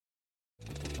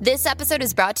This episode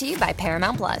is brought to you by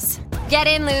Paramount Plus. Get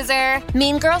in, loser!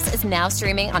 Mean Girls is now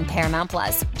streaming on Paramount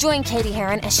Plus. Join Katie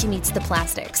Heron as she meets the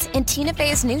plastics in Tina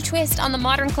Fey's new twist on the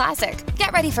modern classic.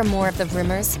 Get ready for more of the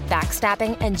rumors,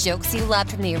 backstabbing, and jokes you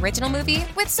loved from the original movie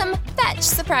with some fetch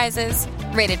surprises.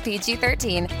 Rated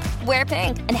PG-13. Wear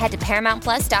pink and head to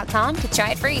ParamountPlus.com to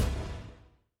try it free.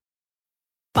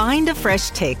 Find a fresh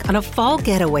take on a fall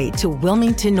getaway to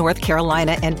Wilmington, North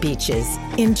Carolina and beaches.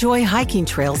 Enjoy hiking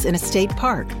trails in a state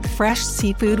park, fresh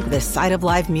seafood with a side of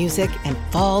live music, and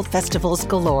fall festivals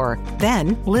galore.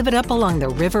 Then live it up along the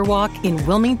Riverwalk in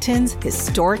Wilmington's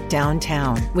historic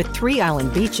downtown. With 3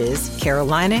 island beaches,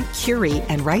 Carolina, Curie,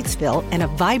 and Wrightsville, and a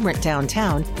vibrant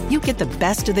downtown, you get the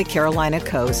best of the Carolina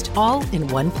coast, all in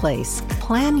one place.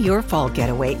 Plan your fall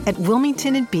getaway at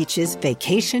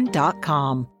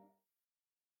WilmingtonandBeachesVacation.com.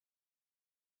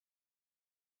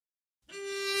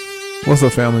 What's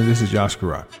up, family? This is Yash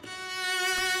Karat.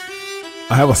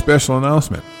 I have a special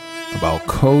announcement about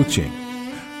coaching.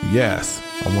 Yes,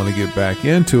 I want to get back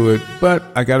into it, but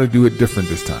I got to do it different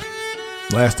this time.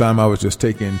 Last time I was just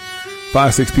taking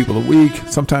 5-6 people a week,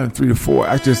 sometimes 3 to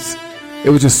 4. It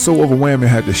was just so overwhelming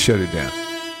I had to shut it down.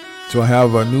 So I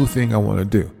have a new thing I want to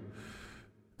do.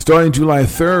 Starting July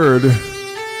 3rd,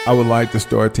 I would like to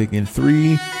start taking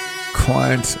 3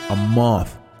 clients a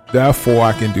month. Therefore,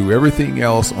 I can do everything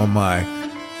else on my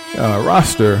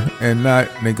roster and not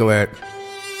neglect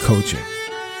coaching.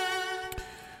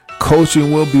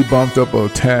 Coaching will be bumped up a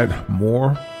tad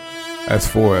more as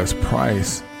far as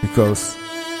price, because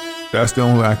that's the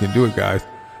only way I can do it, guys,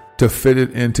 to fit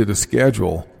it into the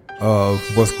schedule of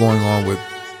what's going on with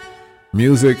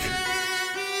music,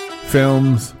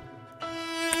 films,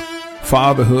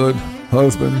 fatherhood,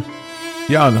 husband.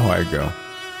 Y'all know how it go.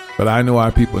 But I know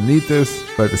our people need this,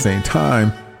 but at the same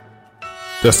time,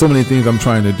 there's so many things I'm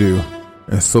trying to do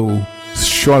in so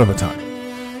short of a time.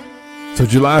 So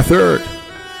July 3rd,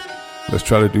 let's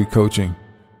try to do coaching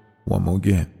one more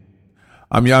again.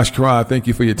 I'm Yash Karat. Thank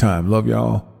you for your time. Love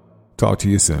y'all. Talk to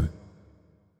you soon.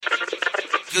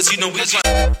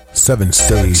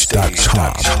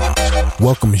 7stage.com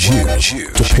welcomes you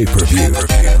to pay-per-view.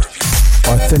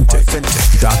 Authentic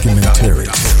documentary.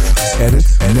 Edit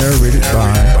and narrated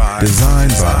by,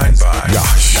 designed by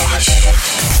Yash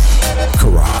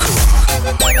Karat.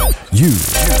 You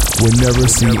will never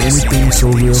see anything so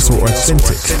real, so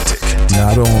authentic.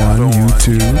 Not on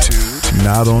YouTube,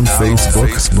 not on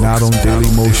Facebook, not on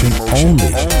Dailymotion,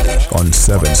 only on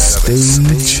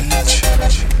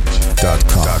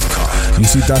 7stage.com. You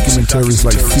see documentaries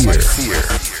like Fear.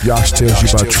 Yash tells you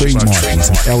about trademarkings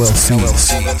and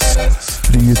LLCs.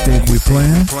 Do you think we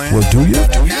plan? Well, do you?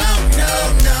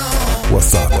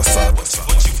 What's up?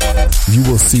 You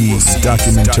will see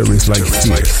documentaries like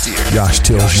Fear. Yash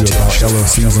tells you about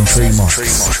LLCs and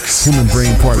trademarks. Human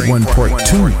Brain Part 1, Part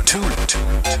 2.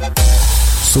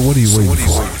 So what are you waiting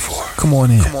for? Come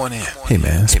on in. Hey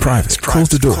man, it's private. Close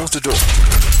the door.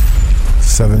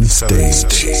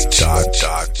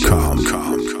 7stage.com.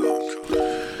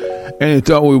 And you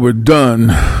thought we were done.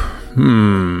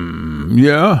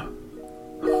 Yeah?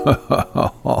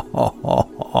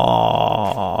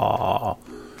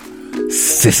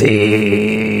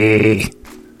 Sissy.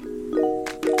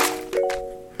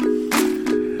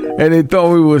 And they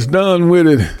thought we was done with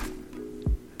it,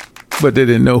 but they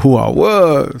didn't know who I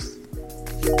was.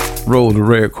 Roll the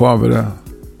red carpet out.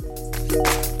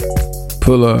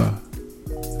 Pull up.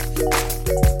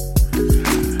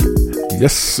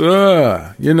 Yes,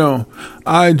 sir. You know,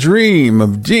 I dream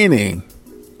of Jeannie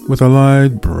with a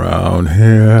light brown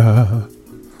hair.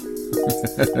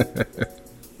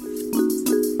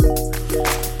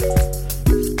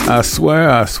 I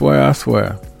swear.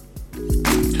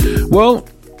 Well,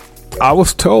 I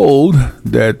was told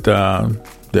that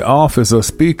the office of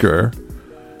Speaker,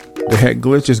 they had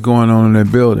glitches going on in their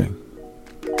building.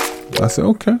 I said,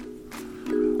 okay.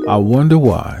 I wonder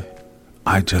why.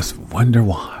 I just wonder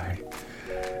why.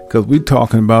 Because we're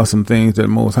talking about some things that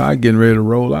Most High getting ready to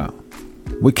roll out.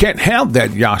 We can't have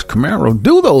that Yash Camaro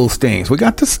do those things. We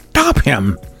got to stop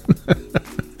him.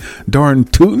 Darn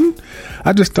tootin'.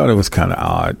 I just thought it was kind of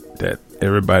odd that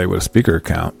everybody with a speaker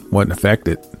account wasn't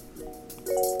affected.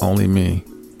 Only me.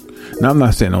 Now, I'm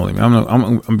not saying only me.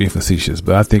 I'm being facetious,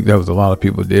 but I think there was a lot of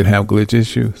people that did have glitch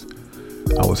issues.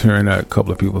 I was hearing that a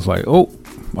couple of people was like, oh,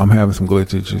 I'm having some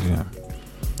glitch issues. Yeah.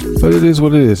 But it is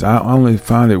what it is. I only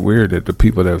found it weird that the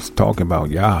people that was talking about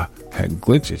Yah had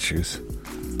glitch issues.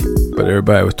 But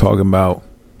everybody was talking about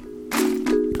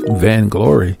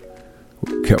Vainglory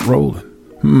kept rolling.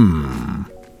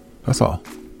 That's all.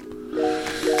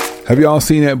 Have y'all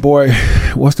seen that boy?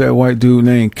 What's that white dude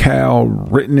named Cal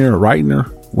Reitner?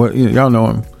 What y'all know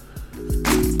him?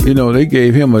 You know, they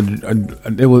gave him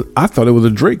I thought it was a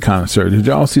Drake concert. Did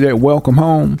y'all see that Welcome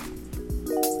Home?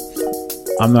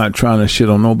 I'm not trying to shit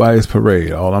on nobody's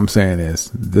parade. All I'm saying is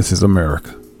this is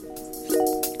America.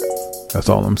 That's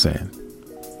all I'm saying.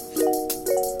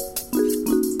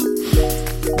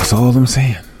 That's all I'm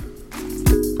saying.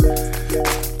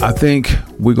 I think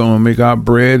we're going to make our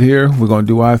bread here. We're going to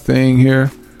do our thing here.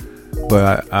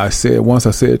 But I said once,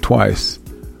 I said twice,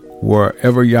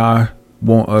 wherever y'all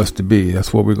want us to be,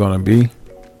 that's where we're going to be.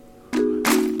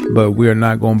 But we're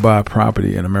not going to buy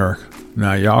property in America.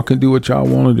 Now, y'all can do what y'all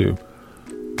want to do,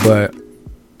 but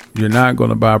you're not going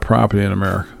to buy property in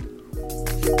America.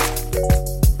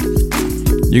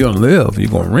 You're going to live.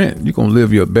 You're going to rent. You're going to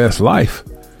live your best life.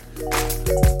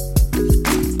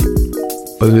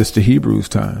 But it's the Hebrews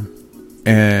time.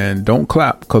 And don't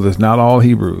clap, because it's not all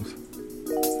Hebrews.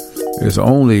 There's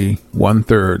only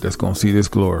 1/3 that's going to see this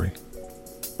glory.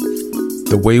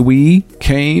 The way we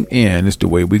came in is the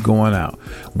way we going out.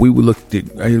 We were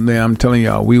I'm telling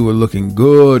y'all, we were looking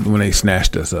good when they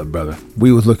snatched us up, brother.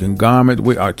 We was looking garment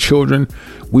with our children.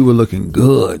 We were looking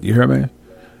good. You hear me?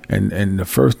 And the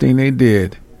first thing they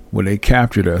did when they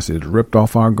captured us is ripped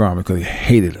off our garment because they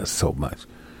hated us so much.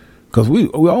 Because we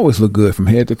always look good from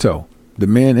head to toe. The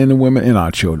men and the women and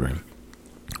our children.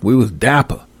 We was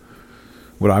dapper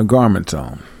with our garments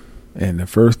on. And the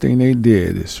first thing they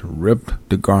did is rip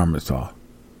the garments off.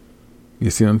 You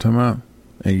see what I'm talking about?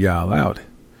 And y'all allowed it.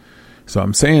 So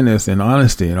I'm saying this in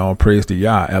honesty and all praise to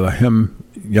Yah, Elohim,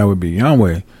 Yahweh be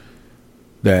Yahweh,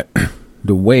 that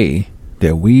the way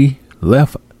that we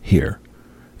left here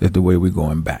is the way we're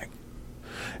going back.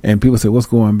 And people say, what's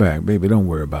going back? Baby, don't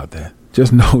worry about that.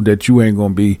 Just know that you ain't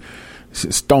going to be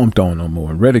stomped on no more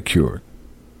and ridiculed.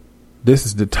 This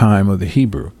is the time of the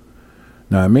Hebrew.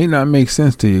 Now, it may not make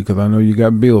sense to you because I know you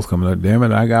got bills coming up. Damn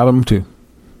it, I got them too.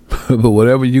 But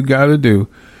whatever you got to do,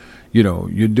 you know,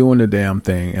 you're doing the damn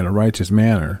thing in a righteous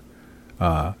manner.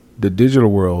 The digital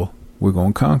world, we're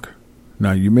going to conquer.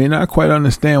 Now, you may not quite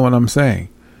understand what I'm saying,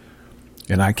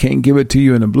 and I can't give it to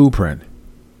you in a blueprint,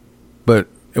 but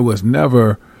it was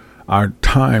never our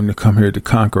time to come here to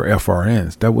conquer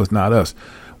FRNs. That was not us.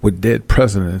 With dead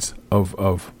presidents of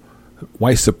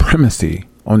white supremacy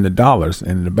on the dollars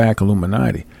and the back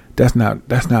Illuminati. That's not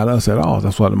us at all.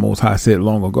 That's why the Most High said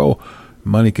long ago,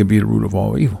 money can be the root of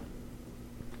all evil.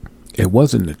 It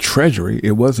wasn't the treasury.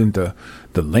 It wasn't the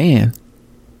land.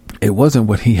 It wasn't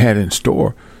what he had in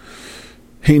store.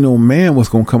 He knew man was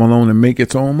going to come along and make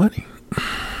its own money.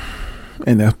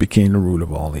 And that became the root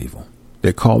of all evil.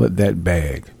 They call it that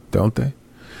bag, don't they?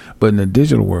 But in the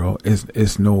digital world,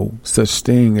 it's no such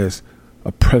thing as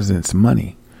a president's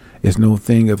money. It's no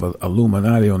thing of a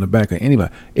Illuminati on the back of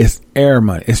anybody. It's air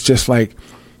money. It's just like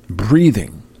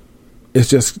breathing. It's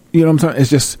just, you know what I'm saying? It's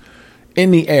just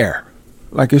in the air,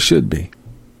 like it should be.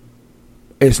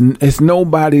 It's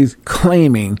nobody's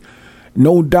claiming,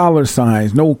 no dollar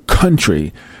signs, no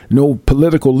country, no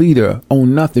political leader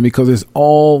own nothing because it's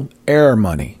all air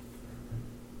money.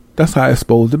 That's how it's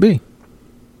supposed to be.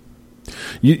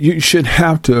 You should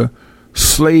have to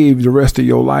slave the rest of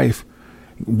your life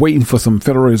waiting for some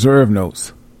Federal Reserve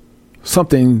notes,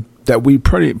 something that we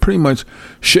pretty much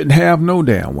shouldn't have no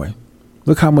damn way.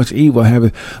 Look how much evil have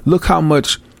it. Look how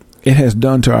much it has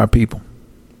done to our people.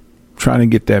 Trying to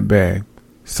get that bag,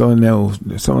 selling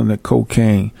the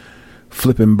cocaine,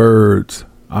 flipping birds.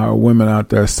 Our women out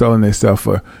there selling themselves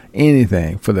for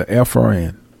anything, for the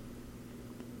FRN.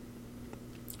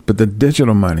 But the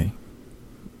digital money,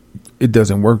 it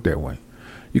doesn't work that way.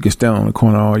 You can stand on the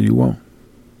corner all you want.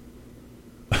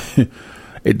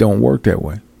 It don't work that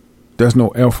way. There's no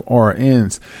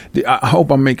FRNs. I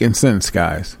hope I'm making sense,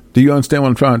 guys. Do you understand what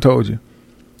I'm trying to tell you?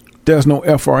 There's no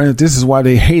FRNs. This is why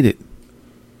they hate it.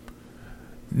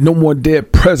 No more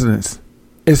dead presidents.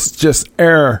 It's just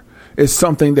air. It's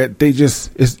something that they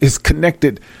just is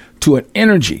connected to an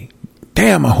energy.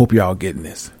 Damn, I hope y'all getting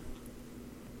this.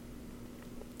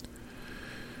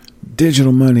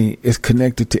 Digital money is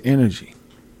connected to energy.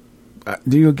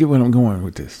 Do you get where I'm going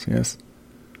with this? Yes.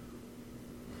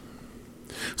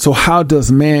 So how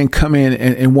does man come in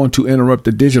and want to interrupt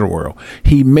the digital world?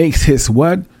 He makes his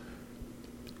what?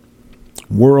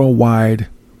 Worldwide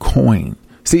coin.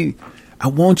 See, I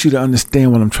want you to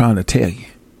understand what I'm trying to tell you.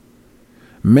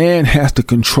 Man has to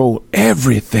control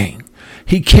everything.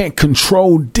 He can't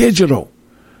control digital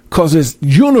because it's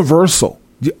universal.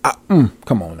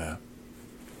 Come on now.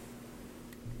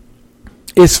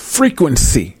 It's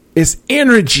frequency. It's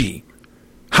energy.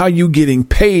 How you getting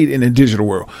paid in the digital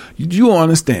world. You don't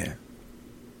understand.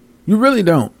 You really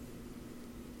don't.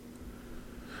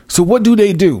 So what do?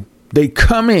 They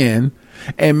come in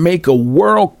and make a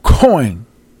world coin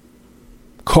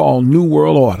called New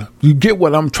World Order. You get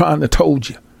what I'm trying to told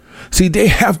you? See, they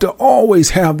have to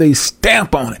always have their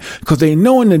stamp on it because they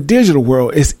know in the digital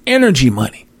world it's energy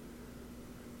money.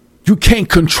 You can't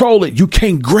control it. You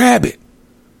can't grab it.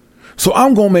 So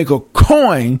I'm going to make a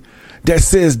coin that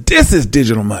says this is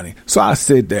digital money. So I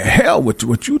said, the hell with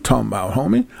what you talking about,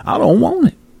 homie. I don't want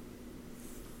it.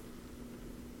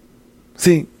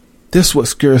 See, this is what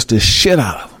scares the shit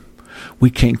out of them. We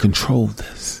can't control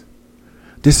this.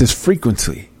 This is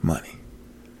frequency money.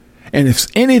 And if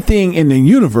anything in the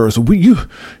universe, we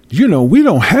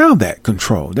don't have that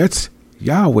control. That's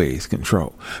Yahweh's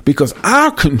control. Because our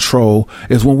control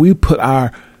is when we put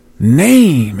our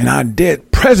name and our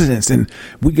dead presidents, and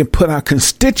we can put our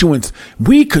constituents.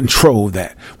 We control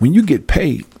that. When you get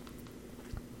paid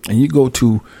and you go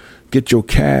to get your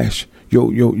cash,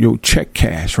 your check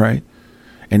cash, right?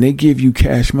 And they give you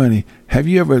cash money. Have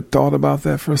you ever thought about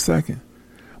that for a second?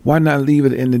 Why not leave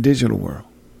it in the digital world?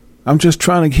 I'm just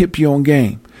trying to hip you on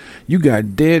game. You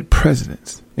got dead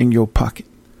presidents in your pocket.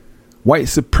 White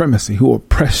supremacy who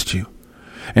oppressed you.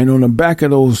 And on the back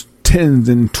of those 10s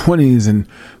and 20s and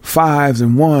 5s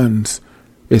and 1s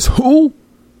is who?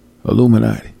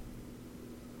 Illuminati.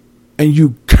 And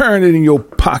you carrying it in your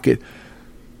pocket.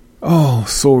 Oh,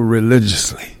 so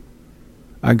religiously.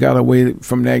 I got away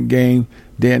from that game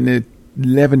then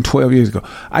 11, 12 years ago.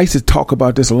 I used to talk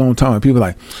about this a long time. And people are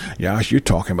like, Yash, you're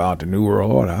talking about the New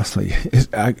World Order. I was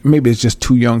like, maybe it's just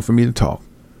too young for me to talk.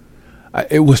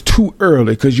 It was too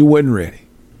early because you wasn't ready.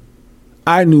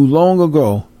 I knew long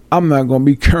ago I'm not going to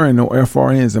be carrying no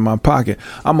FRNs in my pocket.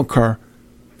 I'm going to carry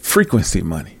frequency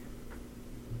money.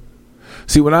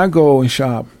 See, when I go and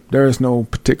shop, there is no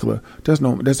particular,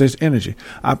 there's energy.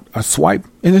 I swipe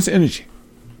and it's energy.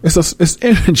 It's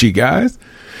energy, guys.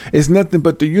 It's nothing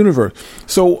but the universe.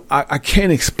 So I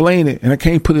can't explain it and I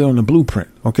can't put it on the blueprint.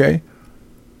 Okay.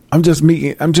 I'm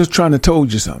just trying to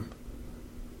told you something.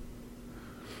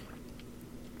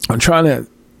 I'm trying to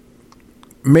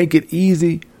make it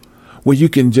easy where you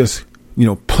can just,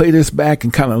 play this back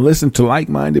and kind of listen to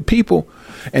like-minded people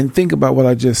and think about what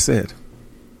I just said.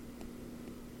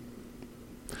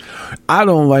 I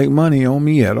don't like money on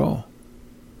me at all.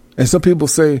 And some people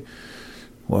say,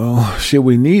 well, should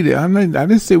we need it? I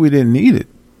didn't say we didn't need it.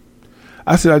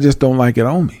 I said I just don't like it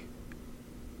on me.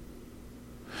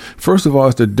 First of all,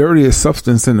 it's the dirtiest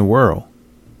substance in the world.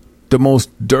 The most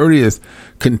dirtiest,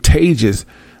 contagious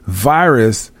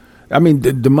virus. I mean,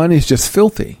 the money is just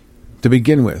filthy to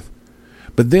begin with.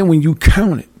 But then when you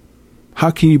count it,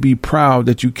 how can you be proud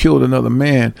that you killed another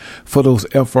man for those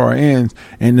FRNs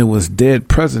and there was dead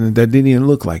president that didn't even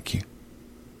look like you?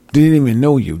 Didn't even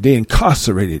know you. They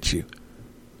incarcerated you.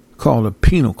 Called a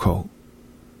penal code.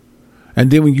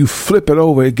 And then when you flip it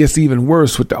over, it gets even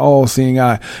worse with the all-seeing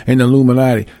eye and the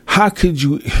Illuminati. How could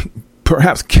you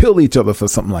perhaps kill each other for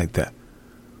something like that?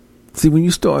 See, when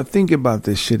you start thinking about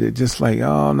this shit, it's just like,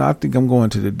 oh, no, I think I'm going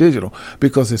to the digital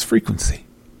because it's frequency.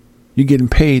 You're getting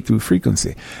paid through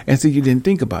frequency. And so you didn't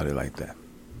think about it like that.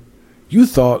 You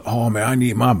thought, oh, man, I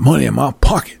need my money in my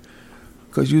pocket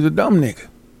because you're the dumb nigga.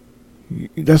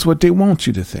 That's what they want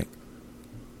you to think.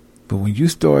 But when you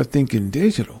start thinking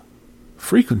digital,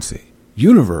 frequency,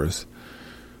 universe,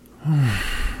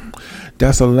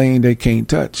 that's a lane they can't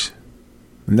touch.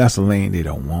 And that's a lane they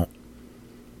don't want.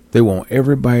 They want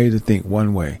everybody to think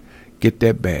one way. Get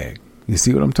that bag. You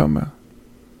see what I'm talking about?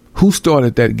 Who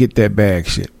started that get that bag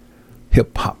shit?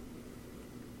 Hip hop.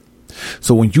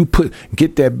 So when you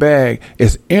get that bag,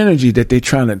 it's energy that they're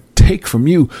trying to take from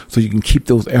you so you can keep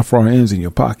those FRNs in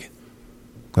your pocket.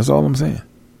 That's all I'm saying.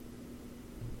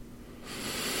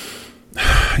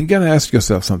 You got to ask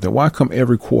yourself something. Why come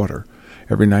every quarter,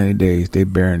 every 90 days, they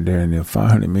burying there and there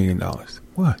 $500 million?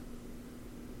 What?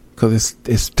 Because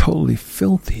it's totally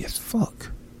filthy as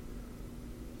fuck.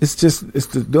 It's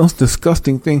the most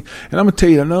disgusting thing. And I'm going to tell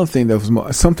you another thing that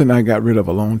was something I got rid of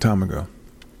a long time ago.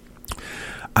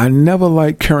 I never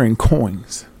liked carrying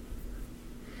coins.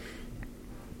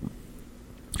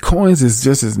 Coins is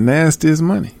just as nasty as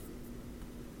money.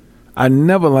 I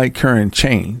never liked carrying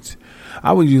change.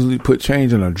 I would usually put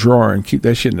change in a drawer and keep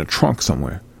that shit in the trunk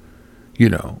somewhere,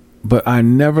 but I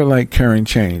never liked carrying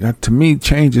change. To me,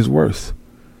 change is worse.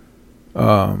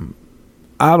 I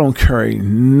don't carry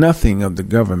nothing of the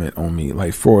government on me,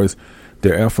 like for as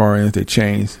their FRNs, their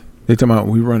change. They talking about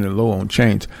we running low on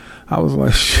change. I was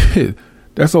like, shit,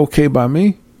 that's okay by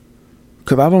me,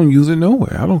 because I don't use it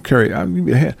nowhere. I don't carry.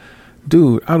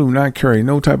 Dude, I do not carry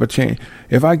no type of change.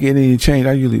 If I get any change,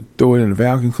 I usually throw it in the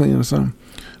vacuum cleaner or something.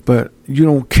 But you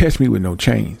don't catch me with no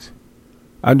chains.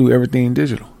 I do everything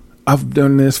digital. I've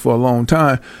done this for a long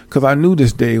time because I knew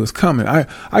this day was coming. I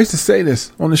used to say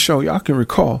this on the show. Y'all can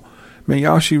recall, man,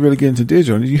 y'all should really get into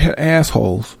digital. You had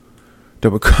assholes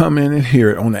that would come in and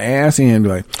hear it on the ass end and be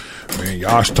like, man,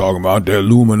 y'all talking about the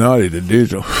Illuminati, the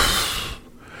digital.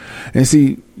 And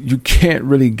see, you can't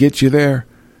really get you there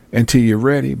until you're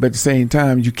ready. But at the same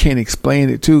time, you can't explain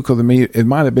it too, because it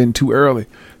might have been too early.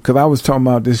 Because I was talking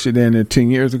about this shit in there 10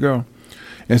 years ago.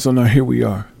 And so now here we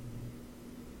are.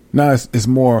 Now it's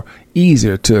more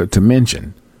easier to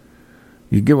mention.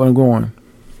 You get what I'm going?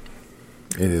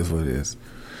 It is what it is.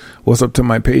 What's up to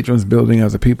my patrons, building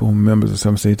as a people, members of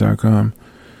SomeState.com.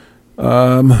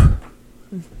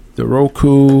 The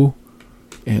Roku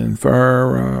and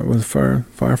Firefox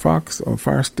or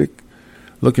Fire Stick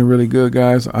looking really good,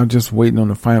 guys. I'm just waiting on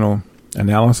the final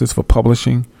analysis for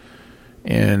publishing,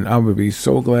 and I would be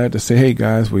so glad to say, hey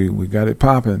guys, we got it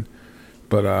popping,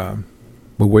 but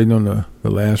we're waiting on the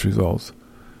last results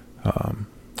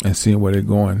and seeing where they're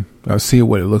going. I'll see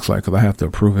what it looks like because I have to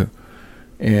approve it,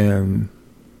 and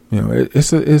you know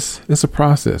it's a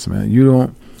process, man.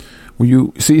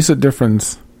 It's a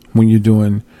difference when you're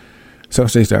doing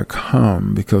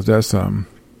SomeState.com, because that's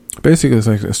basically it's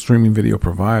like a streaming video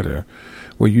provider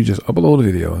where you just upload a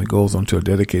video and it goes onto a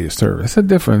dedicated server. It's a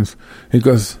difference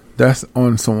because that's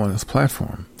on someone's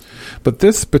platform. But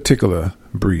this particular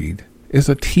breed is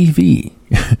a TV.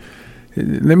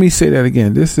 Let me say that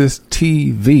again. This is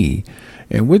TV.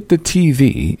 And with the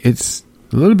TV, it's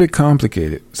a little bit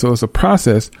complicated. So it's a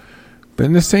process, but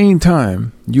in the same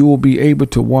time, you will be able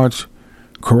to watch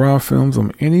Corral films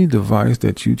on any device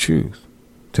that you choose.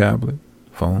 Tablet,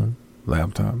 phone,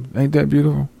 laptop. Ain't that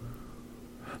beautiful?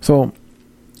 So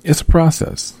it's a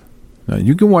process. Now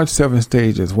you can watch 7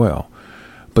 Stage as well.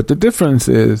 But the difference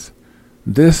is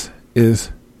this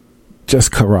is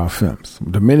just Corral Films.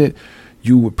 The minute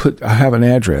you would I have an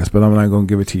address, but I'm not going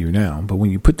to give it to you now. But when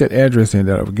you put that address in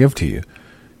that I will give to you,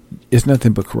 it's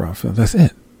nothing but Corral Films. That's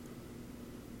it.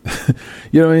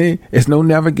 You know what I mean? It's no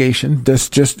navigation.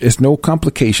 It's no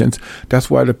complications. That's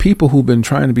why the people who've been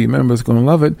trying to be members are going to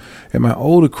love it. And my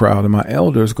older crowd and my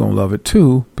elders are going to love it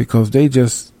too, because they've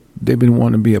been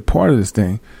wanting to be a part of this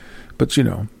thing. But you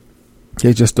know,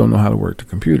 they just don't know how to work the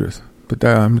computers. But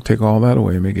I'm going to take all that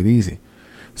away and make it easy.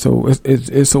 So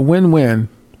it's a win-win.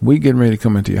 We getting ready to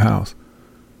come into your house.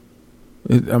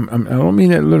 I don't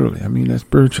mean that literally. I mean that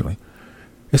spiritually.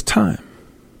 It's time.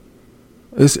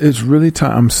 It's really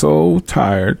time. I'm so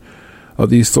tired of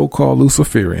these so-called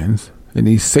Luciferians and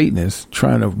these Satanists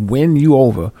trying to win you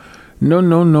over.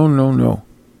 No.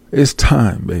 It's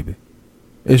time, baby.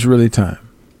 It's really time.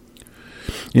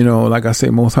 You know, like I say,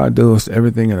 Most High does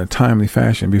everything in a timely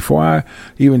fashion. Before I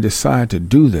even decide to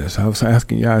do this, I was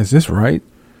asking, yeah, is this right?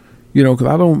 You know,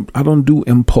 because I don't do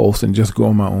impulse and just go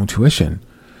on my own tuition.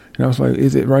 And I was like,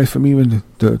 is it right for me even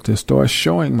to start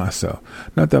showing myself?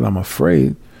 Not that I'm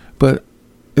afraid, but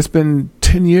it's been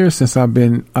 10 years since I've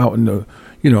been out in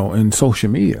in social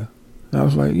media. And I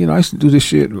was like, I used to do this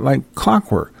shit like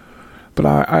clockwork, but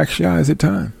I actually, is it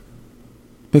time?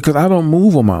 Because I don't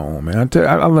move on my own, man.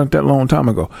 I learned that a long time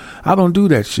ago. I don't do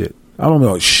that shit. I don't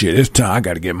know, shit, it's time. I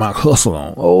got to get my hustle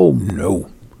on. Oh, no.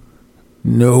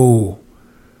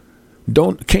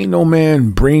 Can't no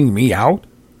man bring me out.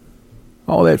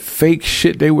 All that fake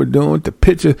shit they were doing with the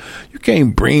picture. You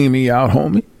can't bring me out,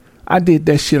 homie. I did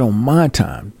that shit on my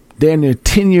time. Then there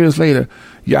 10 years later,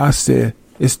 y'all said,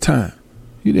 it's time.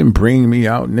 You didn't bring me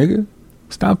out, nigga.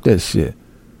 Stop that shit.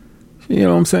 You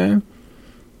know what I'm saying?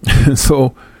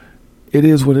 So it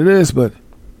is what it is, but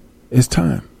it's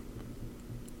time.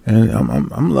 And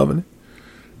I'm loving it.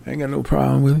 I ain't got no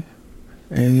problem with it.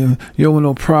 And you don't want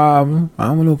no problem. I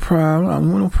don't want no problem. I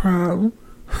don't want no problem.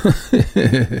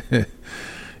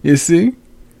 You see?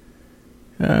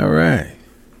 All right.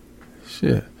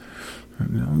 Shit.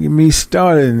 Don't get me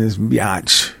started in this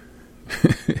biatch.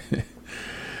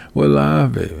 We're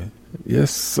live, baby.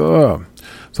 Yes, sir.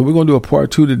 So we're going to do a part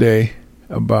 2 today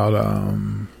about,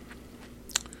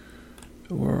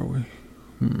 where are we?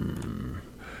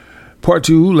 Part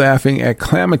 2, laughing at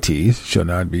calamities shall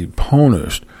not be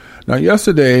punished. Now,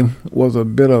 yesterday was a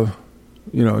bit of,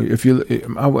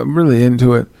 I wasn't really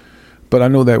into it, but I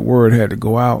know that word had to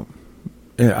go out.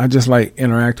 And I just like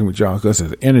interacting with y'all because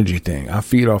it's an energy thing. I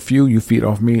feed off you, you feed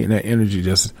off me, and that energy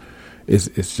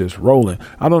it's just rolling.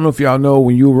 I don't know if y'all know,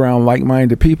 when you're around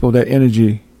like-minded people, that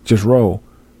energy just roll.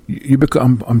 You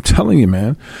become, I'm telling you,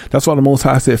 man. That's why the Most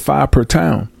High said 5 per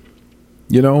town.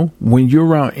 You know, when you're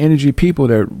around energy people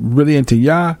that are really into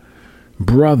Yah,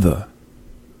 brother,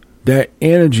 that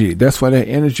energy, that's why that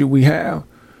energy we have,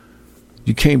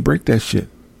 you can't break that shit.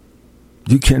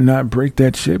 You cannot break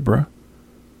that shit, bro.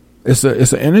 It's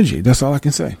an energy. That's all I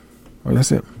can say. Well,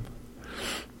 that's it.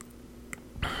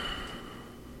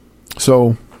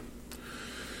 So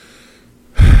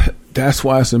that's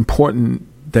why it's important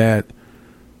that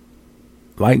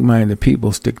like-minded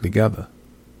people stick together.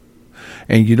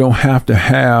 And you don't have to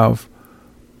have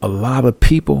a lot of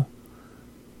people.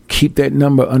 Keep that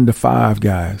number under 5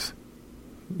 guys.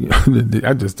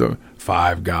 I just don't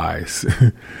 5 guys,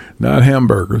 not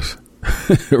hamburgers,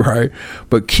 right?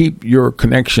 But keep your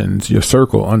connections, your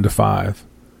circle under 5.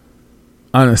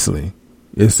 Honestly,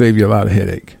 it'll save you a lot of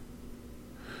headache.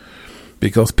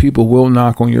 Because people will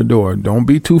knock on your door. Don't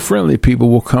be too friendly. People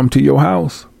will come to your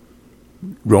house.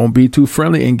 Don't be too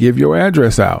friendly and give your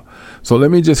address out. So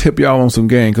let me just hip y'all on some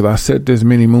game, because I said this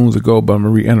many moons ago, but I'm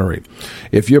going to reiterate.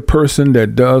 If you're a person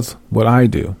that does what I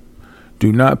do,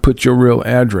 do not put your real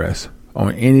address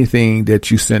on anything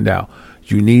that you send out.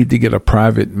 You need to get a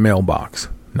private mailbox.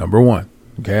 Number one.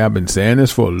 Okay, I've been saying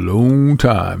this for a long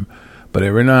time, but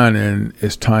every now and then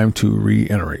it's time to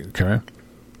reiterate. Okay,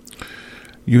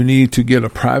 you need to get a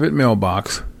private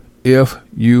mailbox if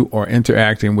you are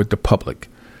interacting with the public.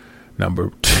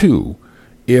 Number 2,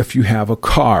 if you have a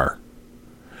car,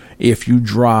 if you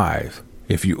drive,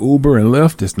 if you Uber and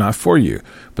Lyft, it's not for you.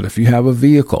 But if you have a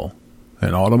vehicle,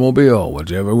 an automobile,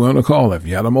 whatever you want to call it, if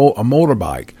you have a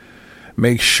motorbike,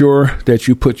 make sure that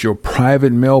you put your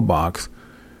private mailbox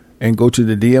and go to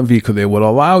the DMV, because they will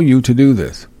allow you to do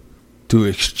this, to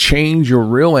exchange your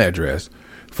real address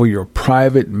for your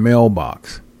private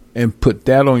mailbox and put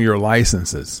that on your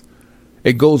licenses.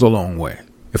 It goes a long way.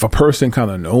 If a person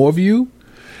kind of know of you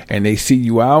and they see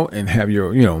you out and have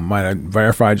your, might have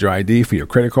verified your ID for your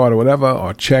credit card or whatever,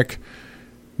 or check,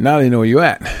 now they know where you're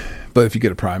at. But if you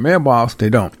get a private mailbox, they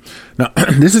don't. Now,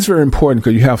 this is very important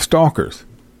because you have stalkers.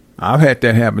 I've had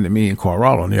that happen to me in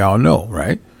Colorado, and y'all know,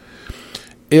 right?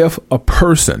 If a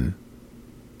person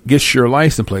gets your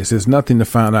license plate, there's nothing to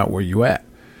find out where you at.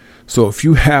 So if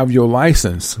you have your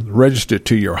license registered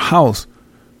to your house,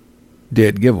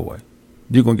 dead giveaway.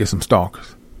 You're going to get some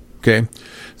stalkers. Okay.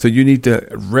 So you need to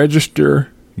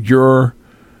register your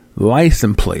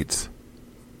license plates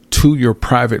to your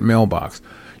private mailbox.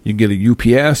 You get a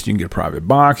UPS, you can get a private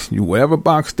box, whatever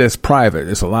box that's private.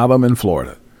 There's a lot of them in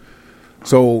Florida.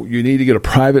 So you need to get a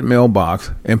private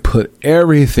mailbox and put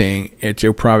everything at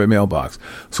your private mailbox.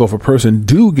 So if a person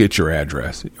do get your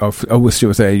address, or what you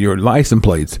would say, your license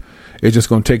plates, it's just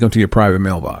going to take them to your private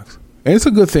mailbox. And it's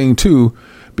a good thing too,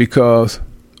 because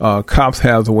cops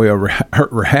have a way of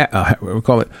we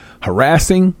call it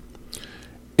harassing,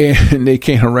 and they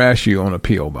can't harass you on a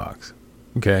P.O. box.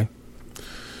 Okay.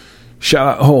 Shout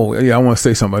out. Oh, yeah, I want to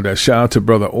say something about that. Shout out to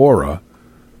Brother Aura.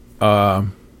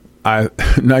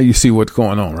 Now you see what's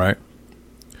going on, right?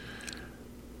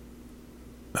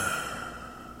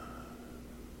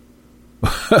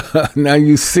 Now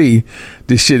you see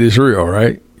this shit is real,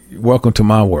 right? Welcome to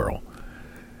my world.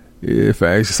 If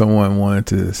actually someone wanted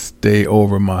to stay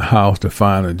over my house to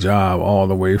find a job all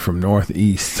the way from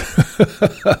Northeast,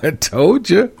 I told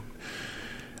you.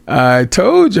 I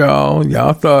told y'all.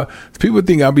 Y'all thought, people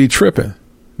think I'll be tripping.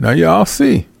 Now y'all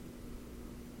see.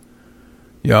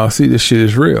 Y'all see this shit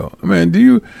is real. Man, do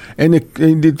you? And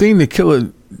the thing, the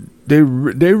killer, they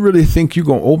really think you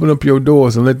gonna open up your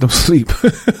doors and let them sleep.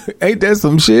 Ain't that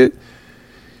some shit?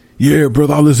 Yeah,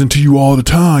 brother, I listen to you all the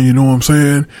time. You know what I'm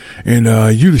saying?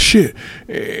 And you the shit.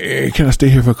 Can I stay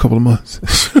here for a couple of months?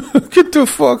 Get the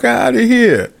fuck out of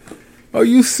here. Are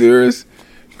you serious?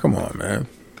 Come on, man.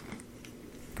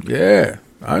 Yeah,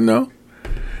 I know.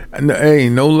 And hey,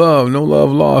 no love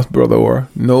lost, brother, or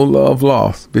no love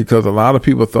lost, because a lot of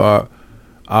people thought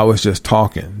I was just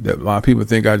talking. That a lot of people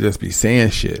think I just be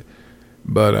saying shit,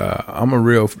 but I'm a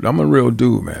real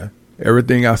dude, man.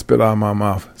 Everything I spit out of my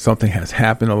mouth, something has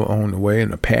happened along the way in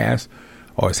the past,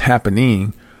 or it's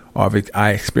happening, or if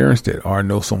I experienced it, or I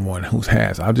know someone who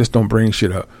has. I just don't bring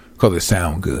shit up because it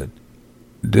sound good.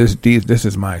 This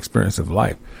is my experience of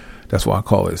life. That's why I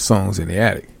call it Songs in the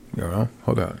Attic. You know,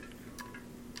 hold on.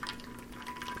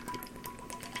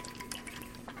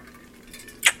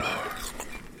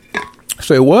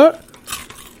 Say what?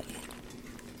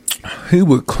 He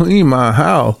would clean my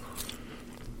house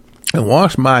and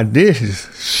wash my dishes.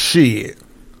 Shit.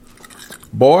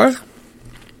 Boy.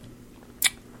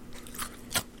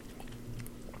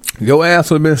 Your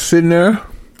ass would have been sitting there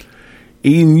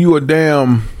eating you a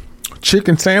damn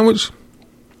chicken sandwich.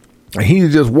 And he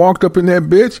just walked up in that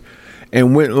bitch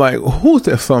and went like, who's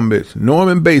that some bitch?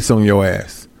 Norman Bates on your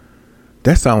ass.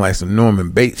 That sounds like some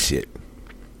Norman Bates shit.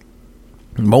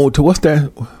 What's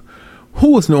that?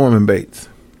 Who was Norman Bates?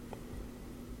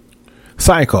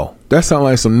 Psycho. That sounds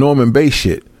like some Norman Bates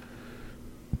shit.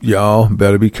 y'all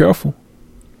better be careful.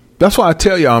 That's why I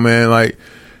tell y'all, man, like,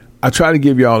 I try to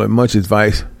give y'all as much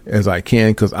advice as I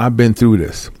can because I've been through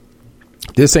this.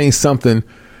 This ain't something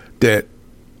that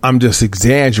I'm just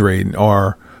exaggerating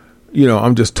or,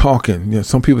 I'm just talking.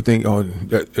 Some people think,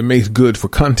 that it makes good for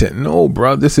content. No,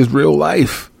 bro, this is real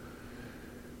life.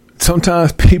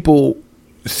 Sometimes people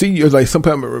see you, like some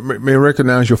people may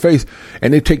recognize your face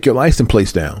and they take your license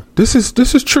plates down. This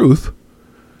is truth.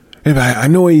 And I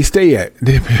know where you stay at.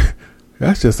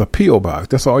 That's just a P.O. box.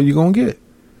 That's all you're going to get.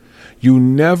 You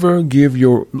never give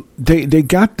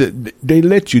they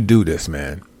let you do this,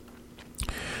 man.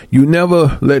 You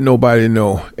never let nobody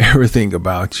know everything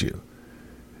about you.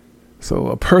 So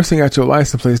a person got your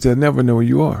license plate, they'll never know where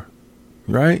you are,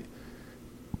 right?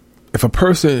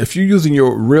 If you're using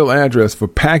your real address for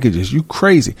packages, you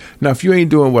crazy. Now, if you ain't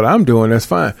doing what I'm doing, that's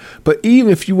fine. But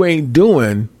even if you ain't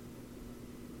doing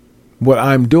what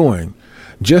I'm doing,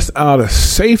 just out of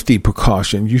safety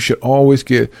precaution, you should always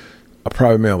get a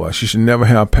private mailbox. You should never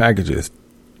have packages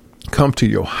come to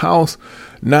your house,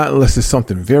 not unless it's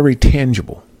something very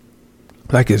tangible.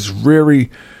 Like it's very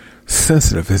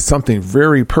sensitive. It's something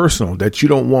very personal that you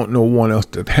don't want no one else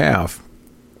to have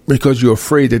because you're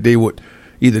afraid that they would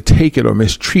either take it or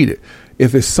mistreat it.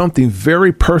 If it's something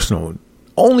very personal,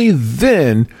 only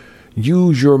then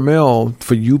use your mail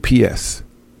for UPS,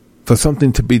 for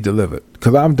something to be delivered.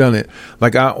 Because I've done it.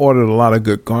 Like I ordered a lot of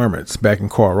good garments back in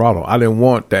Colorado. I didn't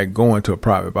want that going to a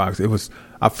private box.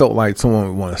 I felt like someone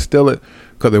would want to steal it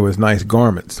because there was nice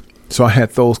garments. So I had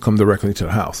those come directly to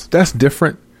the house. That's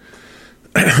different.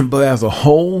 But as a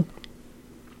whole,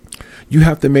 you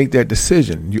have to make that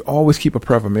decision. You always keep a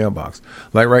private mailbox.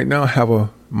 Like right now,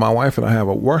 my wife and I have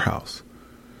a warehouse.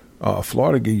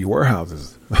 Florida give you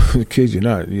warehouses. Kids, you're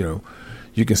not.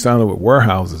 You can sign up with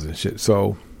warehouses and shit.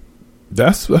 So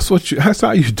that's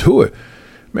how you do it.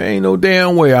 Man, ain't no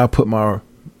damn way I put my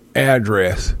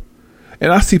address.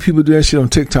 And I see people do that shit on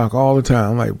TikTok all the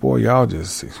time. I'm like, boy, y'all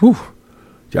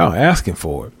y'all asking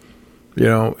for it.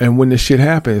 And when this shit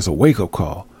happens, it's a wake-up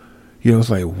call. It's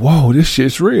like, whoa, this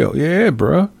shit's real. Yeah,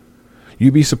 bro.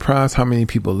 You'd be surprised how many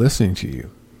people listening to you.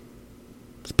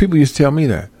 People used to tell me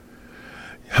that.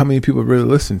 How many people really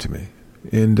listen to me?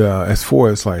 And as far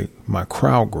as like my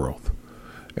crowd growth.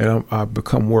 And I've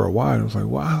become worldwide. I was like,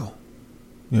 wow.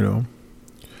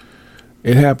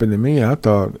 It happened to me. I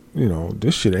thought,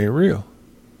 this shit ain't real.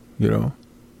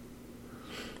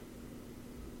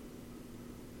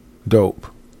 Dope.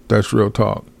 That's real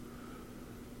talk.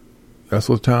 That's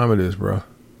what time it is, bro.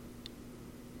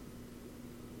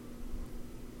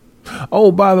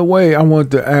 Oh, by the way, I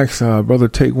wanted to ask Brother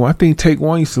Take One. I think Take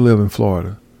One used to live in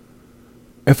Florida.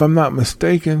 If I'm not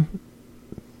mistaken,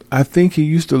 I think he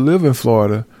used to live in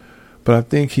Florida, but I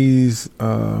think he's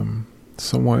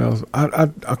somewhere else.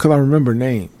 Because I remember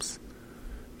names.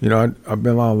 I've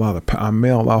been I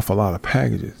mailed off a lot of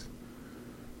packages.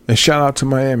 And shout out to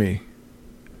Miami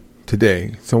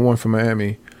today. Someone from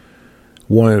Miami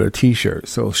wanted a T-shirt.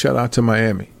 So shout out to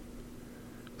Miami.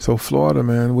 So Florida,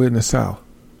 man, we're in the South.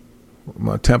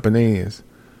 My Tampanians.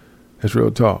 That's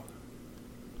real talk.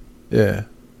 Yeah.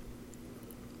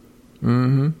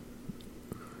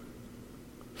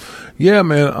 Yeah,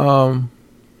 man.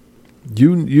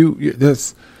 You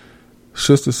that's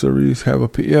Sister Cerise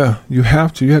have you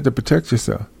have to protect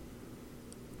yourself.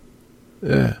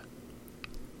 Yeah.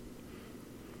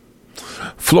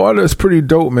 Florida is pretty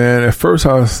dope, man. At first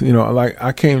I was,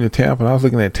 I came to Tampa and I was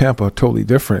looking at Tampa totally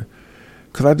different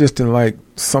because I just didn't like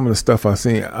some of the stuff I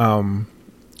seen.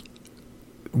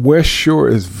 West Shore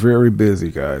is very busy,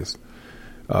 guys.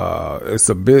 It's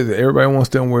everybody wants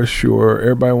to stay on West Shore.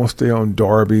 Everybody wants to stay on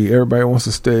Darby. Everybody wants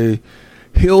to stay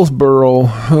Hillsboro.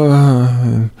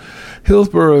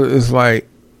 Hillsboro is like,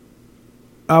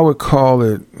 I would call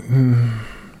it,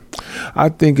 I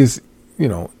think it's,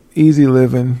 easy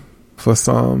living for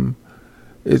some.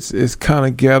 It's kind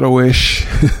of ghetto-ish.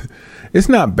 It's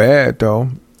not bad though.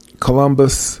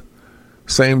 Columbus,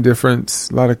 same difference.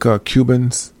 A lot of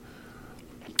Cubans.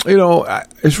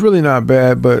 It's really not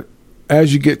bad, but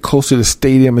as you get closer to the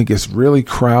stadium, it gets really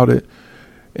crowded.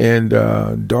 And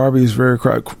Darby is very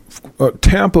crowded.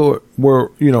 Tampa, where,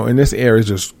 in this area is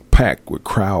just packed with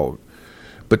crowd.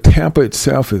 But Tampa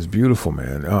itself is beautiful,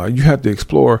 man. You have to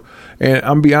explore. And I'm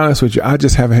going to be honest with you, I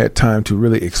just haven't had time to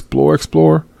really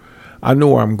explore. I know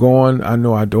where I'm going. I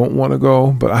know I don't want to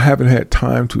go, but I haven't had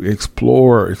time to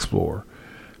explore.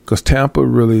 Because Tampa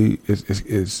really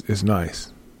is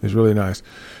nice. It's really nice.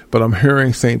 But I'm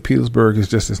hearing St. Petersburg is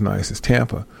just as nice as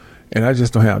Tampa. And I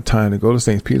just don't have time to go to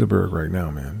St. Petersburg right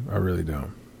now, man. I really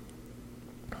don't.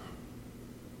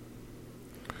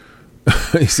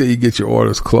 You say you get your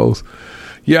orders close.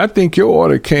 Yeah, I think your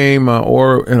order came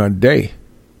or in a day.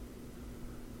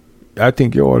 I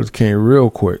think your orders came real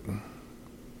quick.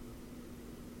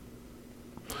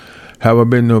 Have I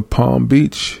been to Palm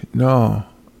Beach? No.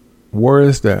 Where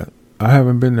is that? I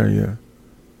haven't been there yet.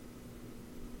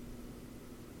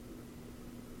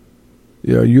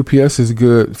 Yeah, UPS is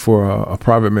good for a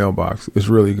private mailbox. It's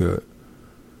really good.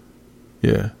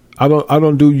 Yeah, I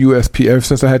don't do USPS. Ever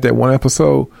since I had that one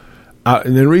episode,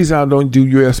 and the reason I don't do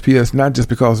USPS, not just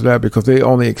because of that, because they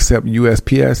only accept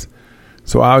USPS.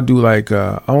 So I'll do I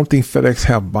don't think FedEx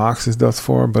have boxes thus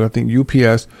far, but I think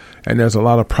UPS, and there's a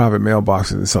lot of private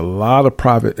mailboxes. It's a lot of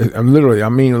private.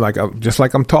 Just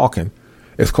like I'm talking,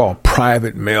 it's called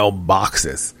private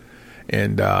mailboxes,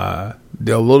 and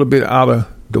they're a little bit out of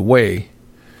the way,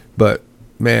 but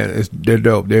man, they're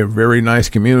dope. They're very nice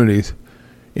communities.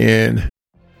 And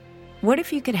what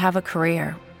if you could have a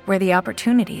career where the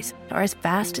opportunities are as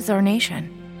vast as our nation,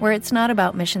 where it's not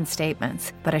about mission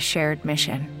statements, but a shared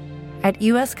mission? At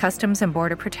U.S. Customs and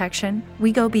Border Protection,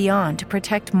 we go beyond to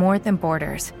protect more than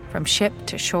borders. From ship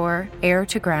to shore, air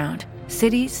to ground,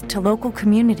 cities to local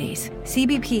communities,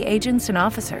 CBP agents and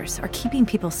officers are keeping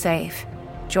people safe.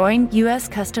 Join U.S.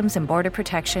 Customs and Border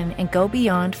Protection and go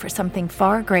beyond for something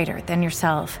far greater than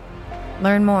yourself.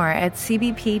 Learn more at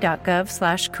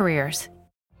cbp.gov/careers.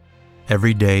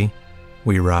 Every day,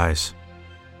 we rise,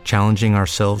 challenging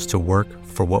ourselves to work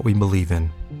for what we believe in.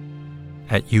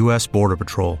 At U.S. Border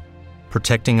Patrol,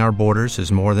 protecting our borders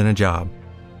is more than a job.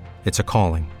 It's a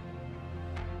calling.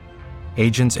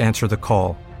 Agents answer the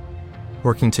call,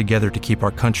 working together to keep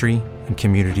our country and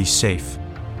communities safe.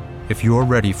 If you're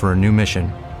ready for a new mission,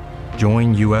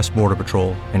 join U.S. Border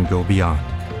Patrol and go beyond.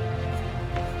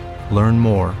 Learn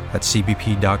more at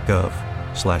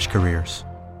cbp.gov/careers.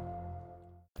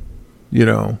 You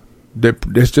know,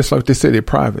 it's just like they say, they're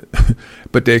private,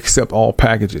 but they accept all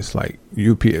packages like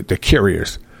UPS, the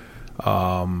carriers.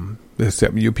 They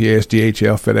accept UPS,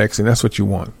 DHL, FedEx, and that's what you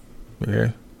want.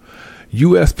 Okay.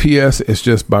 USPS is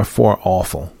just by far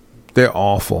awful. They're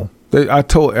awful. I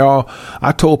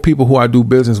told people who I do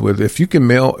business with, if you can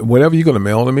mail whatever you're going to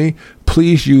mail to me,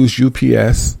 please use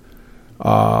UPS,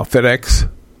 FedEx,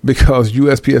 because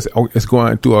USPS is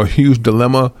going through a huge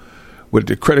dilemma with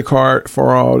the credit card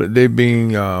fraud. They're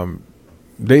going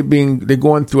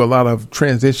through a lot of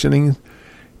transitioning.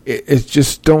 It's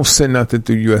just don't send nothing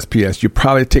through USPS. You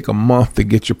probably take a month to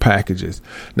get your packages.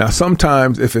 Now,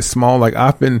 sometimes if it's small, like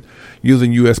I've been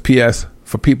using USPS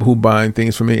for people who buying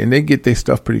things from me, and they get their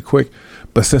stuff pretty quick.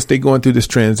 But since they're going through this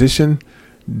transition,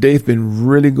 they've been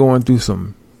really going through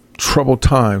some troubled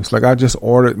times. Like I just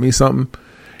ordered me something,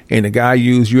 and the guy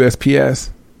used USPS.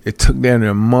 It took down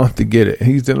a month to get it.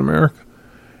 And he's in America.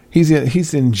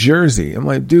 He's in Jersey. I'm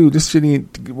like, dude, this shit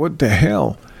ain't, what the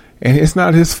hell? And it's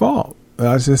not his fault.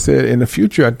 I just said, in the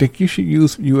future, I think you should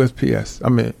use USPS.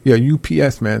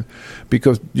 UPS, man,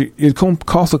 because it's going to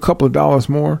cost a couple of dollars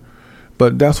more.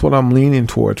 But that's what I'm leaning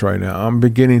towards right now. I'm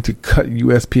beginning to cut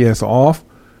USPS off,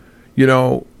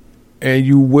 and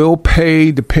you will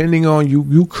pay, depending on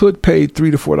you could pay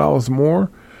 $3 to $4 more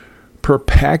per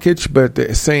package, but at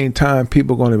the same time,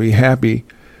 people are going to be happy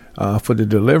for the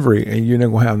delivery, and you're not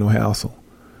going to have no hassle.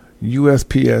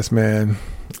 USPS, man,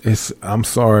 I'm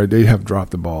sorry, they have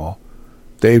dropped the ball.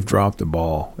 They've dropped the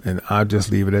ball, and I'll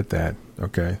just leave it at that,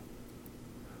 okay?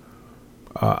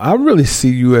 I really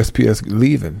see USPS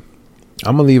leaving.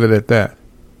 I'm going to leave it at that.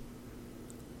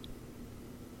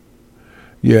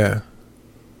 Yeah.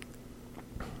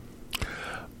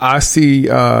 I see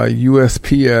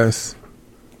USPS,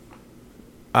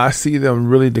 I see them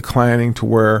really declining to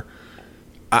where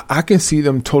I can see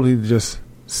them totally just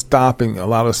stopping a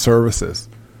lot of services,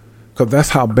 because that's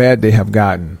how bad they have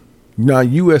gotten. Now,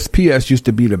 USPS used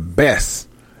to be the best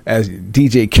as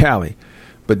DJ Khaled,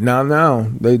 but now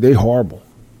they horrible.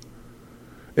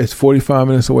 It's 45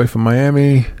 minutes away from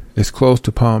Miami. It's close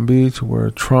to Palm Beach, where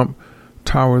Trump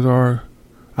Towers are.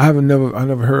 I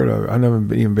never heard of it. I never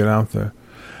even been out there.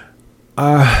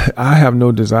 I have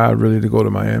no desire really to go to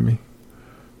Miami.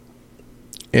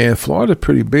 And Florida's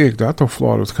pretty big. I thought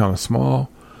Florida was kind of small.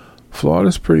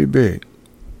 Florida's pretty big.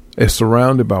 It's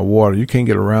surrounded by water. You can't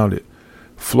get around it.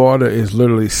 Florida is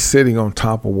literally sitting on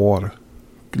top of water.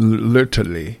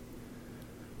 Literally.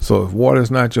 So if water is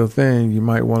not your thing, you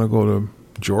might want to go to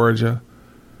Georgia,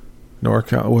 North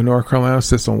Carolina. Well, North Carolina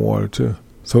sits on water too.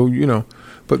 So,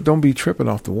 but don't be tripping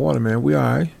off the water, man. We all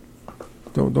right.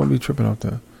 Don't be tripping off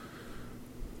that.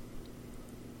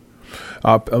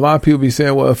 A lot of people be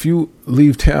saying, well, if you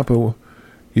leave Tampa,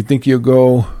 you think you'll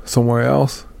go somewhere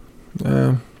else?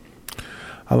 I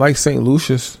like St.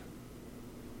 Lucius.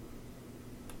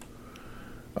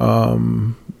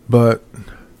 But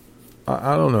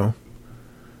I don't know.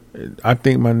 I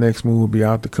think my next move will be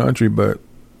out the country, but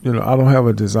I don't have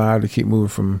a desire to keep moving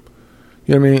from.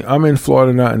 You know what I mean? I'm in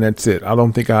Florida now, and that's it. I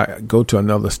don't think I go to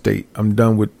another state. I'm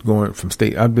done with going from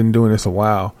state. I've been doing this a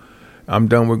while. I'm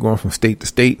done with going from state to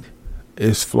state.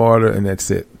 It's Florida, and that's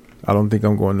it. I don't think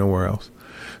I'm going nowhere else.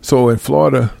 So in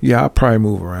Florida, yeah, I'll probably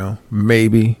move around,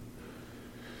 maybe.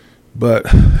 But,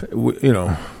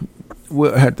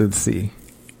 we'll have to see.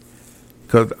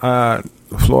 Because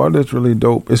Florida's really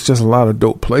dope. It's just a lot of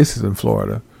dope places in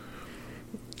Florida.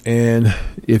 And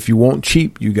if you want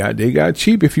cheap, they got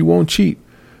cheap if you want cheap.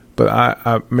 But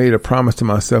I made a promise to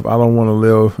myself, I don't want to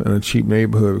live in a cheap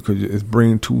neighborhood because it's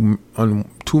bringing too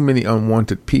many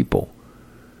unwanted people.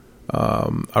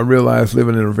 I realize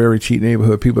living in a very cheap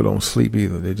neighborhood, people don't sleep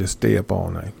either. They just stay up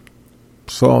all night.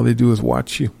 So all they do is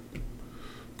watch you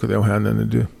because they don't have nothing to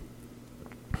do.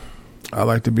 I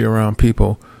like to be around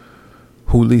people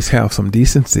who at least have some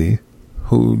decency,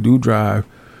 who do drive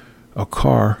a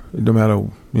car, no matter,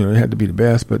 they have to be the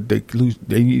best, but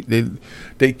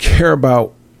they care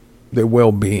about their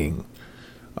well-being.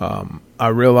 I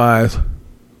realize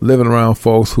living around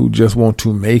folks who just want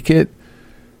to make it,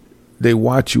 they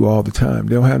watch you all the time.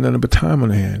 They don't have nothing but time on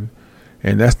their hand.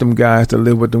 And that's them guys that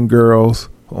live with them girls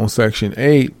on Section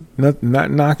 8.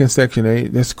 Not knocking Section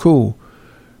 8. That's cool.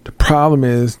 The problem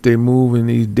is they move in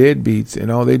these deadbeats,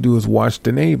 and all they do is watch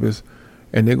the neighbors,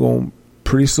 and they're going to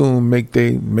pretty soon make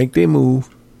they move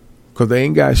because they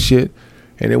ain't got shit,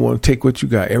 and they want to take what you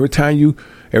got. Every time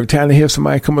they hear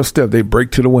somebody come up step, they break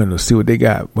to the window, see what they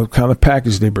got, what kind of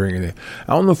package they bringing in.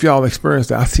 I don't know if y'all experience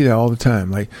that. I see that all the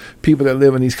time. Like people that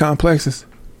live in these complexes,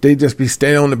 they just be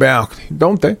standing on the balcony,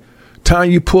 don't they? Time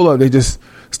you pull up, they just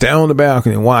stand on the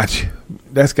balcony and watch.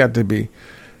 That's got to be.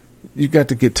 You got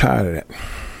to get tired of that.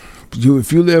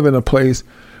 If you live in a place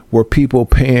where people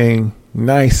paying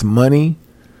nice money,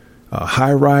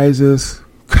 high rises,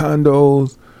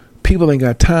 condos, people ain't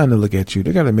got time to look at you.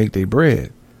 They got to make their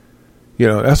bread.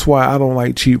 That's why I don't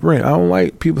like cheap rent. I don't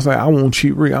like people say, I want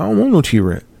cheap rent. I don't want no cheap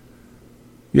rent.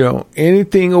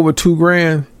 Anything over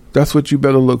 $2,000, that's what you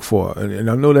better look for. And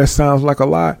I know that sounds like a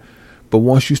lot, but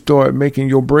once you start making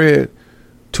your bread,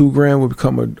 $2,000 will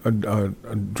become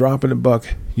a drop in the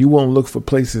bucket. You won't look for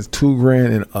places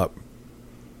 $2,000 and up.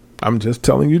 I'm just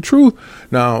telling you the truth.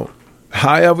 Now,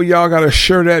 however y'all got to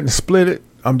share that and split it,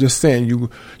 I'm just saying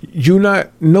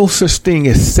no such thing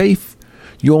as safe.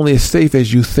 You're only as safe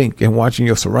as you think and watching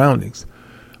your surroundings.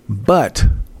 But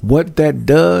what that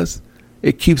does,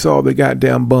 it keeps all the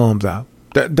goddamn bums out.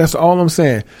 That's all I'm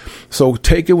saying. So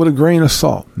take it with a grain of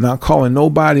salt. Not calling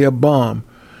nobody a bum.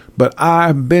 But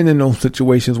I've been in those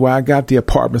situations where I got the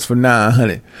apartments for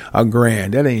 $900,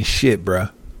 $1,000. That ain't shit,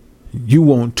 bruh. You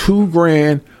want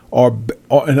 $2,000 or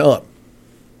and up.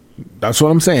 That's what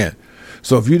I'm saying.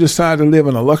 So if you decide to live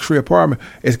in a luxury apartment,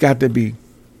 it's got to be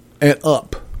and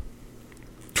up.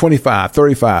 25,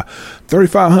 35,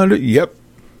 3,500. Yep.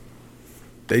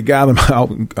 They got them out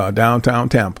in downtown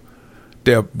Tampa.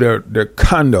 They're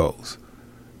condos.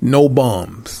 No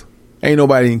bums. Ain't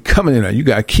nobody even coming in there. You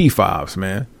got key fobs,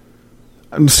 man.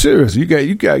 I'm serious. You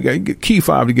got key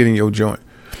fob to get in your joint.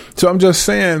 So I'm just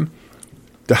saying,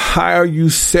 the higher you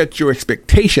set your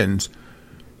expectations,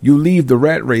 you leave the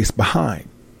rat race behind.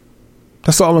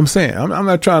 That's all I'm saying. I'm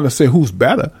not trying to say who's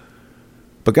better,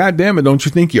 but goddamn it, don't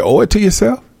you think you owe it to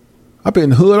yourself? I've been in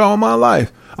the hood all my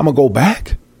life. I'm gonna go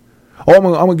back. Oh, I'm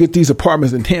gonna get these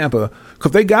apartments in Tampa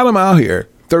because they got them out here,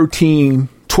 13,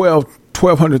 12,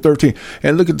 1,200, 13.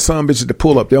 And look at some bitches that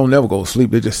pull up. They don't never go to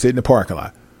sleep. They just sit in the parking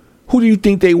lot. Who do you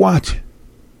think they watch?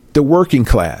 The working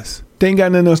class. They ain't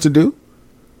got nothing else to do.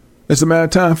 It's a matter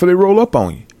of time for they roll up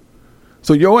on you.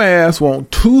 So your ass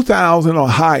want 2,000 or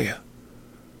higher.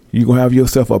 You're going to have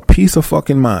yourself a piece of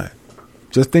fucking mind.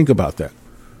 Just think about that.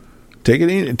 Take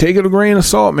it a grain of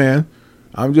salt, man.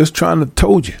 I'm just trying to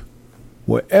told you.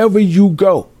 Wherever you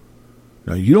go.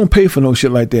 Now, you don't pay for no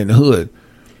shit like that in the hood.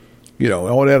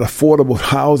 All that affordable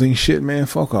housing shit, man.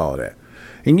 Fuck all that.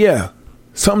 And yeah,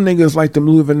 some niggas like to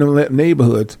live in the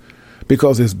neighborhoods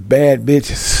because it's bad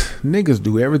bitches. Niggas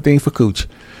do everything for coochie.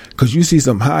 Because you see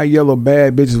some high yellow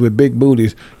bad bitches with big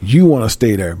booties, you want to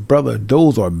stay there. Brother,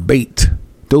 those are bait.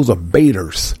 Those are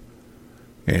baiters.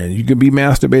 And you can be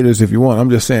masturbators if you want. I'm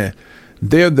just saying,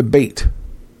 they're the bait.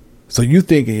 So you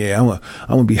thinking, yeah, I'm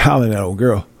gonna be hollering at old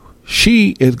girl.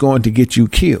 She is going to get you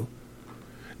killed.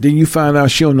 Then you find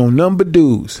out she don't know none but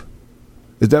dudes.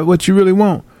 Is that what you really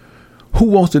want? Who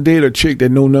wants to date a chick that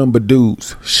know none but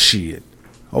dudes? Shit.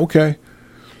 Okay.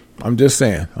 I'm just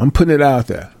saying. I'm putting it out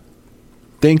there.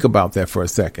 Think about that for a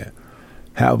second.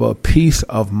 Have a peace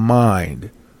of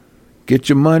mind. Get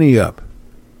your money up.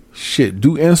 Shit,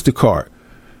 do Instacart.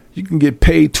 You can get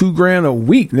paid $2,000 a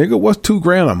week, nigga. What's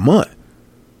 $2,000 a month?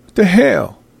 What the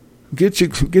hell? Get your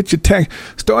tax.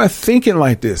 Start thinking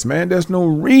like this, man. There's no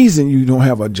reason you don't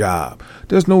have a job.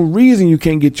 There's no reason you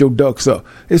can't get your ducks up.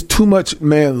 It's too much,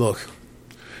 man. Look,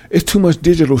 it's too much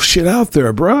digital shit out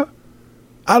there, bruh.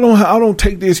 I don't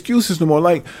take the excuses no more.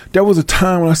 Like, there was a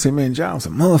time when I said, man, John's a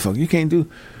motherfucker. You can't do.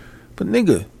 But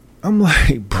nigga, I'm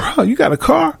like, bro, you got a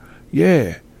car?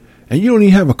 Yeah. And you don't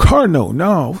even have a car note.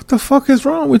 No. What the fuck is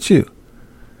wrong with you?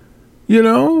 You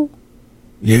know?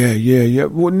 Yeah.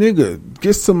 Well, nigga,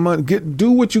 get some money.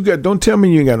 Do what you got. Don't tell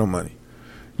me you ain't got no money.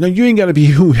 Now, you ain't got to be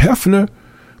Hugh Hefner,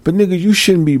 but nigga, you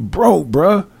shouldn't be broke,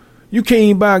 bruh. You can't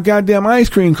even buy a goddamn ice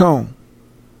cream cone.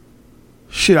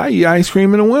 Shit, I eat ice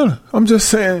cream in the winter. I'm just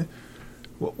saying,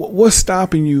 what's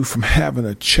stopping you from having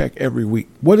a check every week?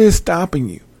 What is stopping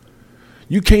you?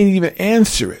 You can't even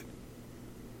answer it.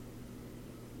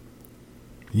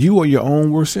 You are your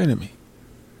own worst enemy.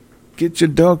 Get your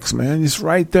ducks, man. It's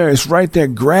right there. It's right there.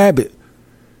 Grab it.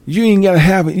 You ain't got to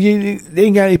have it. They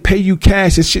ain't got to pay you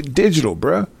cash. This shit digital,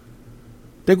 bruh.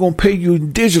 They're going to pay you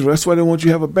digital. That's why they want you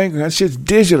to have a bank account. That shit's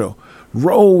digital.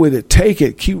 Roll with it. Take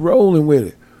it. Keep rolling with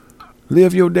it.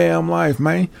 Live your damn life,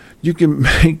 man. You can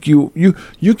make you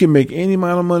can make any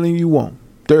amount of money you want.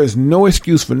 There is no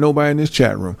excuse for nobody in this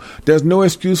chat room. There's no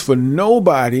excuse for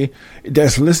nobody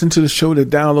that's listening to the show to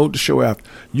download the show after.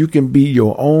 You can be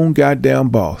your own goddamn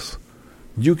boss.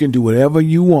 You can do whatever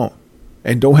you want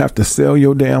and don't have to sell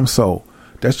your damn soul.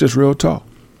 That's just real talk.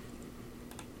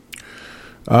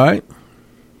 All right?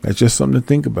 That's just something to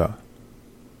think about.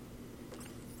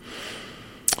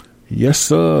 Yes,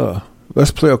 sir.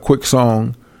 Let's play a quick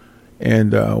song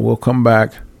and we'll come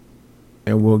back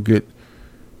and we'll get,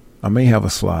 I may have a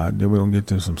slide, then we're going to get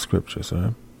to some scriptures. All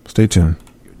right? Stay tuned.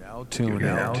 You're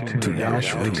now tuned to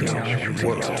Yash Radio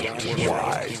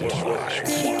Worldwide.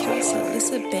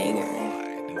 It's a banger.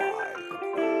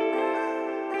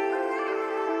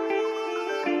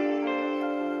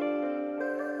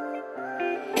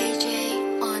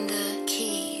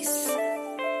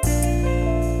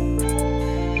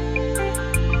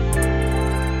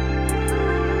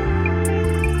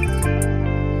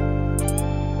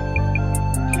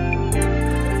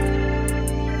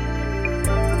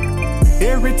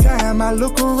 Every time I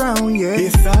look around, yeah,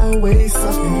 it's always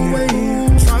something.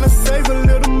 Trying to save a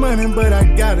little money, but I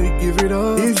gotta give it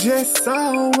up. It's just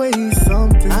always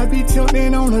something. I be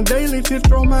tilting on a daily to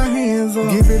throw my hands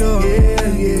up. Give it up,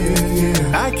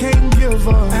 yeah. I can't give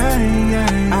up.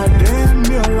 I damn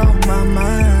near lost my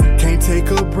mind. Can't take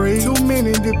a break. Too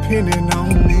many depending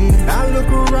on me. I look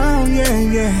around,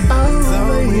 yeah.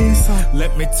 Always something.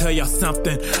 Let me tell y'all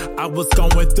something. I was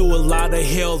going through a lot of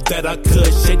hell that I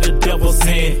could shake the devil's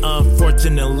hand.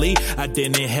 Unfortunately, I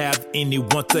didn't have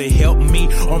anyone to help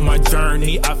me on my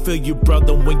journey. I feel you,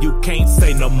 brother, when you can't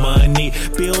say no money.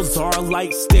 Bills are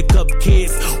like stick-up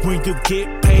kids. When you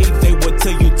get paid, they will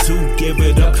tell you to give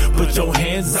it up. Put your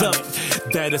hands up.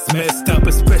 That is messed up,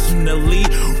 especially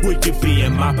would you be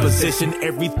in my position.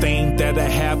 Everything that I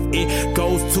have, it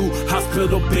goes to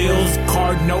hospital bills,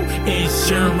 car note,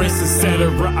 insurance,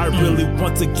 etc. I really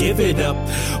want to give it up,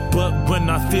 but when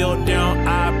I feel down,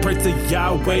 I pray to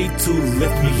Yahweh to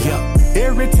lift me up.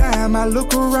 Every time I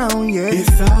look around, yeah,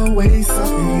 it's always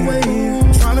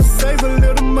something. Trying to save a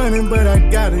little money, but I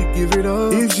gotta give it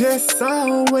up. It's just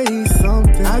always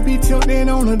something. I be tilting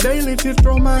on a daily to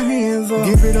throw my hands up.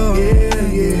 Give it up,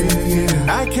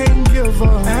 yeah. I can't give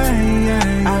up.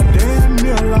 I damn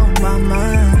near lost my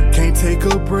mind. Can't take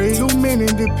a break. Too many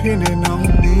depending on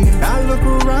me. I look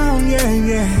around, yeah.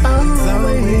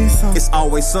 It's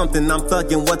always something. I'm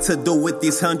thugging what to do with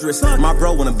these hundreds. My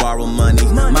bro wanna borrow money.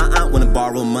 My aunt wanna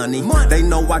borrow money. They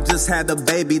know I just had a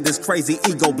baby. This crazy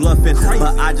ego bluffing.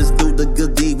 But I just do the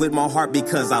good deed with my heart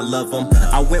because I love them.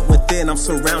 I went within. I'm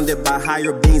surrounded by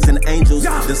higher beings and angels.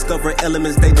 Discover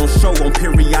elements they don't show on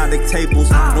periodic tables.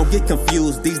 Don't get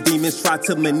confused. These demons try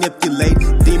to manipulate.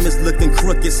 Demons looking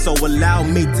crooked, so allow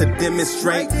me to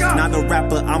demonstrate. Not a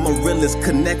rapper, I'm a realist.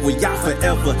 Connect with y'all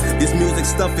forever. This music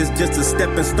stuff is just a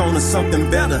stepping stone to something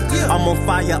better. I'm on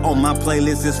fire on my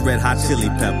playlist. It's Red Hot Chili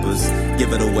Peppers.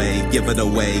 Give it away, give it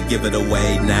away, give it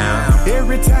away now.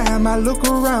 Every time I look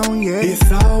around, yeah,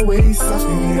 it's always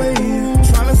something.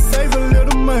 Trying to save a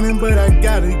little money, but I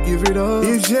gotta give it up.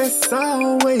 It's just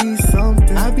always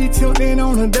something. I be tilting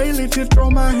on a daily to throw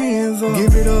my hands up.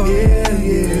 Give it up,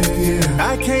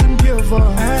 yeah. I can't give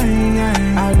up.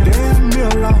 I damn near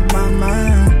lost my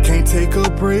mind. Can't take a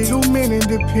break. Too many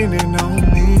depending on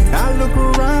me. I look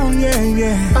around,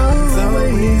 yeah.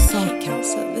 Always something.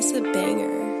 Council, this is a banger.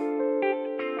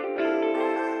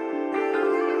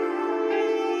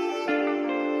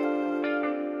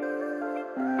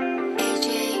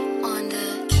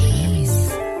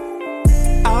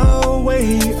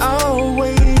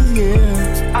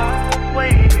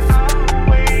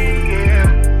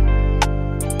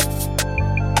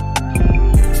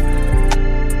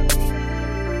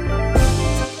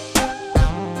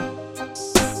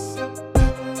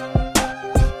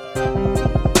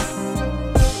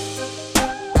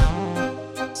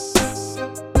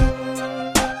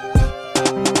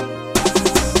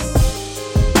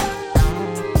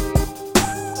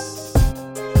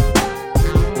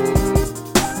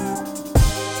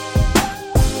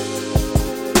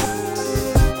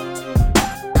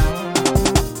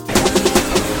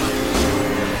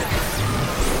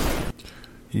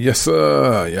 Yes,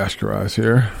 sir. Yash Garage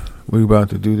here. We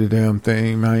about to do the damn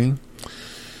thing, man.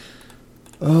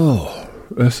 Oh,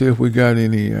 let's see if we got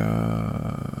any.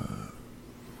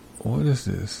 What is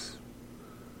this?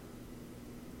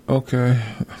 Okay,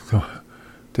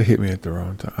 they hit me at the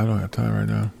wrong time. I don't have time right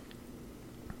now.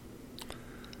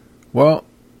 Well,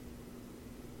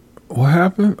 what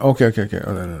happened? Okay.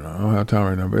 Oh, no. I don't have time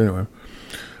right now. But anyway,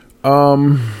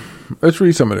 let's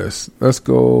read some of this. Let's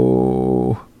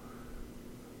go.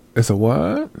 It's a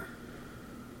what?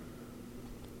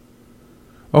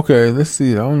 Okay, let's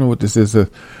see. I don't know what this is.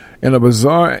 In a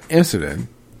bizarre incident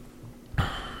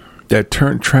that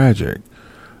turned tragic,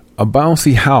 a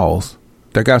bouncy house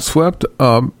that got swept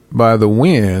up by the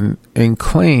wind and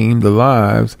claimed the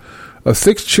lives of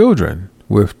 6 children,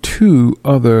 with 2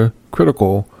 other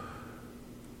critical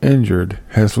injured,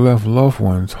 has left loved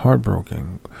ones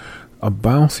heartbroken. A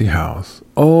bouncy house.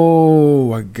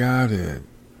 Oh, I got it.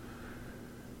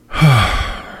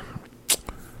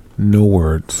 No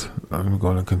words. I'm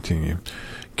going to continue.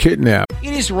 Kidnap.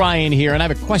 It is Ryan here, and I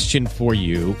have a question for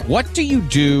you. What do you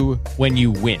do when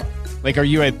you win? Like, are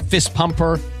you a fist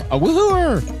pumper, a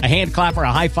woo-hooer, a hand clapper,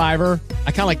 a high-fiver?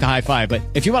 I kind of like the high-five, but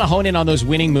if you want to hone in on those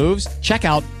winning moves, check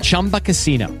out Chumba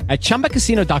Casino. At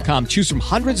ChumbaCasino.com, choose from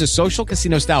hundreds of social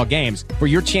casino-style games for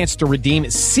your chance to redeem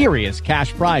serious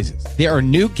cash prizes. There are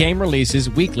new game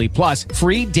releases weekly, plus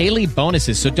free daily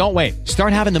bonuses, so don't wait.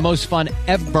 Start having the most fun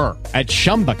ever at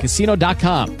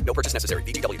ChumbaCasino.com. No purchase necessary.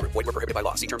 VGW Group. Void where prohibited by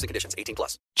law. See terms and conditions.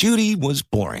 18+. Judy was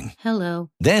boring. Hello.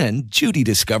 Then Judy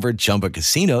discovered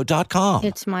ChumbaCasino.com.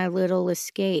 It's my little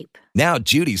escape. Now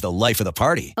Judy's the life of the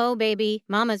party. Oh, baby,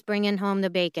 mama's bringing home the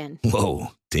bacon. Whoa,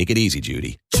 take it easy,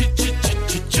 Judy.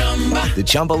 The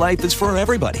Chumba life is for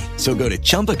everybody. So go to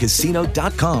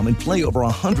ChumbaCasino.com and play over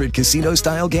 100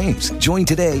 casino-style games. Join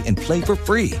today and play for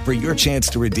free for your chance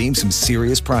to redeem some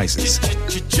serious prizes.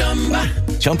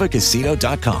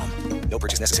 ChumbaCasino.com. No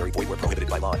purchase necessary. Void where prohibited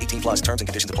by law. 18+. Terms and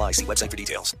conditions apply. See website for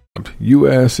details.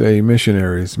 USA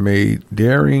missionaries made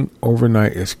daring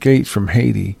overnight escapes from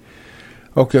Haiti.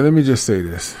 Okay, let me just say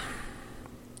this.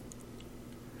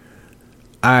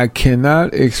 I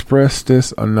cannot express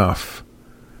this enough.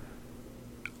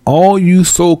 All you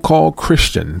so-called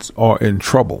Christians are in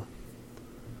trouble.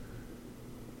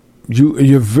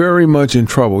 You're very much in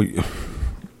trouble.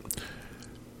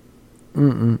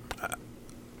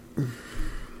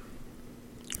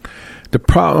 The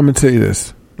problem, I'm going to tell you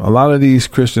this. A lot of these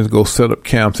Christians go set up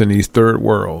camps in these third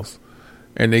worlds,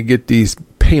 and they get these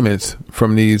payments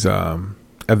from these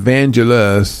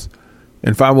evangelists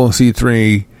and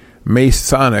 501c3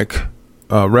 Masonic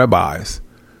rabbis.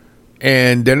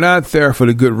 And they're not there for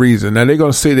the good reason. Now, they're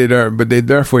going to say they're there, but they're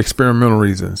there for experimental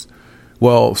reasons.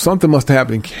 Well, something must have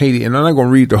happened in Haiti, and I'm not going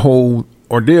to read the whole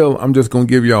ordeal. I'm just going to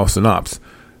give y'all a synopsis.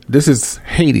 This is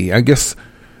Haiti. I guess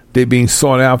they're being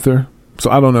sought after.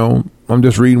 So I don't know. I'm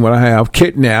just reading what I have.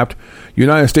 Kidnapped.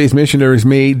 United States missionaries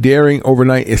made daring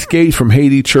overnight escapes from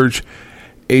Haiti, church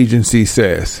agency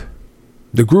says.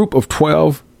 The group of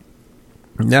 12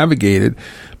 navigated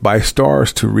by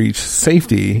stars to reach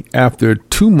safety after a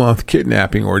 2-month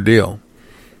kidnapping ordeal.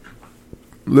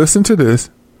 Listen to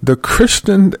this. The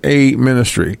Christian Aid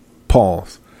Ministry,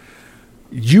 pause.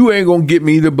 You ain't gonna get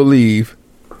me to believe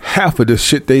half of this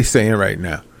shit they saying right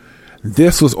now.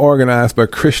 This was organized by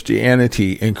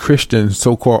Christianity and Christian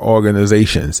so-called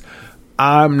organizations.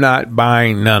 I'm not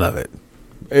buying none of it.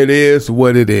 It is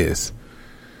what it is.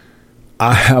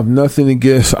 I have nothing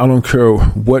against, I don't care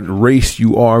what race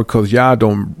you are, because y'all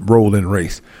don't roll in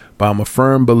race. But I'm a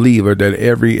firm believer that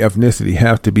every ethnicity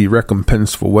has to be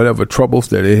recompensed for whatever troubles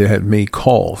that it had may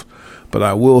cause. But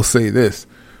I will say this.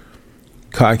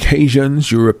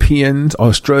 Caucasians, Europeans,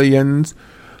 Australians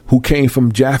who came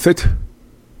from Japhet,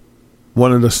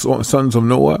 one of the sons of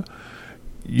Noah,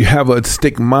 you have a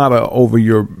stigmata over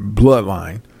your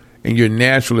bloodline, and you're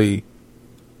naturally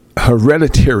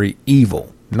hereditary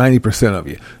evil. 90% of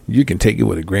you. You can take it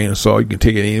with a grain of salt. You can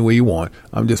take it any way you want.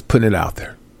 I'm just putting it out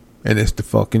there. And it's the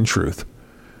fucking truth.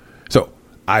 So,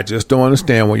 I just don't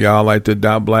understand why y'all like to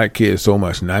adopt black kids so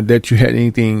much. Not that you had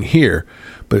anything here,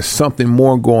 but it's something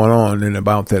more going on than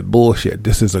about that bullshit.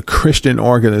 This is a Christian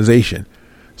organization.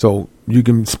 So, you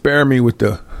can spare me with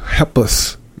the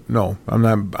HEPAS. No, I'm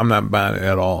not buying it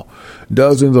at all.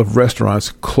 Dozens of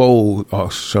restaurants closed.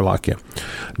 Dozens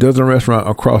of restaurants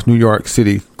across New York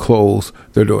City closed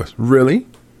their doors. Really?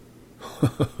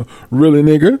 Really,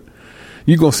 nigga?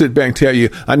 You gonna sit back and tell you,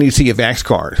 I need to see your Vax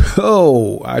card.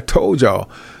 Oh, I told y'all.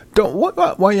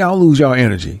 Why y'all lose y'all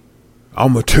energy?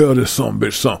 I'm gonna tell this some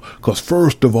bitch something. Because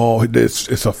first of all,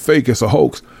 it's a fake, it's a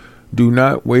hoax. Do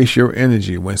not waste your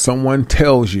energy. When someone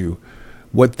tells you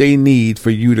what they need for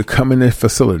you to come in their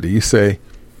facility. You say,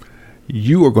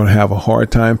 you are going to have a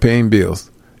hard time paying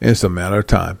bills. It's a matter of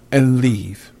time. And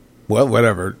leave. Well,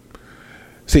 whatever.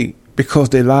 See, because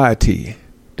they lied to you.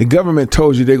 The government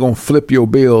told you they're going to flip your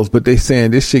bills, but they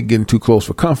saying this shit getting too close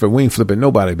for comfort. We ain't flipping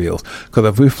nobody bills. Because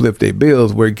if we flip their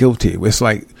bills, we're guilty. It's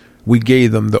like we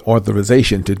gave them the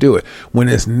authorization to do it when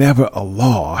it's never a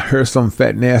law. I heard some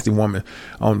fat, nasty woman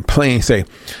on the plane say,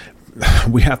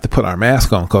 we have to put our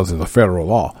mask on because it's a federal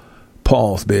law.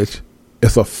 Pause, bitch.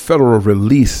 It's a federal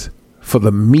release for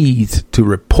the Meads to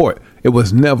report. It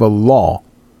was never law.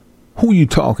 Who you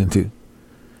talking to?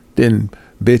 Then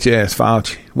bitch ass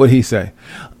Fauci. What'd he say?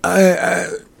 I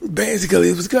basically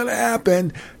it was gonna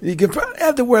happen. You can probably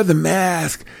have to wear the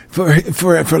mask for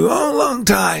a long, long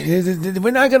time.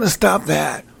 We're not gonna stop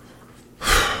that.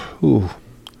 Ooh,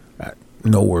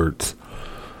 no words.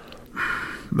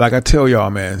 Like I tell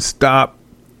y'all, man, stop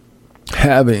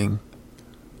letting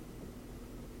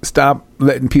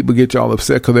people get y'all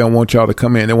upset because they don't want y'all to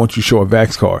come in. They want you to show a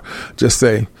vax card. Just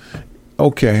say,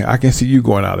 okay, I can see you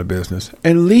going out of business,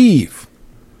 and leave.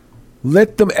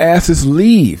 Let them asses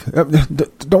leave.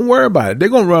 Don't worry about it. They're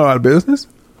going to run out of business.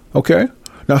 Okay?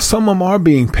 Now, some of them are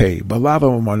being paid, but a lot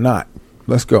of them are not.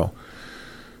 Let's go.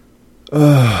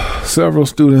 Several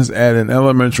students at an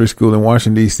elementary school in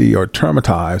Washington, D.C. are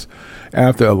traumatized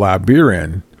after a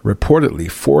Liberian reportedly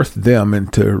forced them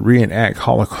into reenact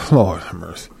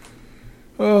Holocaust.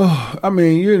 Oh, I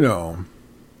mean, you know,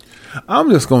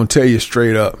 I'm just going to tell you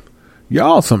straight up.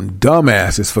 Y'all some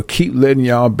dumbasses for keep letting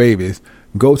y'all babies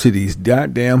go to these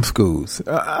goddamn schools.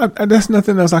 That's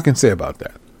nothing else I can say about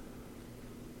that.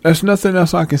 There's nothing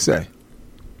else I can say.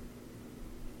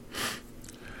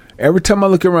 Every time I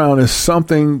look around, there's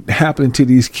something happening to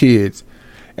these kids,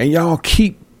 and y'all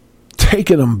keep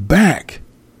taking them back.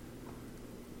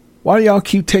 Why do y'all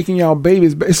keep taking y'all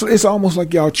babies? It's almost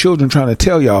like y'all children trying to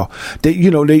tell y'all that,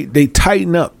 you know, they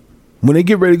tighten up. When they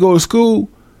get ready to go to school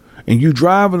and you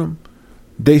driving them,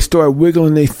 they start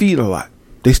wiggling their feet a lot.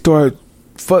 They start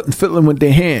fiddling with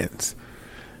their hands.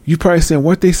 You probably saying,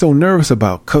 what they so nervous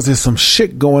about? Because there's some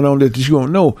shit going on that you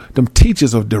don't know. Them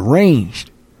teachers are deranged.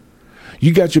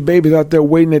 You got your babies out there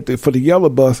waiting for the yellow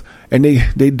bus, and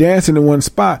they dancing in one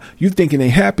spot. You thinking they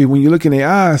happy. When you look in their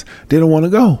eyes, they don't want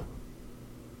to go.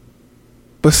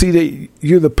 But see,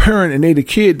 you're the parent and they the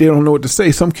kid. They don't know what to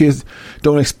say. Some kids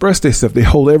don't express themselves. They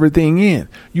hold everything in.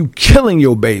 You killing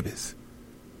your babies.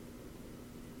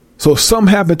 So if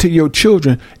something happened to your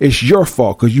children, it's your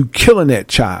fault because you killing that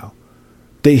child.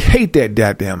 They hate that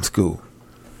goddamn school.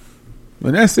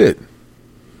 And that's it.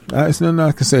 There's nothing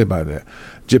I can say about that.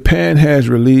 Japan has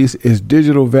released its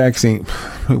digital vaccine.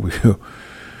 Here we go.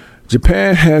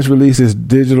 Japan has released its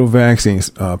digital vaccine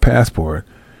passport.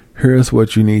 Here's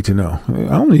what you need to know. I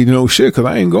don't need to know shit because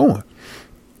I ain't going.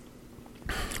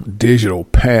 Digital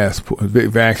passport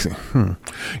vaccine.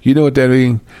 You know what that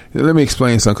means? Let me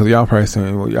explain something because y'all probably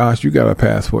saying, well, Josh, you got a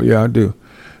passport. Yeah, I do.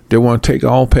 They want to take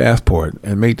all passport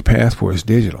and make the passports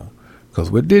digital. Because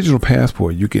with digital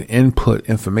passport, you can input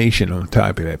information on the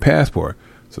type of that passport.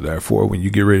 So therefore, when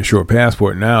you get ready to show a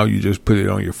passport, now you just put it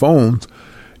on your phones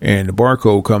and the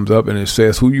barcode comes up and it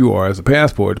says who you are as a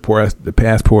passport. The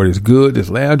passport is good, it's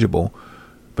legible,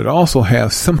 but it also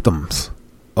has symptoms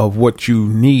of what you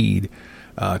need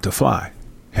to fly.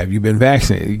 Have you been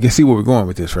vaccinated? You can see where we're going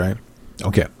with this, right?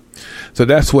 Okay. So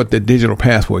that's what the digital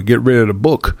passport, get rid of the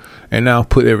book and now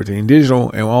put everything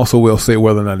digital, and also will say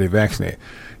whether or not they're vaccinated.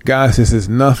 Guys, this is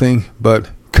nothing but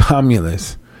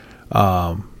communist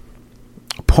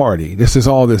party. This is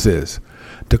all this is.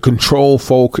 To control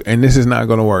folk, and this is not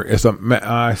going to work.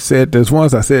 I said this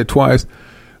once, I said it twice.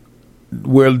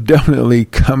 We're definitely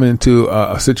coming to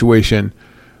a situation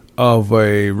of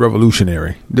a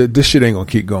revolutionary. This shit ain't going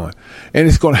to keep going. And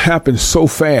it's going to happen so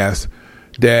fast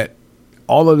that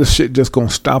all of this shit just going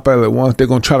to stop at once. They're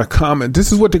going to try to comment.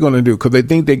 This is what they're going to do because they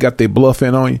think they got their bluff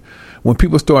in on you. When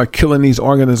people start killing these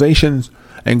organizations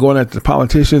and going at the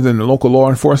politicians and the local law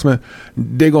enforcement,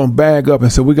 they're going to bag up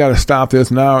and say, we got to stop this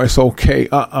now. It's okay.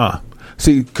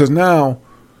 See, because now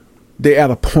they're at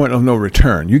a point of no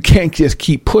return. You can't just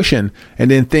keep pushing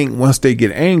and then think once they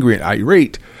get angry and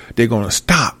irate, they're going to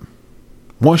stop.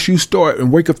 Once you start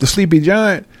and wake up the sleepy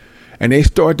giant and they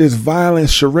start this violent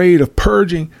charade of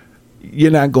purging,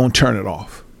 you're not going to turn it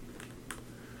off.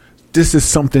 This is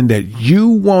something that you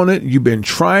wanted, you've been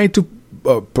trying to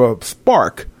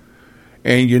spark,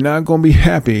 and you're not going to be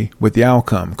happy with the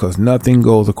outcome because nothing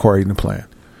goes according to plan.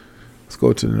 Let's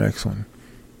go to the next one.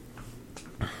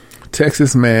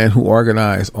 Texas man who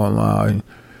organized online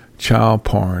child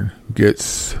porn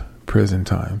gets prison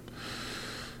time.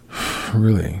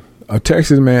 Really? A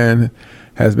Texas man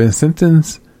has been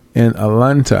sentenced in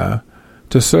Atlanta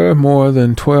to serve more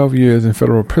than 12 years in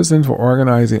federal prison for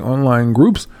organizing online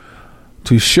groups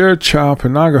to share child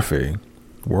pornography,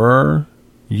 where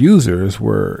users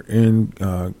were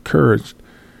encouraged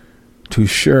to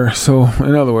share. So,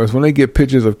 in other words, when they get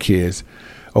pictures of kids,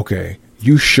 okay,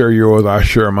 you share yours, I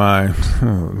share mine.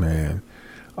 Oh, man.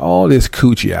 All this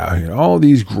coochie out here, all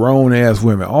these grown-ass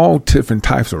women, all different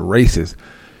types of races.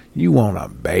 You want a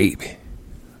baby.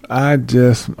 I'm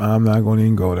not going to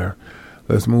even go there.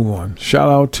 Let's move on. Shout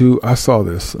out to, I saw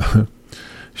this.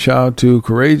 Shout out to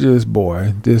Courageous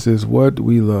Boy. This is what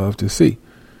we love to see.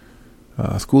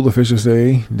 School officials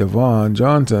say Devon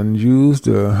Johnson used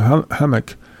the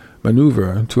hammock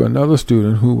maneuver to another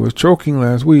student who was choking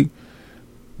last week.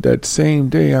 That same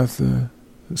day after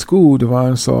school,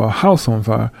 Devon saw a house on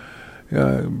fire.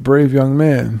 Brave young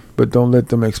man, but don't let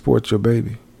them export your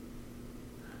baby.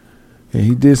 And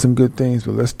he did some good things,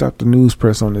 but let's stop the news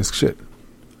press on this shit.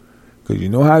 Because you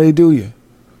know how they do you.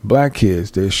 Black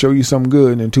kids, they show you something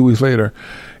good, and then 2 weeks later,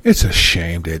 it's a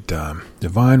shame that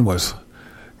Devon was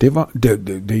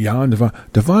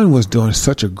doing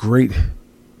such a great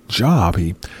job.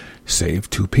 He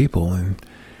saved 2 people, and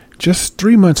just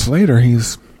 3 months later,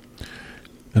 he's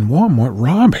in Walmart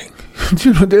robbing.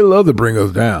 You know, they love to bring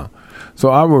us down. So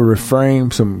I will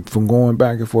refrain from going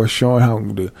back and forth, showing how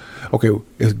okay,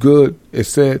 it's good, it's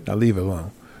said, now leave it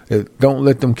alone. Don't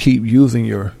let them keep using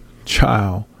your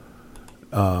child,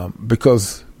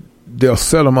 because they'll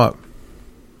set them up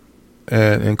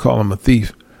and call him a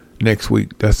thief next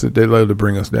week. That's it. They love to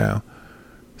bring us down.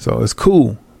 So it's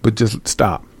cool, but just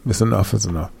stop. It's enough. It's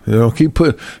enough. You know, keep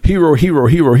putting hero.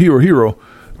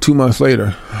 2 months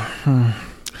later,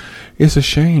 it's a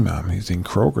shame. He's in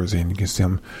Kroger's and you can see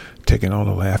him taking all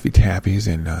the Laffy Tappies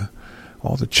and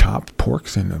all the chopped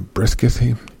porks and the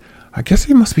briskets. I guess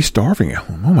he must be starving at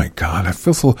home. Oh my God, I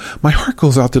feel so. My heart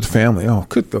goes out to the family. Oh,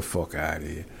 get the fuck out of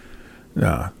here.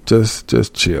 Nah,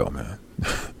 just chill, man.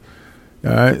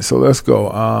 All right, so let's go.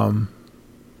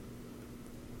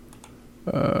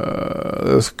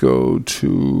 Let's go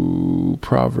to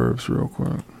Proverbs real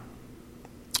quick.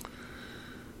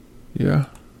 Yeah,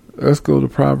 let's go to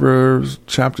Proverbs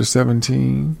chapter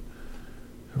 17,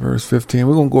 verse 15.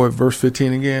 We're gonna go at verse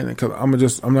 15 again, because I'm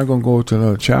not gonna go to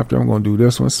another chapter. I'm gonna do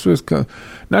this one. It's just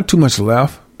not too much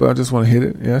left, but I just want to hit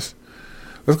it. Yes,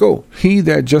 let's go. He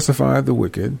that justifieth the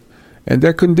wicked, and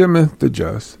that condemneth the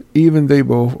just, even they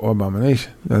both are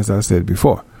abomination. As I said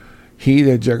before, he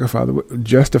that justify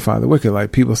the wicked,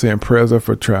 like people saying prayers are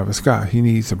for Travis Scott. He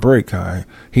needs a break.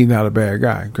 He's not a bad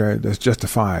guy. Okay? That's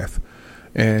justifieth.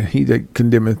 And he that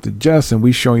condemneth the just, and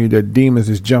we showing you that demons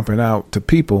is jumping out to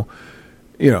people.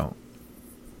 You know,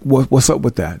 what's up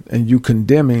with that? And you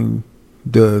condemning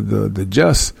the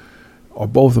just are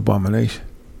both abomination.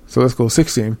 So let's go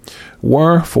 16.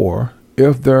 Wherefore,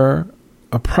 if there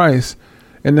a price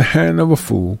in the hand of a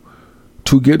fool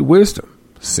to get wisdom,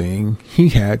 seeing he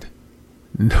had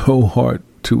no heart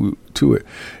to it.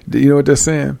 You know what they're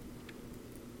saying?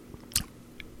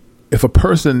 If a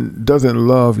person doesn't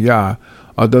love Yah,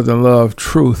 or doesn't love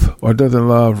truth, or doesn't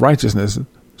love righteousness,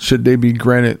 should they be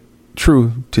granted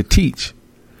truth to teach?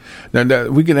 Now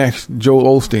that we can ask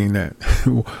Joel Osteen that.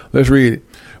 Let's read it.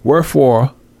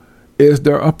 Wherefore is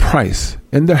there a price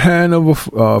in the hand of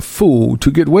a fool to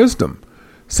get wisdom,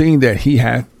 seeing that he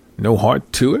hath no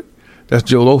heart to it? That's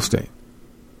Joel Osteen.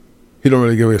 He don't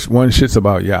really give us one shits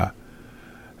about Yah.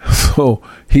 So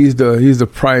he's the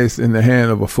price in the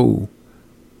hand of a fool.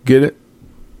 Get it?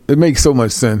 It makes so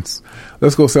much sense.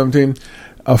 Let's go 17.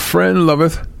 A friend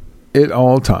loveth at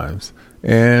all times,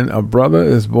 and a brother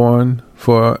is born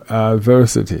for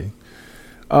adversity.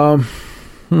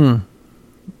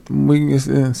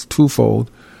 It's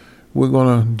twofold. We're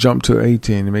gonna jump to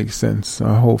 18 to make sense.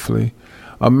 Hopefully,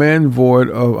 a man void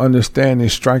of understanding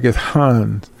striketh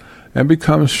hands, and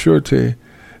becomes surety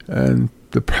and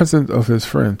the presence of his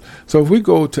friend. So if we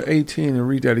go to 18 and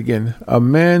read that again, a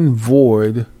man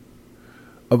void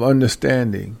of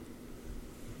understanding.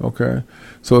 Okay,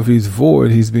 so if he's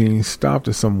void, he's being stopped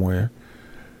or somewhere.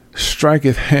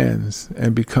 Striketh hands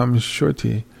and becomes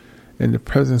surety in the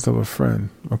presence of a friend.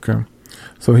 Okay,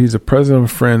 so he's a present of a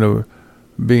friend of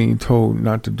being told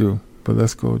not to do. But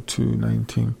let's go to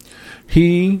 19.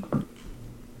 He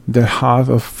that hath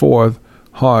a forth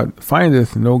heart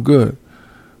findeth no good.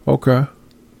 Okay.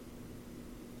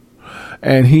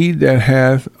 And he that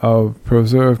hath a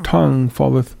preserved tongue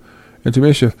falleth into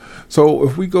mischief. So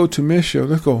if we go to mischief,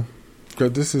 let's go.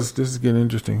 Because this is getting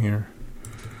interesting here.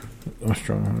 I'm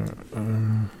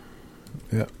strong.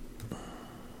 Yeah.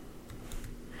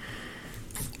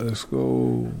 Let's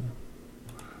go.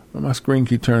 My screen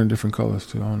keep turning different colors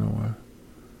too. I don't know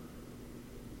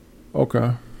why.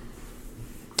 Okay.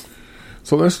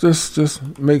 So let's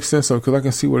just make sense of it because I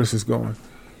can see where this is going.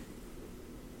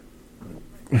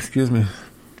 Excuse me.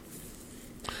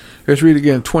 Let's read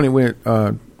again. 20.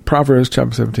 Proverbs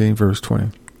chapter 17, verse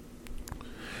 20.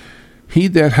 He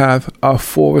that hath a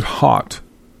forward heart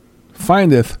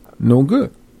findeth no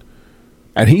good,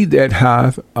 and he that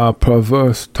hath a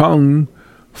perverse tongue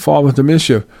falleth to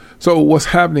mischief. So what's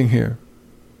happening here?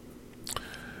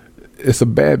 It's a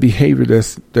bad behavior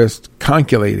that's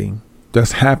calculating,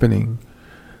 that's happening,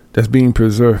 that's being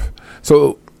preserved.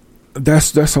 So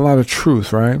that's a lot of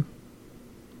truth, right?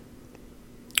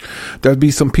 There'll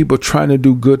be some people trying to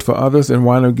do good for others and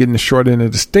wind up getting the short end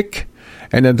of the stick,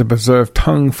 and then the preserved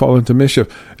tongue fall into mischief,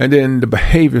 and then the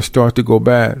behavior starts to go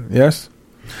bad. Yes?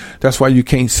 That's why you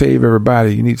can't save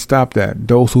everybody. You need to stop that.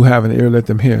 Those who have an ear, let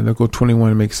them hear. Let's go 21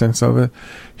 to make sense of it.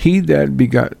 He that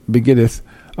begetteth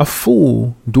a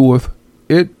fool doeth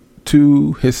it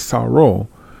to his sorrow,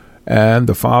 and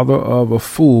the father of a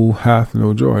fool hath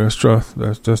no joy. That's truth.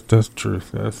 That's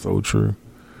truth. That's so true.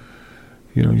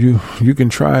 You know, you can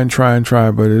try,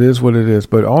 but it is what it is.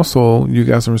 But also, you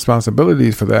got some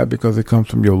responsibilities for that because it comes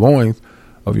from your loins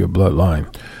of your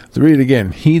bloodline. So read it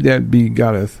again. He that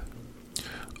begotteth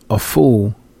a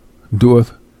fool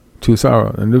doeth to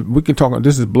sorrow. And we can talk,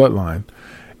 this is bloodline.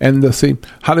 And see,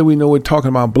 how do we know we're talking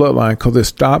about bloodline? Because it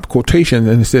stopped quotation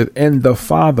and it said, and the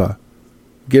father.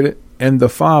 Get it? And the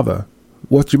father.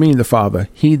 What do you mean the father?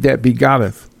 He that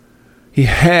begotteth. He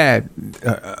had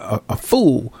a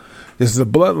fool. This is a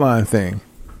bloodline thing.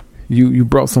 You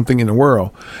brought something in the world.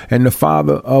 And the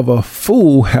father of a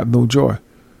fool hath no joy.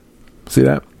 See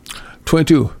that?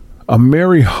 22. A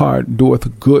merry heart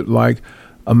doeth good like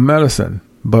a medicine,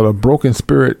 but a broken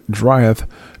spirit drieth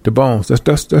the bones.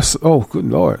 That's oh, good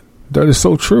Lord. That is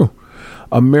so true.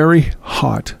 A merry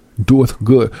heart doeth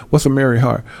good. What's a merry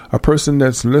heart? A person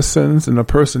that listens and a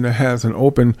person that has an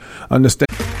open understanding.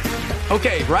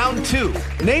 Okay, round 2.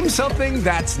 Name something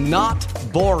that's not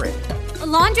boring. A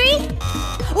laundry?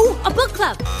 Ooh, a book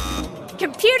club.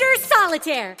 Computer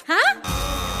solitaire, huh?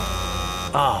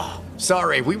 Ah, oh,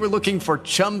 sorry. We were looking for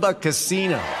Chumba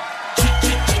Casino.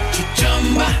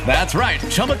 That's right.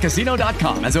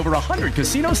 ChumbaCasino.com has over 100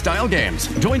 casino-style games.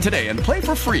 Join today and play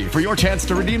for free for your chance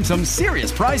to redeem some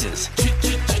serious prizes.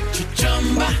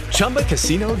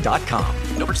 ChumbaCasino.com.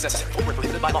 No purchase necessary. Void where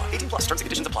prohibited by law. 18+ terms and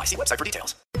conditions apply. See website for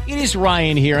details. It is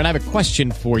Ryan here, and I have a question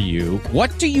for you.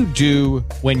 What do you do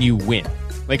when you win?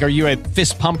 Like, are you a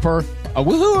fist pumper, a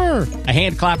woohooer, a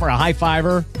hand clapper, a high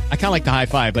fiver? I kind of like the high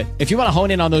five, but if you want to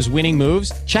hone in on those winning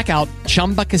moves, check out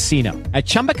Chumba Casino. At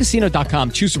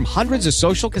ChumbaCasino.com, choose from hundreds of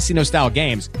social casino-style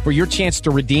games for your chance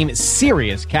to redeem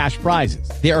serious cash prizes.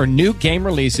 There are new game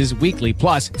releases weekly,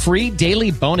 plus free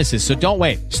daily bonuses. So don't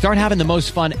wait. Start having the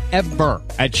most fun ever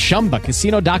at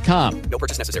ChumbaCasino.com. No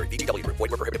purchase necessary. VGW. Void where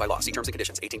prohibited by law. See terms and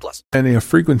conditions. 18+. And a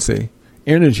frequency,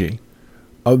 energy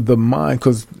of the mind,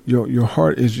 because your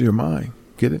heart is your mind.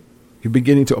 Get it? You're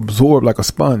beginning to absorb like a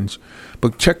sponge.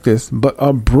 But check this. But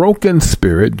a broken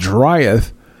spirit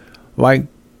drieth like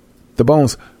the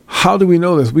bones. How do we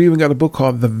know this? We even got a book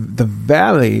called The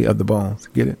Valley of the Bones.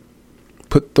 Get it?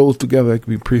 Put those together. It could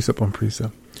be precept on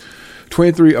precept.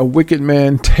 23. A wicked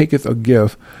man taketh a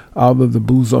gift out of the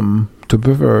bosom to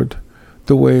pervert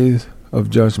the ways of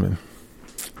judgment.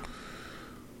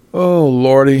 Oh,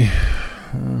 Lordy.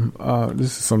 This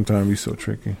is sometimes be so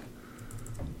tricky.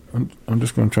 I'm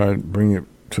just going to try to bring it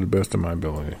to the best of my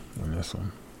ability on this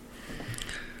one.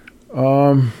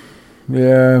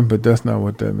 Yeah, but that's not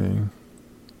what that means.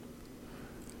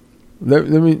 Let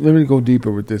me go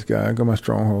deeper with this guy. I got my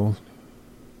strongholds.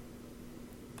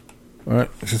 All right,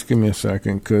 just give me a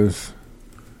second, because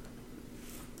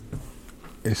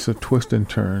it's a twist and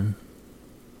turn.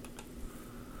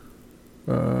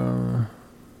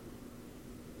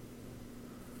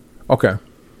 Okay.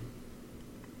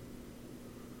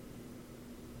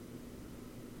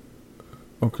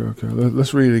 Okay.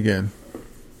 Let's read it again.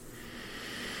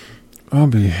 I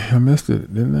missed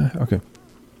it, didn't I? Okay.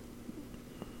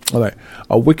 All right.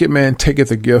 A wicked man taketh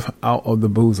a gift out of the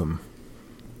bosom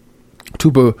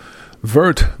to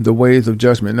pervert the ways of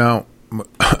judgment. Now,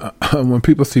 when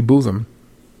people see bosom,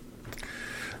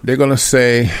 they're going to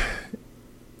say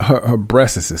her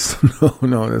breasts.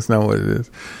 No, that's not what it is.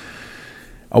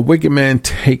 A wicked man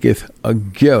taketh a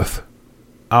gift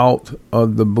out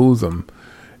of the bosom.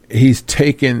 He's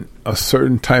taken a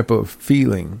certain type of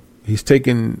feeling. He's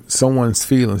taken someone's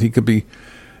feelings. He could be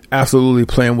absolutely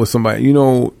playing with somebody. You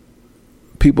know,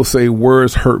 people say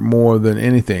words hurt more than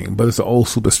anything, but it's an old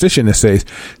superstition that says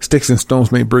sticks and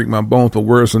stones may break my bones, but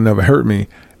words will never hurt me.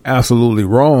 absolutely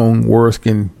wrong, words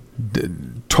can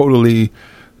totally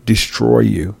destroy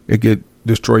you. It could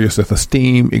destroy your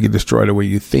self-esteem. It can destroy the way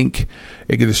you think.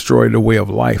 It can destroy the way of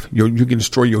life. You can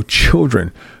destroy your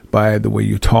children by the way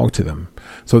you talk to them.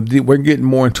 So we're getting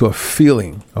more into a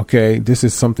feeling. Okay, this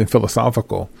is something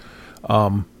philosophical.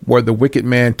 Where the wicked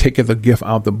man taketh a gift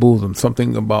out the bosom,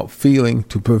 something about feeling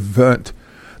to prevent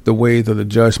the ways of the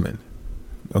judgment.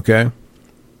 Okay.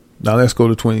 Now let's go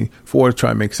to 24 to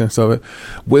try and make sense of it.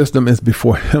 Wisdom is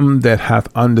before him that hath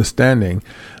understanding,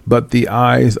 but the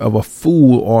eyes of a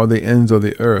fool are the ends of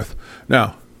the earth.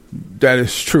 Now, that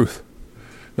is truth.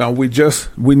 Now we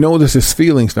know this is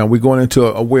feelings. Now we're going into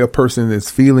a way a person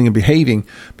is feeling and behaving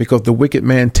because the wicked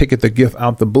man taketh the gift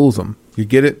out the bosom. You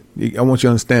get it? I want you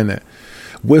to understand that.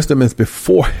 Wisdom is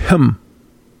before him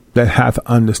that hath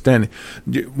understanding.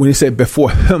 When you say before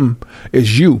him,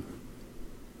 is you.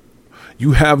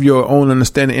 You have your own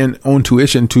understanding and own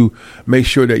tuition to make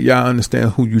sure that y'all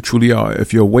understand who you truly are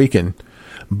if you're awakened.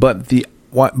 But the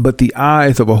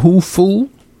eyes of a fool,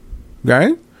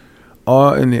 right,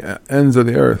 are in the ends of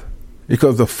the earth,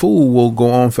 because the fool will go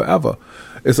on forever.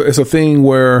 It's a thing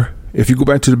where if you go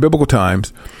back to the biblical times,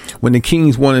 when the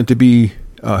kings wanted to be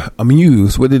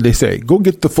amused, what did they say? Go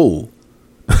get the fool,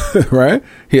 right?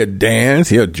 He'd dance,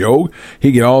 he'd joke,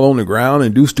 he'd get all on the ground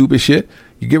and do stupid shit.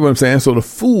 You get what I'm saying? So the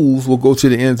fools will go to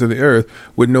the ends of the earth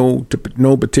with no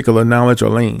particular knowledge or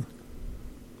lane.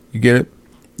 You get it?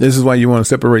 This is why you want to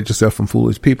separate yourself from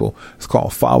foolish people. It's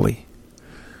called folly.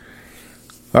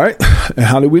 All right. And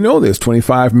how do we know this?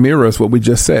 25 mirrors what we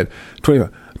just said.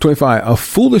 25. A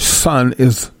foolish son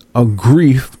is a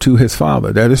grief to his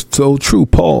father. That is so true.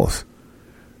 Pause.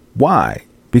 Why?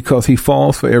 Because he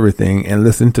falls for everything and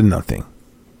listens to nothing.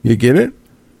 You get it?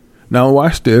 Now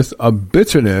watch this. A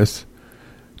bitterness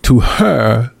to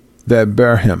her that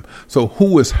bear him. So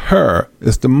who is her?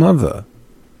 Is the mother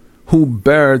who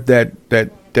bare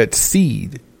that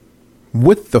seed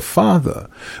with the father,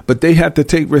 but they had to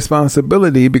take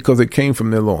responsibility because it came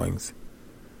from their loins.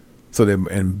 So they're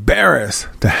embarrassed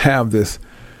to have this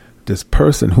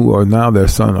person who are now their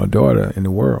son or daughter in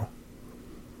the world,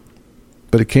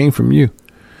 but it came from you.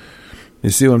 You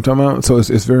see what I'm talking about? So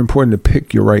it's very important to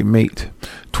pick your right mate.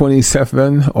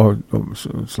 27 or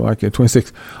so like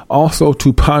 26. Also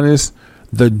to punish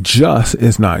the just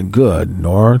is not good,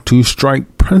 nor to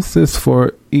strike princes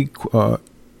for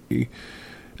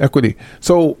equity.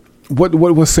 So what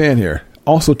was saying here?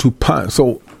 Also to punish.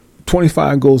 So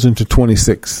 25 goes into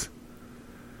 26.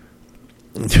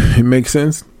 It makes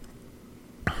sense.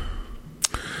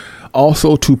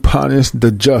 Also to punish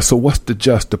the just. So what's the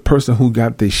just? The person who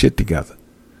got their shit together.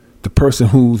 The person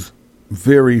who's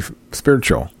very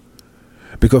spiritual.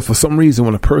 Because for some reason,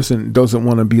 when a person doesn't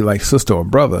want to be like sister or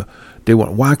brother, they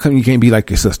want, why come you can't be like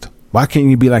your sister? Why can't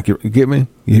you be like your, get me?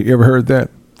 You ever heard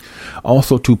that?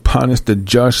 Also to punish the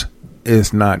just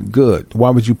is not good. Why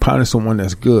would you punish someone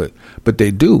that's good? But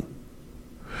they do.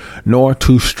 Nor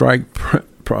to strike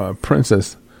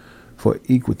princess for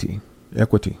equity.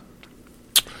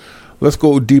 Let's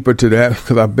go deeper to that,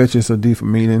 because I bet you it's a deeper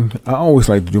meaning. I always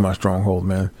like to do my stronghold,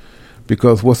 man,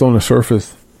 because what's on the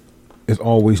surface is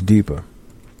always deeper.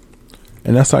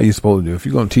 And that's how you're supposed to do. If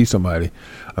you're going to teach somebody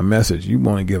a message, you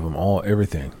want to give them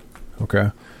everything.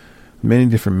 Okay. Many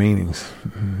different meanings.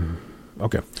 Mm-hmm.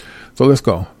 Okay. So let's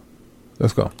go.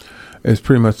 It's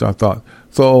pretty much our thought.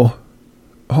 So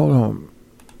hold on.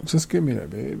 Just give me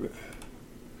that, baby.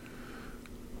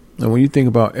 And when you think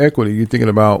about equity, you're thinking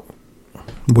about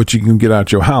what you can get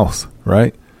out your house,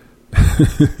 right?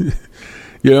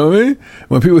 You know what I mean?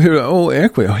 When people hear,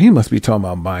 equity, he must be talking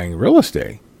about buying real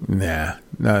estate. Nah,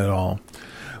 not at all.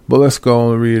 But let's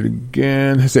go and read it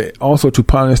again. It says, also to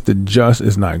punish the just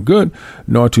is not good,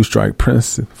 nor to strike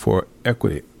prince for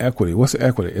equity. Equity. What's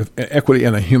equity? Equity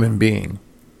in a human being.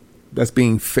 That's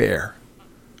being fair.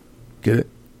 Get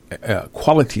it?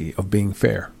 Quality of being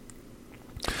fair.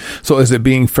 So is it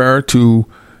being fair to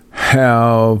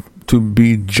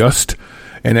be just,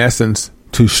 in essence,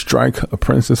 to strike a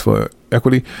princess for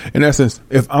equity? In essence,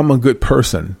 if I'm a good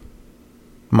person,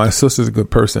 my sister's a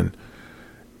good person,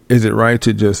 is it right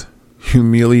to just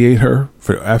humiliate her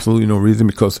for absolutely no reason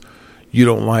because you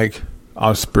don't like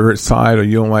our spirit side or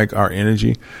you don't like our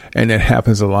energy? And that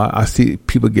happens a lot. I see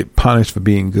people get punished for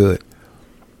being good.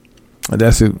 And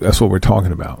that's what we're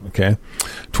talking about. Okay.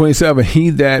 27, he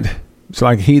that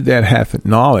hath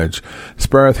knowledge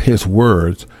spareth his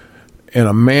words, and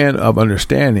a man of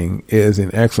understanding is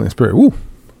an excellent spirit. Woo.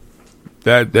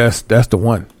 That's the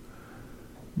one.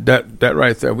 That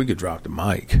right there, we could drop the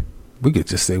mic. We could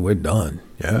just say we're done.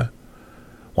 Yeah.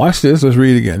 Watch this. Let's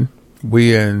read again.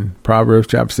 We in Proverbs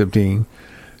chapter 17,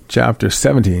 chapter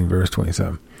 17, verse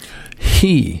 27.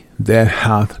 He that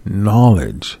hath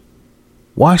knowledge,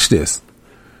 watch this,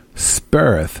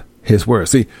 spareth his word.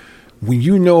 See, when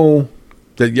you know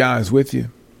that Yah is with you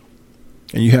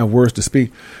and you have words to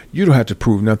speak, you don't have to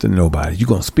prove nothing to nobody. You're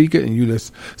going to speak it and you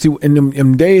just see. In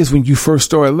them days when you first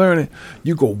started learning,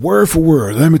 you go word for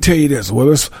word. Let me tell you this.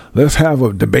 Well, let's have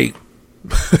a debate,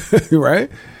 right?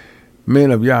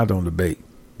 Men of Yah don't debate.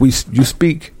 You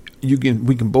speak. We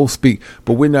can both speak,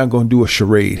 but we're not going to do a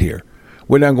charade here.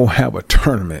 We're not going to have a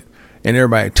tournament and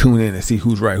everybody tune in and see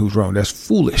who's right, who's wrong. That's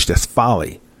foolish. That's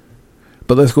folly.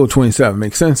 But let's go 27.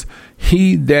 Makes sense?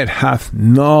 He that hath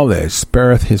knowledge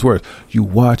spareth his words. You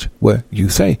watch what you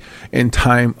say in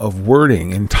time of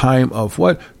wording, in time of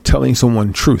what? Telling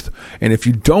someone truth. And if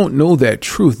you don't know that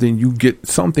truth, then you get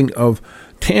something of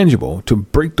tangible to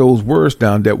break those words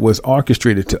down that was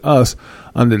orchestrated to us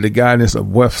under the guidance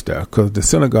of Webster, because the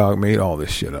synagogue made all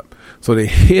this shit up. So they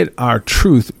hid our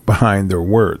truth behind their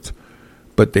words.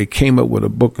 But they came up with a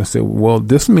book and said, well,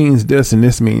 this means this and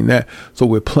this means that. So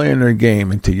we're playing their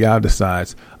game until Yah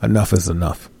decides enough is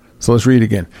enough. So let's read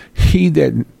again. He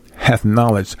that hath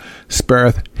knowledge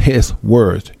spareth his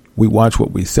words. We watch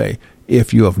what we say,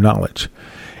 if you have knowledge.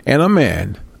 And a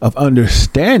man of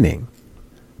understanding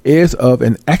is of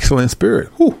an excellent spirit.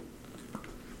 Whew.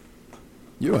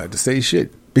 You don't have to say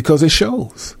shit because it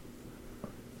shows.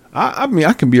 I mean,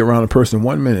 I can be around a person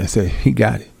 1 minute and say, he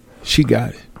got it. She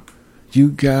got it. You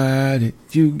got it.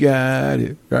 You got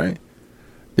it. Right?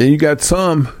 Then you got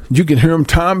some, you can hear them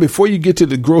time before you get to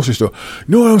the grocery store.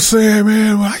 You know what I'm saying,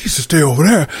 man? Well, I used to stay over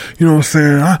there. You know what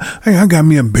I'm saying? I got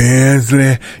me a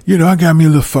Bentley. You know, I got me a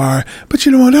little fire. But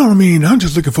you know what? I don't mean, I'm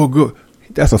just looking for good.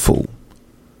 That's a fool.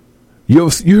 You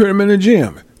heard him in the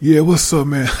gym. Yeah, what's up,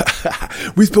 man?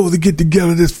 We supposed to get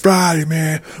together this Friday,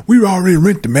 man. We already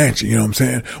rent the mansion, you know what I'm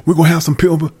saying? We're going to have some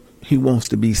people. He wants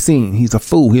to be seen. He's a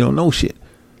fool. He don't know shit.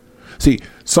 See,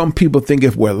 some people think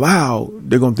if we're loud,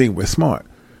 they're going to think we're smart.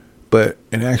 But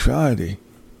in actuality,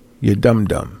 you're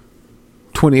dumb.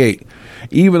 28.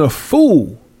 Even a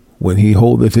fool, when he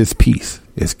holdeth his peace,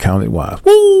 is counted wise.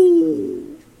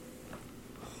 Woo!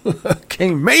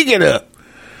 Can't make it up.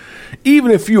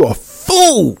 Even if you're a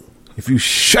fool, if you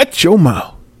shut your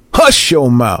mouth, hush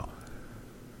your mouth,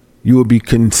 you will be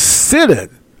considered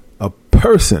a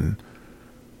person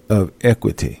of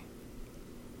equity.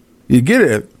 You get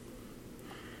it?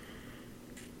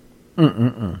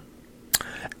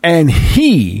 And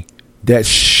he that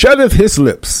shutteth his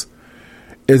lips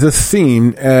is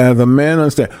esteemed as a man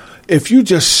understand. If you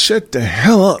just shut the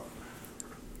hell up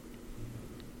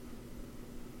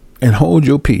and hold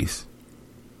your peace,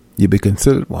 you'll be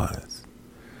considered wise.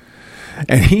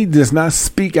 And he does not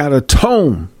speak out of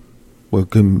tone, well,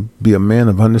 can be a man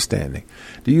of understanding.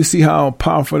 Do you see how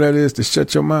powerful that is to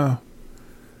shut your mouth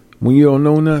when you don't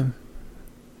know nothing?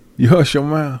 You hush your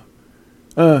mouth.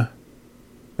 Oh,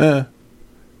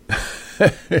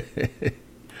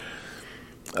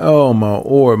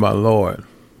 my Lord.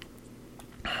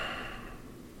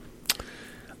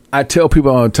 I tell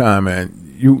people all the time, man,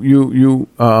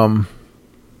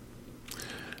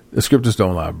 the scriptures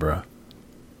don't lie, bruh.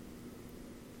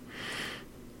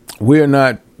 We're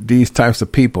not these types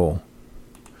of people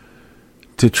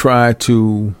to try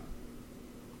to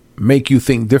make you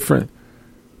think different,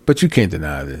 but you can't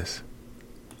deny this.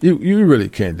 You really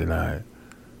can't deny it.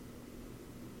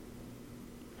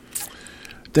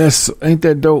 Ain't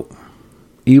that dope?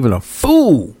 Even a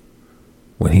fool,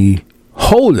 when he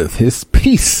holdeth his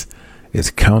peace,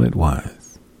 is counted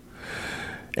wise.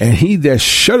 And he that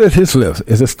shutteth his lips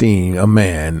is esteemed a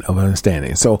man of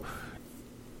understanding. So,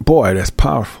 boy, that's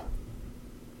powerful.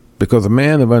 Because a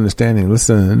man of understanding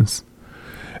listens,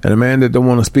 and a man that don't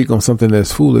want to speak on something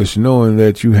that's foolish, knowing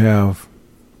that you have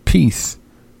peace,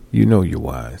 you know you're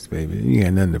wise, baby. You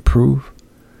got nothing to prove.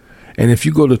 And if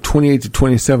you go to 28 to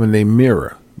 27, they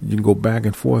mirror. You can go back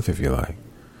and forth if you like.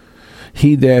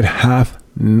 He that hath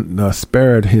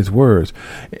spared his words,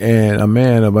 and a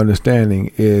man of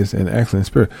understanding is an excellent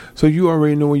spirit. So you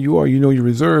already know where you are. You know your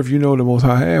reserve. You know the Most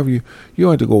High have you. You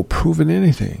don't have to go proving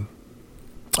anything.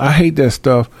 I hate that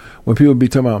stuff when people be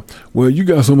talking about, well, you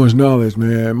got so much knowledge,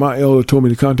 man. My elder told me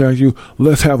to contact you.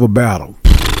 Let's have a battle.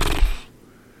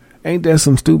 Ain't that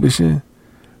some stupid shit?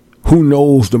 Who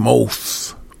knows the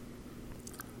most?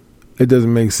 It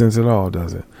doesn't make sense at all,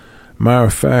 does it? Matter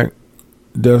of fact,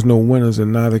 there's no winners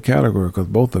in neither category because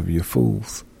both of you are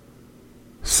fools.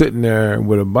 Sitting there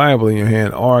with a Bible in your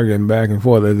hand, arguing back and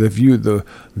forth as if you're the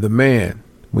man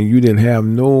when you didn't have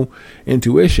no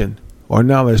intuition or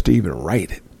knowledge to even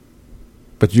write it.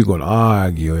 But you're going to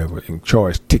argue and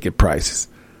charge ticket prices.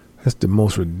 That's the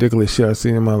most ridiculous shit I've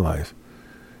seen in my life.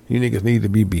 You niggas need to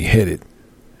be beheaded.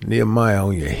 Nehemiah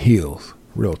on your heels.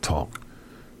 Real talk.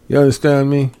 You understand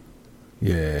me?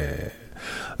 Yeah.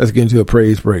 Let's get into a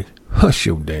praise break. Hush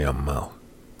your damn mouth.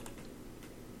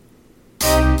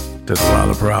 There's a lot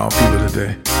of proud people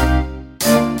today.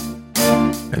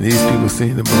 And these people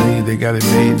seem to believe they got it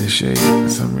made in the shade for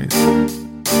some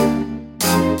reason.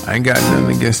 I ain't got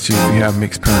nothing against you if you have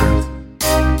mixed parents.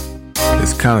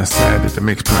 It's kind of sad that the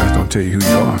mixed parents don't tell you who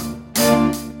you are.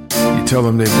 You tell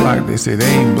them they black, they say they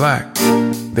ain't black.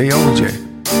 They OJ.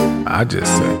 I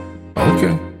just say,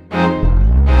 okay.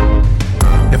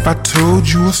 If I told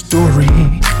you a story,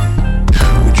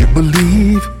 would you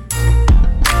believe?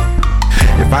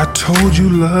 If I told you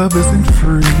love isn't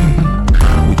free,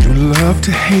 would you love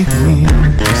to hate me?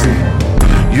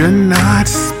 See, you're not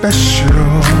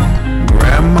special.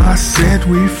 Grandma said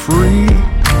we free.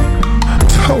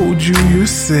 Told you you're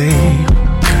safe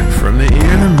from the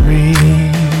enemy.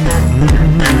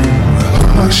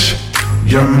 Hush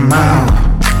your mouth.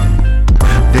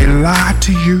 They lied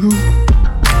to you.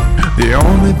 The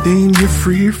only thing you're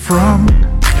free from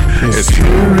is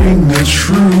hearing the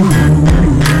truth.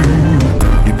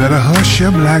 You better hush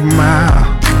your black mouth.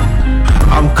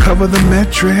 Uncover the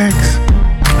metrics.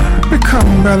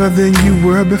 Become better than you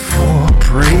were before.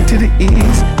 Pray to the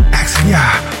east. Ask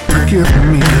Yah, forgive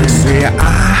me. Say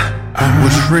I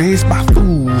was raised by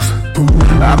fools.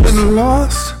 I've been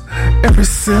lost ever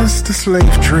since the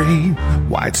slave trade.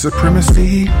 White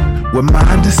supremacy were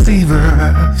my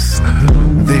deceivers.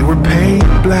 They were paid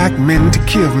black men to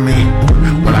kill me.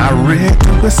 When I read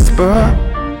the whisper,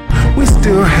 we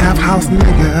still have house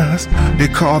niggas they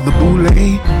call the boule.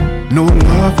 No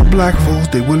love for black folks,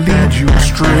 they will lead you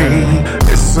astray.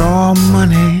 It's all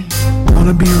money,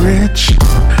 wanna be rich.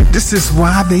 This is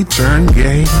why they turn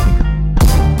gay.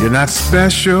 You're not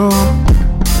special.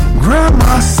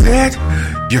 Grandma said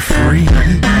you're free.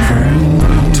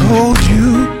 Told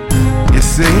you you're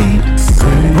safe.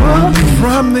 Run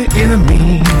from the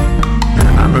enemy.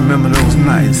 I remember those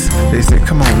nights. They said,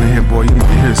 come on in here, boy, you need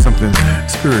to hear something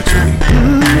spiritually.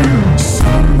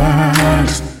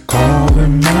 Somebody's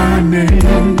calling my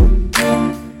name.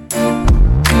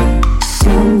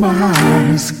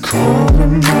 Somebody's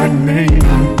calling my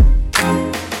name.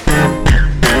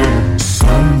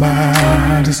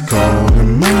 Somebody's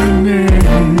calling my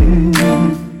name.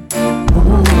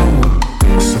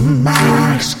 Oh,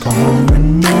 somebody's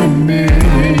calling my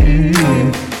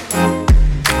name.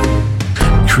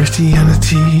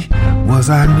 Christianity was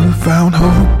our newfound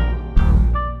hope.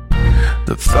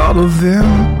 The thought of them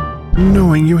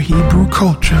knowing your Hebrew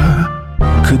culture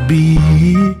could be.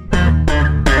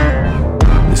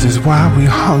 This is why we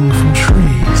hung from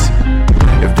trees.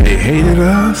 If they hated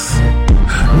us,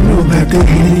 know that they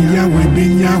hated Yahweh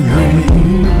ben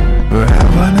Yahweh.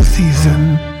 Forever in a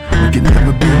season, we can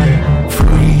never be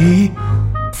free.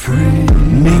 Free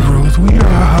Negroes we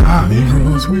are.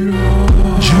 Negroes we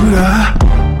are. Judah,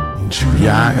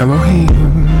 Yah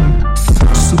Elohim.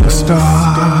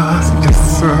 Superstars,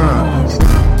 yes sir.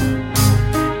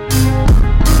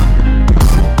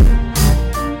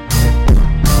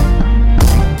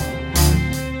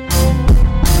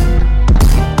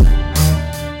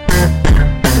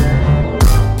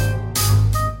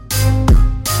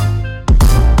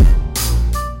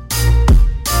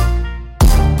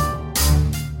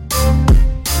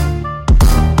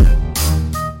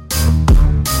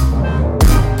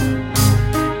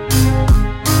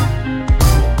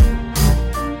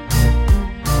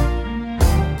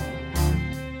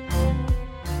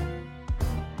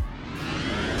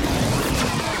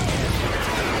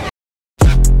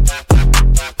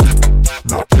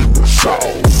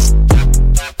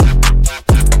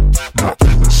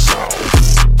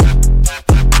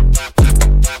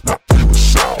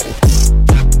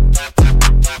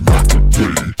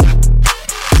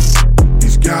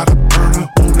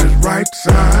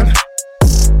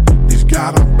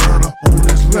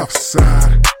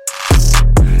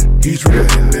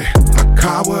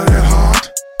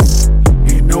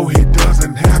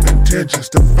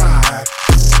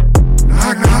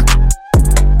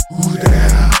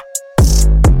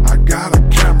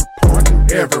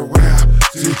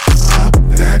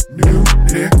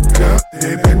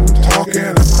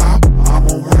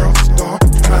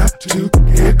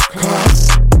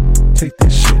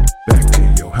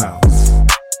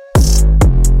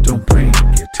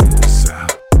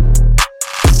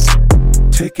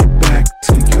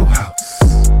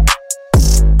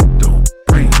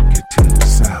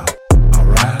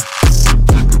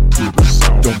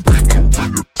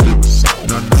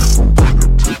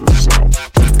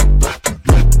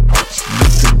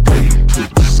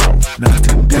 Not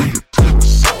today.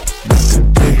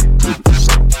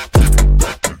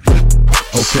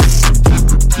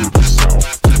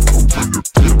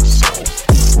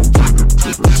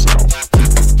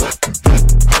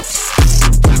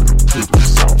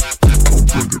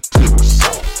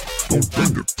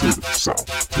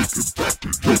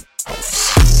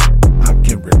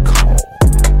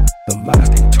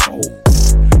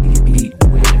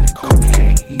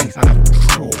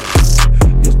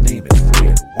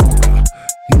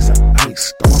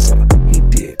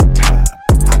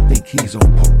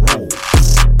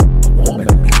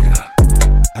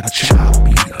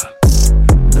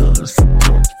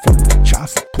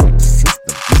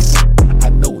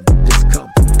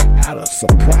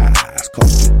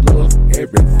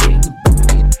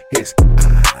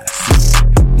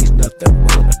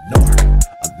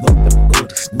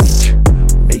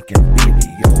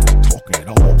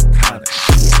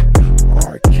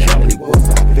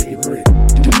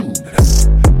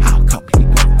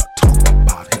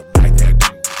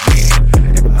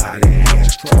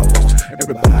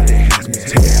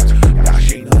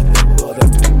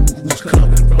 who's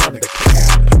coming from the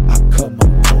cab. I come a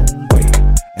long way,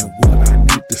 and what I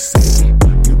need to say,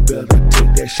 you better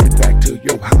take that shit back to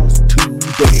your house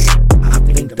today. I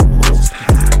think the most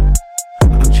high,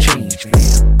 I'm changed,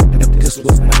 man. And if this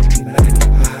was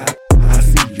 1995, I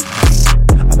see you,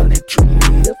 man. I'ma let you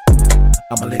live,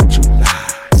 I'ma let you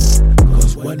lie.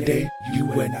 Cause one day, you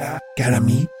and I gotta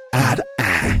meet eye to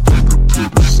eye.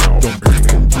 Don't bring it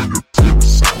to the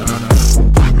south.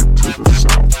 Don't bring it to the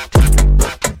south. Take it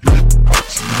back to your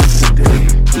house. Not today.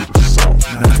 To the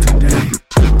south. Not today.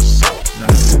 To the south.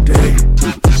 Not today. To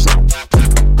the south.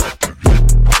 Take it back to your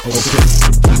house. Okay.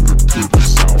 Don't bring it to the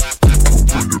south. Don't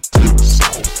bring it to the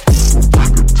south. Don't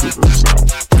bring it to the south.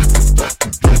 Take it back to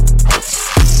your house.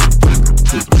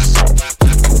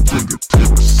 Don't bring it to the south. Don't bring it to the south.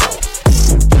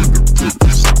 Don't bring it to the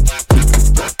south. Take it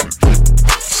back to your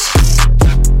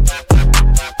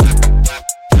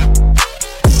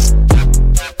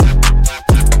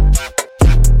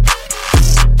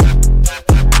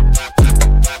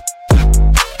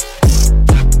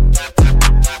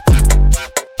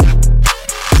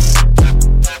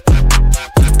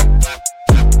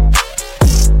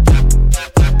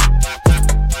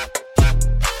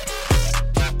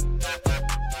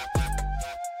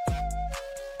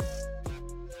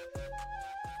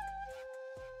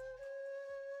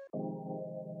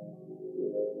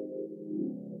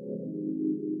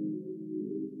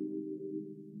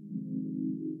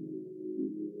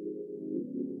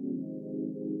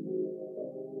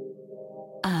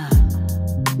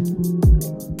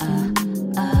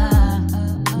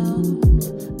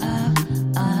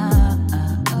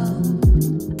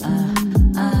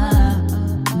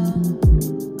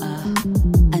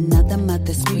Another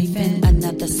mother screaming,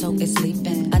 another soul is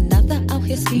sleeping, another out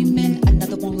here scheming,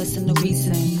 another won't listen to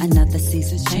reason, another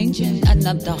season's changing,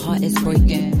 another heart is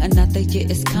breaking, another year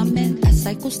is coming, a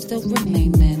cycle still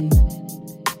remaining.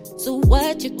 So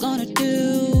what you gonna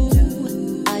do?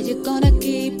 Are you gonna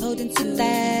keep holding to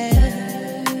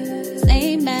that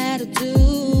same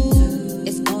attitude?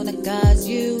 It's gonna cause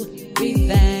you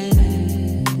revenge.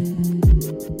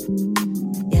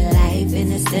 Your life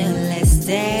in a stillest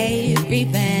day,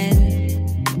 revenge.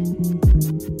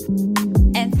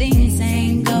 And things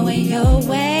ain't going your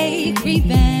way,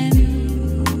 revenge.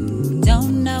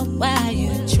 Don't know why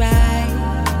you try.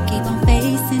 Keep on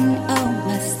facing old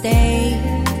mistakes.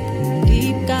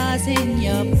 Keep causing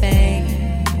your pain.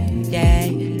 Yeah,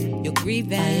 you're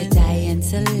grieving. Are you dying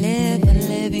to live and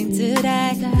living to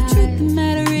die? The truth of the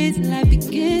matter is life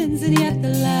begins in the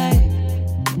afterlife.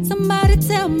 Somebody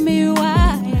tell me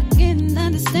why. I can't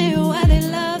understand why they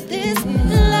love this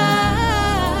life.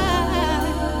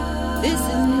 This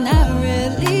is not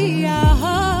really our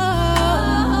home.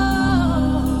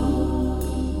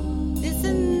 This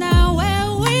is not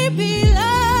where we belong.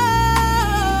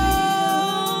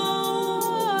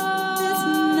 This is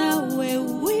not where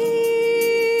we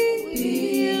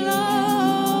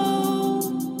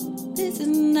belong. This is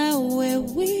not where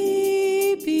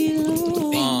we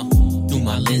belong. Through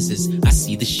my lenses, I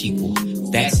see the sheeple,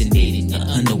 vaccinated and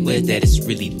unaware that it's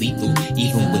really lethal.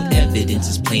 Even with evidence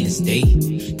as plain as day,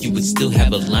 you would still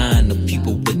have a line of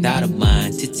people without a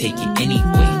mind to take it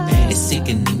anyway. It's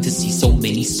sickening to see so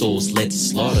many souls led to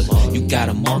slaughter. You got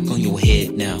a mark on your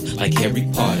head now, like Harry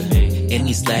Potter. In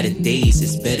these latter days,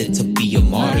 it's better to be a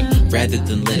martyr rather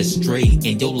than led astray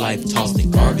and your life tossed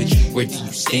in garbage. Where do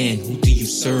you stand? Who do you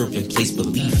serve and place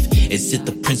belief? Is it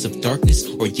the Prince of Darkness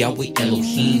or Yahweh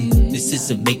Elohim? This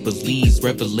isn't make-believe,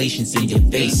 revelations in your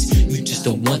face. You just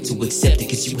don't want to accept it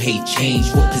cause you hate change.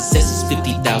 What possesses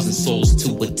 50,000 souls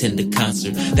to attend a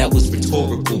concert? That was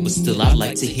rhetorical, but still I'd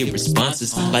like to hear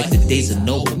responses. Like the days of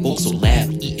Noah, folks will laugh,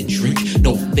 eat and drink.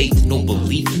 No faith, no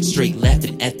belief, straight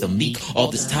laughing at the meek. All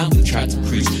this time we tried to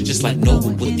preach, just like Noah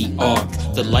with the ark.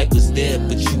 The light was there,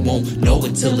 but you won't know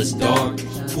until it's dark.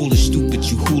 Foolish, stupid,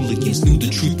 you hooligans knew the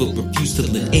truth but refused to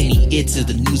lend any ear to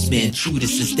the newsman.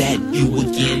 Judas, is that you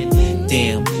again?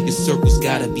 Damn, your circle's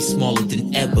gotta be smaller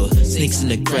than ever. Snakes in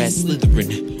the grass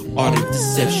slithering, art of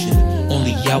deception.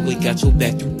 Only Yahweh got your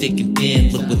back through thick and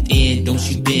thin. Look within, don't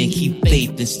you bend, keep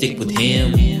faith and stick with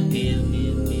him.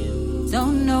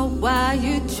 Don't know why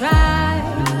you try.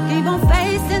 Keep on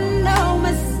facing no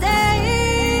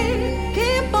mistake.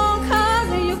 Keep on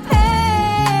causing you pain.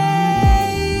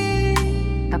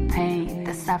 The pain,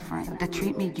 the suffering, the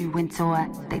treatment you endure.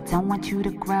 They don't want you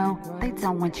to grow. They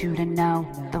don't want you to know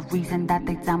the reason that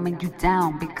they dumbing you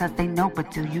down, because they know.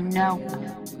 But do you know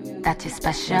that you're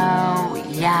special?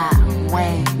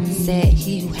 Yahweh said,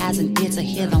 he who has an ear to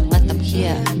hear, don't let them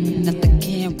hear. Nothing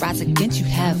can rise against you,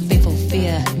 have faithful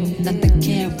fear. Nothing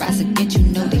can rise against you,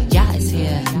 know that Yah is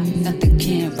here. Nothing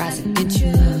can rise against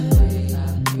you.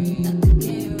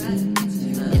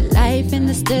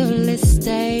 still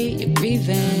stay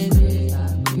breathing.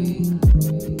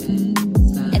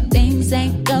 And things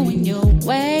ain't going your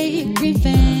way,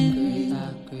 grieving.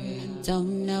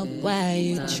 Don't know why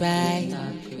you try.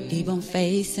 Keep on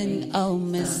facing old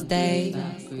mistakes.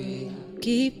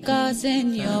 Keep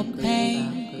causing your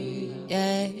pain.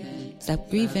 Yeah, stop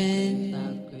grieving.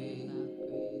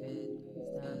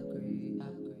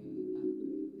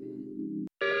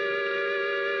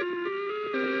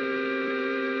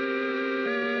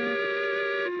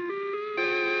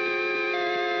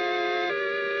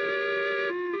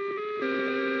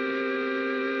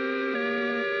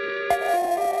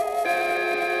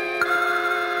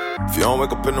 If you don't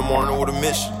wake up in the morning with a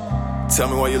mission, tell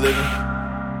me why you're living.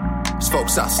 These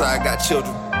folks outside got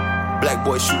children. Black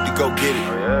boys shoot to go get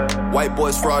it. White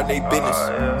boys fraud in they business.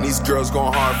 And these girls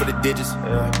going hard for the digits.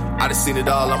 I done seen it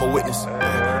all, I'm a witness.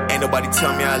 Ain't nobody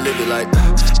tell me I live it like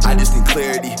I just need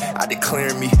clarity. I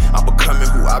declare me, I'm becoming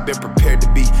who I've been prepared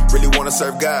to be. Really wanna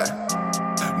serve God.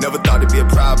 Never thought it'd be a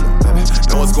problem.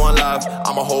 No one's going live.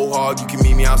 I'm a whole hog. You can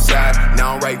meet me outside. Now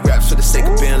I don't write raps for the sake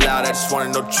of being loud. I just wanna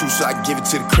know the truth, so I give it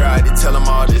to the crowd. They tell them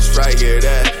all this right here,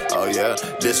 that. Oh yeah,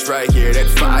 this right here, that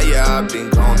fire. I've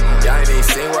been gone. Y'all ain't even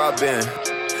seen where I've been.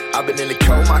 I've been in the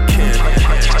cold, my kin.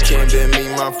 Can't been me,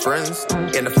 my friends,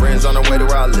 and the friends on the way to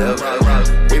where I live.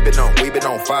 We been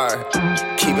on fire.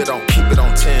 Keep it on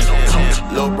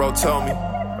 10. Lil' bro told me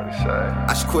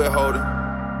I should quit holding.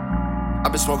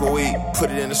 I've been smoking weed,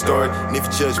 put it in the story. And if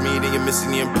you judge me, then you're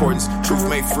missing the importance. Truth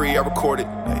made free, I record it.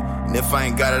 Hey. And if I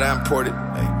ain't got it, I import it.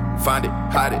 Hey. Find it,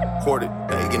 hide it, hoard it.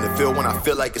 Hey. In the field when I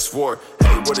feel like it's war.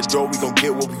 Hey, where the door, we gon'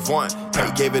 get what we want.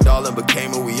 Hey, gave it all and became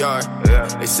who we are.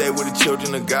 They say we're the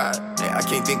children of God. Hey, I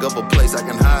can't think of a place I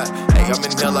can hide. Hey, I'm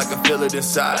in hell, I can feel it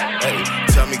inside. Hey,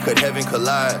 tell me, could heaven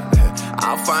collide?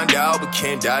 I'll find out, but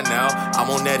can't die now. I'm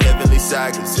on that heavenly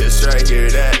side, cause this right here,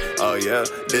 that. Oh yeah,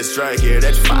 this right here,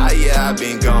 that's fire. Yeah, I've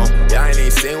been gone. Y'all ain't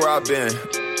even seen where I've been.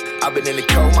 I've been in the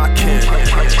cold, my kin.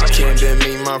 Can't been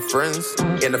me, my friends,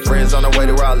 and the friends on the way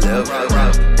to where I live.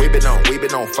 We been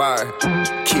on fire.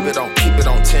 Keep it on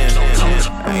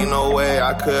 10. Ain't no way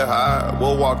I could hide.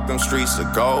 We'll walk them streets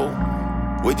of gold.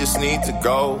 We just need to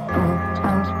go.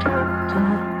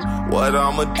 What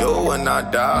I'ma do when I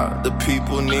die? The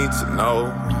people need to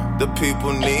know. The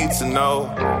people need to know.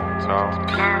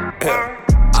 Yeah.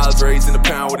 I was raised in the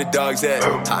pound where the dogs at.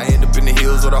 I end up in the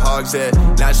hills where the hogs at.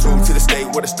 Now I just moved to the state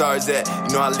where the stars at.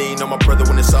 You know I lean on my brother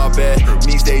when it's all bad. And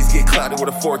these days get clouded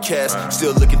with a forecast.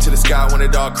 Still looking to the sky when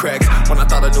it all cracks. When I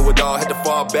thought I knew it all, had to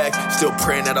fall back. Still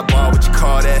praying at a bar, what you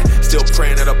call that? Still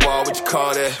praying at a bar, what you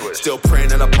call that? Still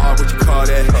praying at a bar, what you call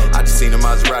that? I just seen a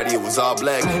Maserati, it was all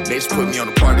black. They just put me on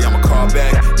the party, I'ma call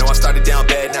back. No, I started down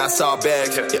bad, now I saw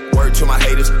bags. Yeah, word to my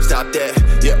haters, stop that.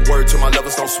 Yeah, word to my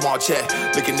lovers, no small chat.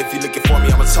 Looking if you looking for me,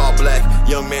 I'm a tall black.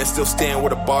 Young man still staying where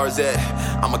the bar's at.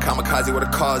 I'm a kamikaze where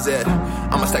the car's at.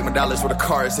 I'ma stack my dollars where the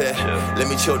car's at. Let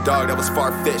me chill, dog, that was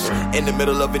far-fetched. In the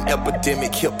middle of an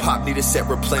epidemic, hip-hop need a set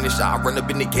replenished. I run up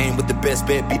in the game with the best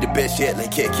bet, be the best yet.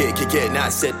 Like, yeah, now I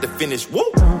set the finish. Woo!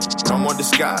 No more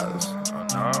disguise.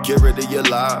 Get rid of your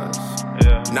lies.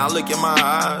 Now look in my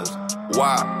eyes.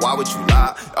 Why would you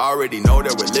lie? I already know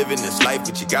that we're living this life,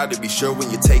 but you gotta be sure when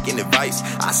you're taking advice.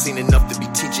 I seen enough to be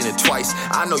teaching it twice.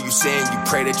 I know you saying you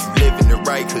pray that you living it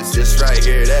right, cause this right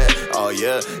here, that. Oh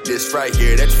yeah, this right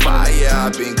here, that's fire. Yeah,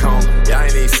 I've been gone. Y'all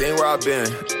ain't even seen where I've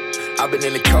been. I've been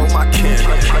in the cold, my kin.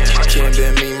 Can't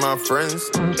been me, my friends,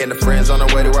 and the friends on the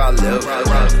way to where I live.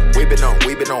 We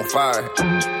been on fire.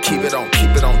 Keep it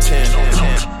on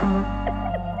 10.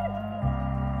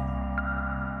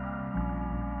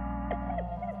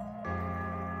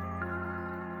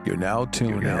 You're now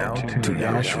tuned out to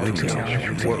Yash Radio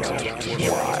Worldwide.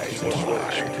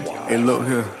 Hey, look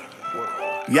here.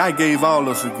 Yah gave all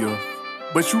us a gift,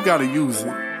 but you gotta use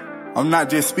it. I'm not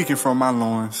just speaking from my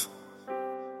loins.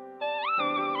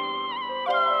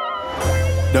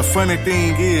 The funny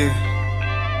thing is,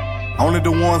 only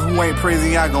the ones who ain't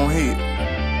praising Yah gon' hate.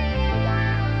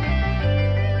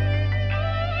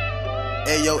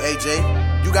 Hey, yo,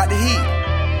 AJ, you got the heat.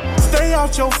 Stay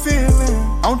out your feelings.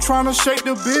 I'm tryna shake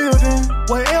the building.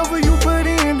 Whatever you put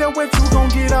in, that's what you gon'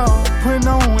 get out. Putting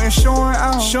on and showing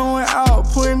out,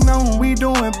 putting on. We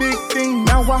doing big things.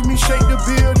 Now watch me shake the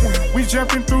building. We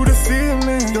jumping through the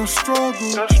ceiling. The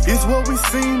struggle is what we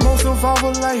seen most of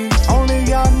our life. Only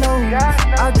y'all know.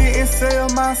 I didn't sell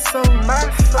my soul.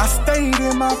 I stayed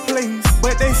in my place,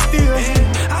 but they still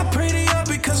hate. I pray to y'all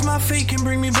because my faith can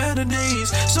bring me better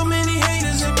days. So many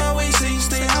haters in my way say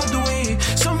stay out the way.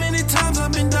 So many times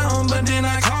I've been down, but then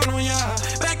I called on y'all.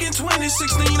 Back in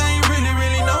 2016, I ain't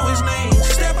really know his name.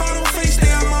 Step out on face,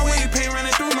 stay out my way, pain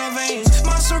running through my veins.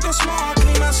 My circle small, I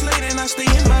can't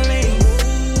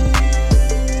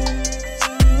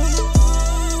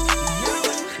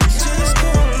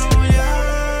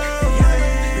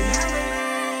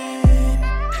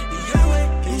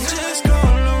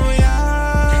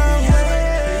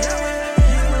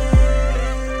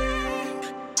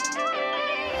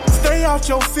out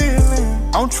your feelings.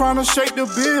 I'm tryna shake the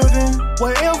building.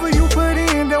 Whatever you put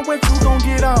in, that's what you gon'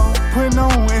 get out. Putting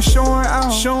on and showing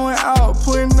out,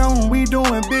 putting on. We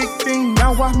doing big things.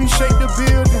 Now watch me shake the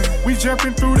building. We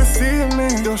jumping through the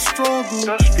ceiling. The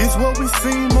struggle is what we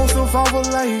seen most of our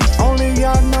life. Only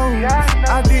y'all know.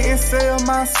 I didn't sell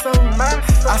my soul.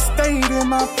 I stayed in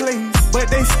my place, but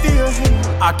they still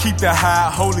hate. I keep the high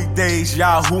holy days,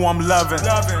 y'all who I'm loving.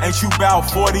 Ain't you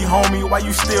about 40, homie? Why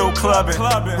you still clubbing?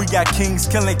 We got kings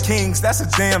killing kings, that's a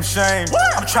damn shame.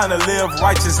 I'm trying to live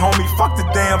righteous, homie, fuck the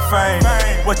damn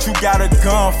fame. What you got a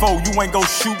gun for? You ain't gon'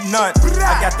 shoot none.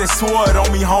 I got this sword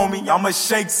on me, homie, I'ma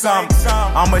shake something.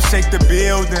 I'ma shake the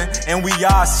building, and we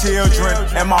are children.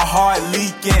 And my heart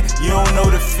leaking, you don't know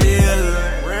the feeling.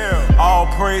 All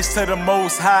praise to the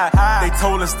Most High. They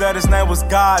told us that his name was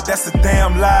God, that's a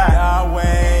damn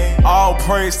lie. All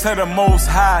praise to the Most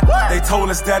High. They told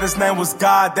us that his name was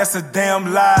God, that's a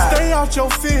damn lie. Stay out your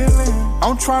feelings.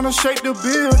 I'm tryna shake the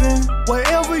building.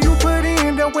 Whatever you put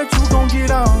in, that's what you gon' get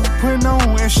out. Putting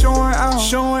on and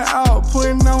showing out,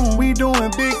 putting on. We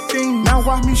doing big things. Now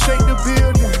watch me shake the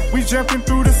building. We jumping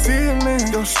through the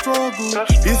ceiling. The struggle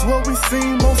is what we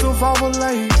seen most of our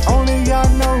life. Only y'all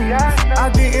know.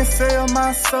 I didn't sell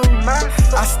my soul.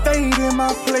 I stayed in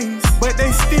my place, but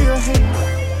they still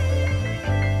hate.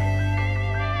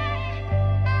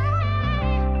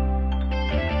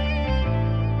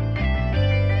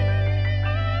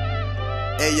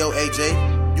 Hey, yo,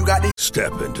 AJ, you got this?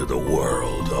 Step into the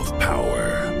world of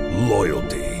power,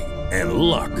 loyalty, and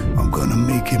luck. I'm gonna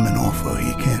make him an offer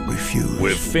he can't refuse.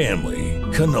 With family,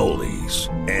 cannolis,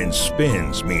 and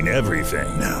spins mean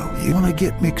everything. Now, you wanna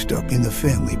get mixed up in the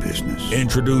family business.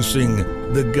 Introducing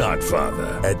The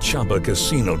Godfather at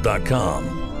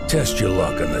ChumbaCasino.com. Test your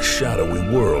luck in the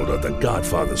shadowy world of The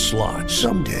Godfather slot.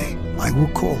 Someday, I will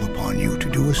call upon you to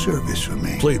do a service for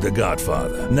me. Play The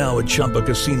Godfather, now at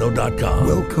ChumbaCasino.com.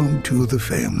 Welcome to the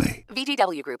family.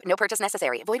 VGW Group. No purchase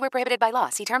necessary. Void where prohibited by law.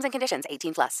 See terms and conditions.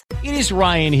 18+. It is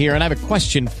Ryan here, and I have a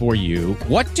question for you.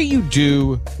 What do you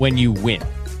do when you win?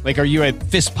 Like, are you a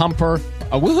fist pumper,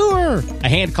 a woohooer, a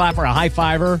hand clapper, a high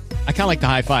fiver? I kind of like the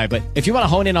high five, but if you want to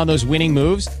hone in on those winning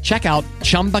moves, check out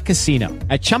Chumba Casino.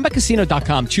 At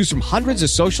ChumbaCasino.com, choose from hundreds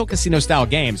of social casino-style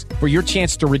games for your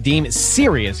chance to redeem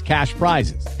serious cash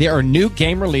prizes. There are new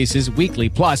game releases weekly,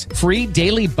 plus free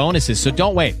daily bonuses. So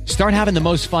don't wait. Start having the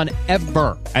most fun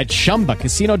ever at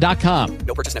ChumbaCasino.com.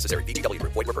 No purchase necessary. VGW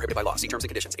Group. Void where prohibited by law. See terms and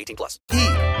conditions. 18+.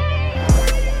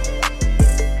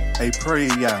 Hey, pray,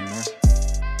 yeah, man.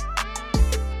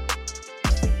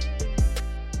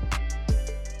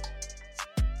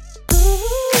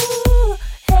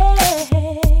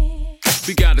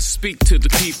 We gotta speak to the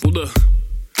people, look.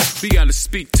 We gotta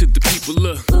speak to the people,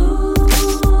 look.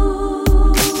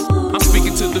 I'm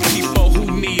speaking to the people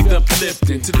who need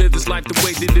uplifting, to live this life the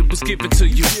way that it was given to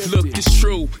you. Look, it's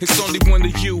true, it's only one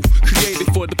of you,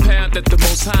 created for the path that the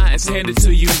Most High has handed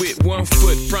to you. With one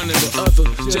foot in front of the other,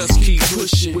 just keep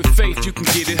pushing. With faith, you can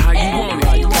get it how you want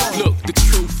it. Look, the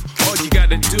truth, all you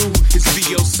gotta do is be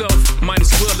yourself. Might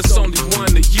as well, it's only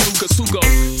one of you. Cause who go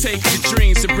take your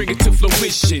dreams and bring it to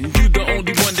fruition? You the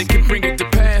only one that can bring it to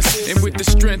pass. And with the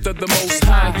strength of the Most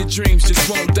High, your dreams just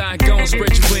won't die. Go and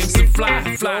spread your wings and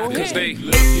fly, fly. Cause they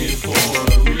looking for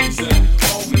a reason.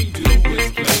 All we do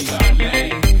is play our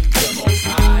name. The Most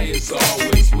High is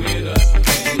always with us,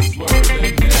 and His word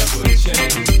will never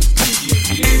change. We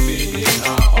give it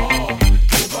our all,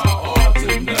 give our all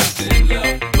to nothing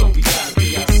left. But we gotta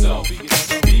be ourselves.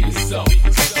 Be yourself.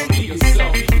 Be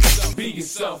yourself. Be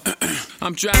yourself.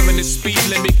 I'm driving the speed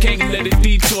limit, can't let it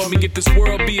detour me. If this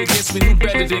world be against me, who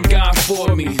better than God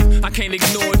for me? I can't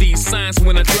ignore these signs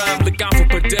when I drive. Look out for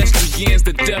pedestrians,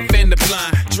 the deaf and the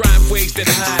blind. Driveways that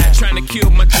hide, trying to kill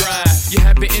my drive. You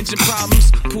having engine problems?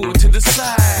 Pull to the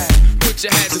side. Put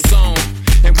your hazards on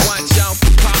and watch out for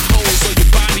potholes, or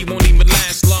your body won't even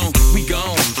last long. We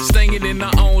gone, staying in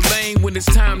our own lane when it's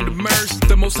time to merge.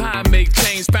 The Most High make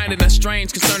change, finding us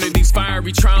strange concerning these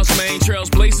fiery trials. Main trails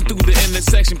blazing through the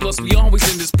intersection. Plus we always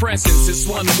in this presence. It's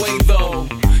one way though.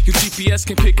 Your GPS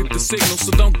can pick up the signal,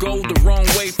 so don't go the wrong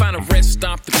way. Find a rest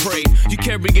stop to pray. You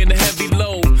carrying a heavy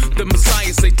load. The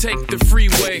Messiah say take the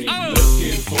freeway.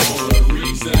 Looking for a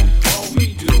reason. All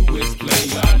we do is play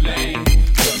our name.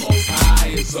 The Most High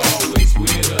is always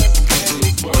with us, and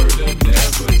His word will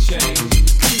never change.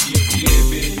 We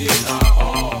give it our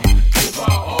all, give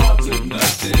our all to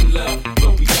nothing left.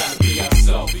 But we gotta be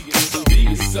ourselves. Be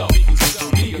yourself.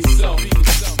 Be yourself.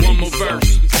 One more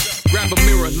verse. Grab a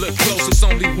mirror, look close, it's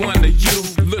only one of you.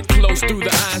 Look close through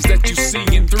the eyes that you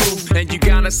seeing through. And you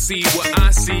gotta see what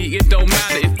I see. It don't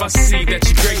matter if I see that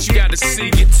you're great, you gotta see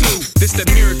it too. This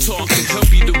that mirror talk to help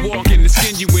you to walk in this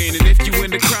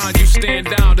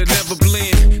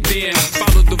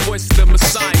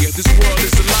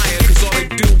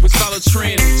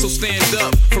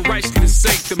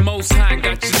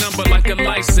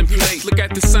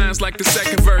the signs like the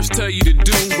second verse tell you to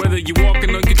do. Whether you're walking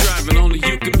or you're driving, only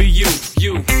you can be you.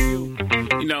 You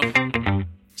know, you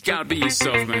gotta be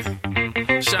yourself, man.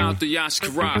 Shout out to Yash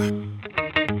Kara.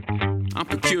 I'm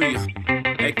Peculiar,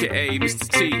 aka Mr.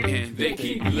 T, and they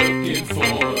keep looking for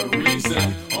a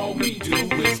reason. All we do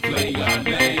is play our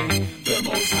name. The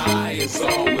Most High is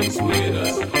always with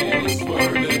us, and His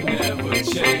word will never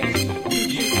change. We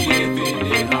keep giving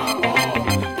it our all,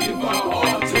 give our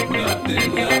all to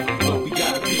nothing left. But we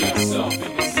gotta be ourselves,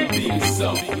 be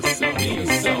yourself, be yourself, be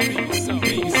yourself, be yourself,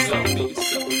 be yourself, be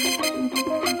yourself.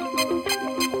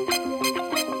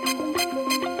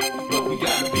 But we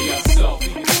gotta be ourselves.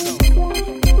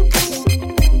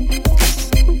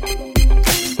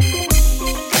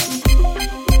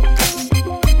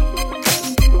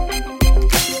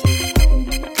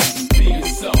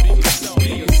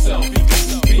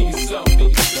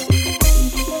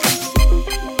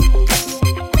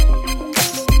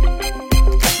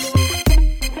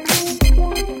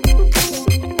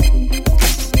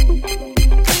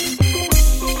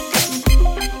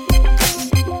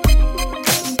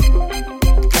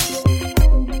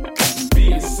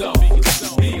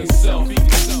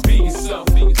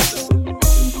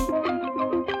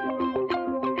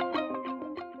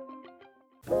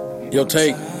 Yo,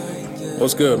 Tate,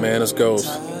 what's good, man? It's Ghost.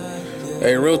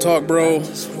 Hey, real talk, bro.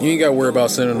 You ain't got to worry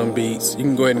about sending them beats. You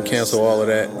can go ahead and cancel all of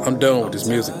that. I'm done with this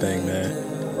music thing, man.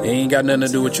 It ain't got nothing to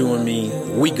do with you and me.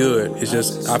 We good. It's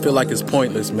just, I feel like it's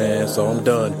pointless, man, so I'm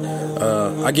done.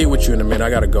 I get with you in a minute. I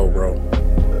gotta go, bro.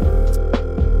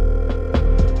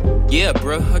 Yeah,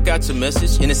 bruh, I got your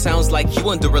message, and it sounds like you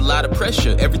under a lot of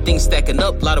pressure. Everything's stacking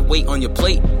up, a lot of weight on your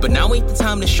plate. But now ain't the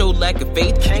time to show lack of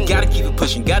faith. You gotta keep it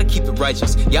pushing, gotta keep it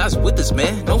righteous. Y'all's with us,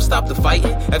 man, don't stop the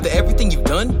fighting. After everything you've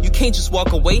done, you can't just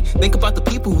walk away. Think about the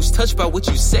people who's touched by what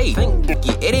you say.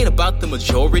 Yeah, it ain't about the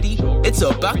majority, it's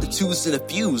about the twos and the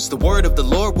fews. The word of the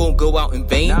Lord won't go out in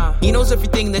vain. He knows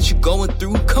everything that you're going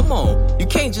through, come on. You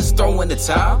can't just throw in the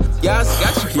towel. Y'all's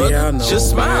got you, brother, I know,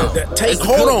 just smile.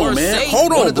 Hold on, man,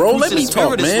 hold on, bro. Let me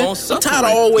talk, man. I'm tired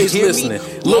of always listening.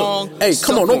 Look, hey,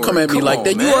 come on, don't come at me like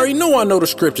that. You already know I know the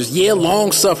scriptures. Yeah,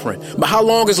 long suffering. But how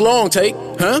long is long, Tate?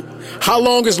 Huh? How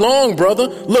long is long, brother?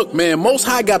 Look, man, Most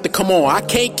High got to come on. I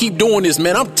can't keep doing this,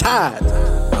 man. I'm tired.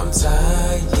 I'm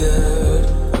tired.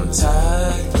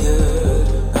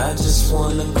 I just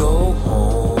wanna go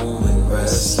home and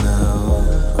rest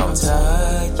now. I'm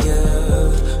tired.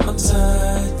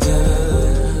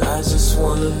 I just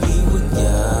wanna be with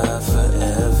ya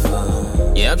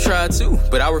forever. Yeah, I've tried too,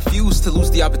 but I refuse to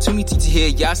lose the opportunity to hear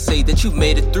y'all say that you've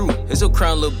made it through. It's your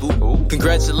crown, little boo.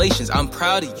 Congratulations, I'm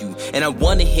proud of you, and I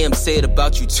wanna hear him say it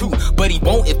about you too. But he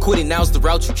won't if quitting now's the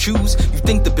route you choose. You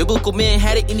think the biblical man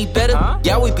had it any better?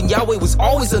 Yahweh ben Yahweh was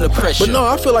always under pressure. But no,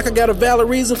 I feel like I got a valid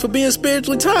reason for being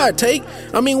spiritually tired, Tate.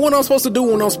 I mean, what am I supposed to do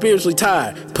when I'm spiritually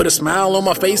tired? Put a smile on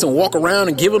my face and walk around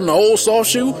and give him the old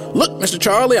soft shoe? Look, Mr.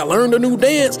 Charlie, I learned a new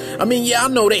dance. I mean, yeah, I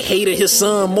know they hated his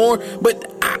son more, but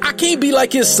I can't be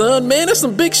like his son, man. That's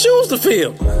some big shoes to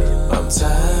fill. I'm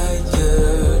tired.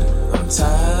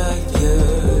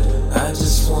 I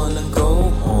just wanna go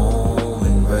home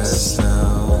and rest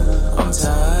now. I'm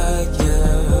tired.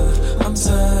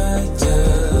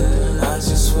 I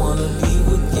just wanna be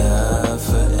with ya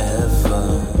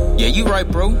forever. Yeah, you right,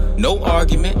 bro. No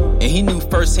argument. And he knew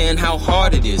firsthand how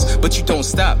hard it is. But you don't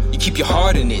stop. You keep your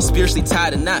heart in it. Spiritually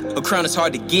tied or not, a crown is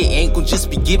hard to get. Ain't gonna just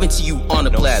be given to you on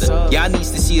a platter. Y'all needs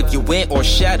to see if you win or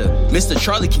shatter. Mr.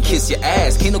 Charlie can kiss your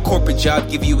ass. Can't no corporate job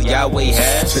give you what Yahweh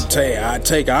has. I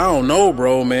don't know,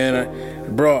 bro, man.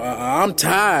 I'm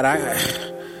tired.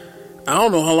 I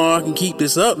don't know how long I can keep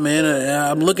this up, man.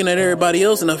 I'm looking at everybody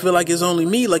else and I feel like it's only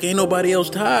me. Like ain't nobody else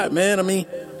tired, man. I mean,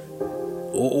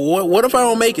 what if I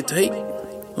don't make it, Tate?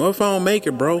 What if I don't make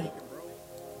it, bro?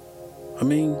 I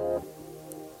mean,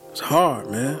 it's hard,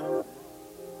 man.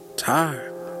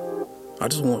 Tired. I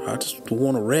just want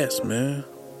to rest, man.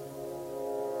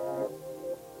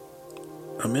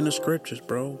 I'm in the scriptures,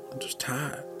 bro. I'm just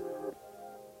tired.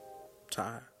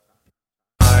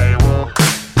 I will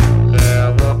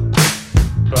never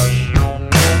trust you no more.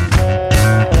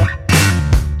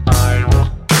 I will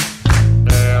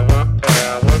never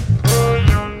ever trust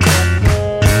you no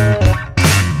more.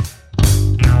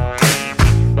 You leave me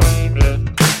faded.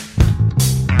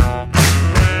 You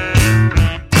believe me.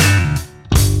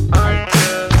 I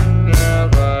can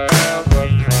never ever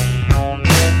trust you no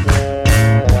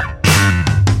more.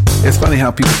 It's funny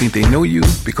how people think they know you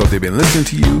because they've been listening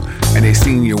to you and they've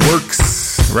seen your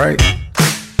works, right?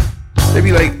 They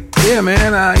be like, yeah,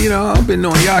 man, I've been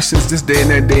knowing Yash since this day and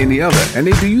that day and the other. And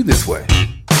they do you this way.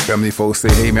 family folks say,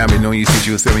 hey man, I've been knowing you since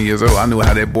you were 7 years old. I know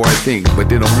how that boy thinks. But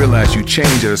they don't realize you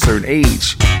change at a certain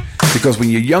age. Because when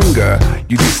you're younger,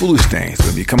 you do foolish things.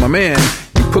 When you become a man,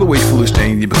 you put away foolish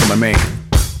things, you become a man.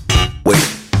 Wait.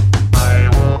 I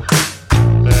will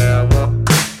never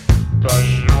trust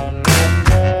you no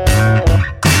more.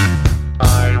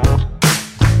 I will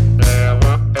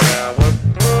never ever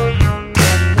trust you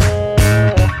no more.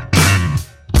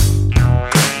 You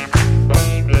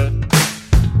ain't baby.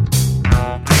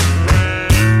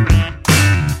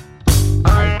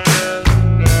 I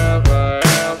can never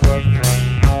ever trust you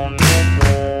no more.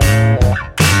 Wait.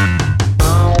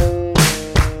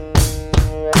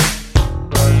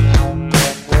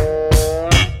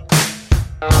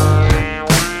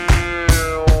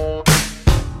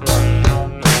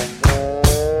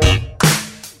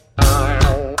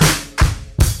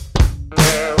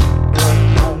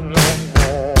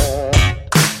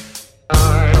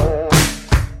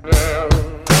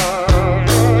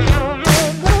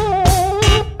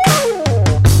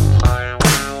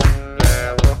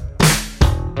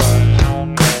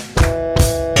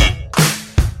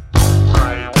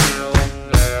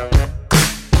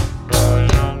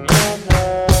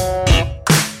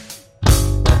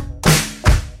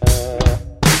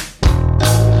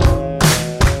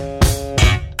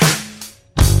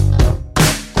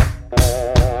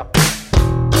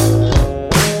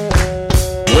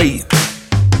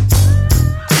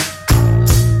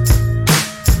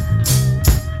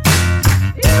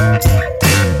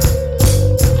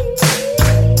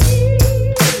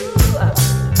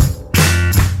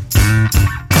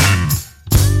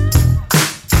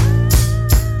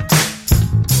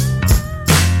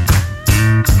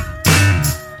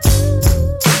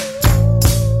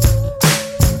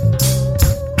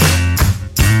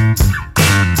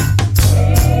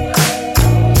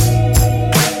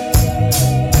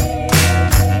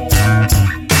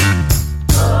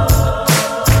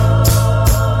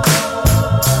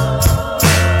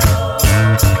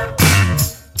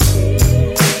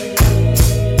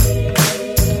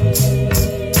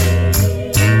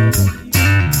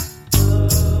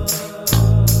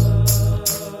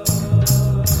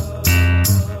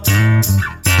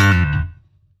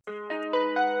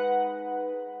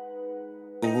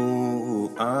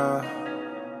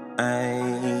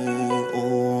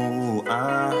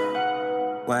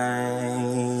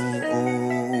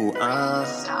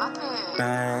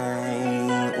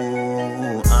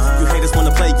 You haters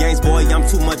wanna play games, boy, I'm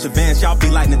too much advanced, y'all be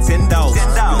like Nintendo.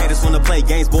 You haters wanna play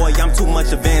games, boy, I'm too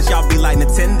much advanced, y'all be like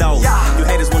Nintendo. You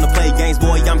haters wanna play games,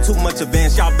 boy, I'm too much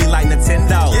advanced, y'all be like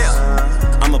Nintendo.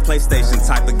 I'm a PlayStation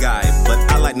type of guy, but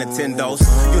I like Nintendos.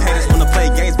 You haters wanna play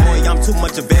games, boy, I'm too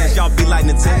much advanced, y'all be like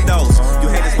Nintendos. You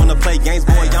haters wanna play games,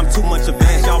 boy, I'm too much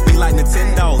advanced, y'all be like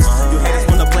Nintendos. You haters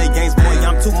wanna play games, boy,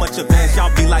 I'm too much advanced,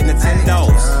 y'all be like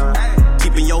Nintendos.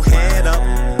 Keeping your head up,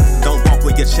 don't walk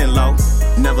with your chin low.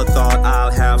 Never thought I'll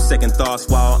have second thoughts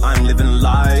while I'm living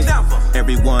life.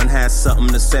 Everyone has something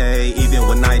to say, even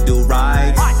when I do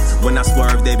right. When I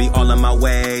swerve, they be all in my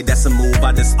way. That's a move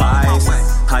I despise.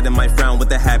 Hiding my frown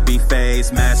with a happy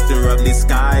face, master of these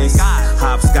skies.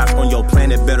 Hopscotch on your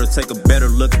planet, better take a better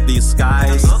look at these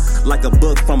skies. Like a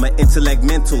book from an intellect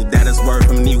mental, that is word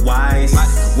from me wise.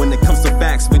 When it comes to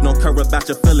facts, we don't care about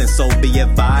your feelings, so be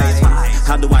advised.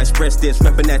 How do I express this?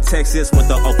 Reppin' that Texas with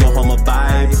the Oklahoma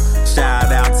vibe.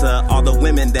 Shout out to all the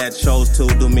women that chose to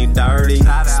do me dirty.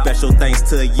 Special thanks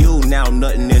to you, now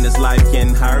nothing in this life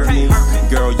can hurt me.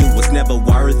 Girl, you was never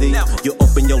worthy. You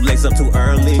open your legs up too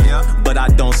early, but I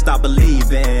don't stop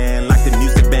believing, like the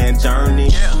music band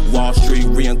Journey. Wall Street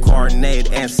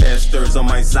reincarnate ancestors on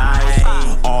my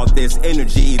side. All this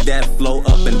energy that flow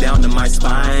up and down to my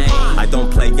spine. I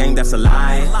don't play game, that's a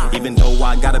lie. Even though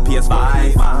I got a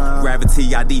PS5,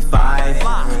 gravity I defy.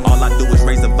 All I do is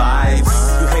raise the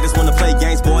vibes. You haters wanna play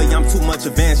games, boy, I'm too much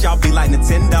advanced, y'all be like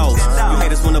Nintendos. You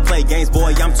haters wanna play games,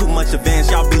 boy, I'm too much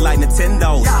advanced, y'all be like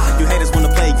Nintendos. You haters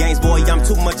wanna play games, boy, I'm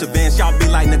too much advanced, y'all be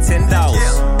like Nintendos.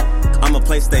 I'm a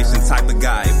PlayStation type of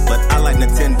guy, but I like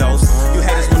Nintendos. You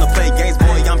haters wanna play games,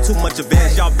 boy, I'm too much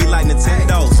advanced, y'all be like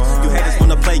Nintendos. You haters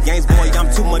wanna play games, boy,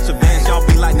 I'm too much advanced, y'all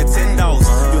be like Nintendos.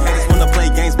 You haters wanna play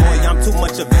games, boy, I'm too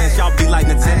much advanced, y'all be like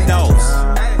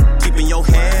Nintendos. Keeping your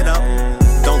head up,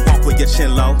 don't walk with your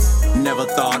chin low. Never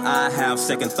thought I'd have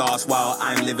second thoughts while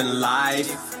I'm living life.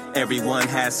 Everyone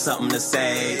has something to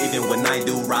say, even when I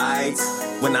do right.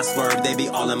 When I swerve, they be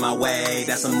all in my way.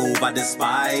 That's a move I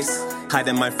despise.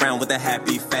 Hiding my frown with a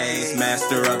happy face,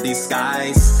 master of these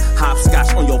skies.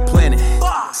 Hopscotch on your planet,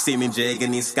 see me jig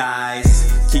in these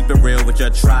skies. Keep it real with your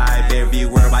tribe,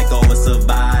 everywhere I go and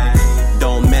survive.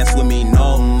 Don't mess with me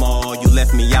no more, you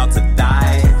left me out to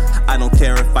die. I don't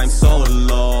care if I'm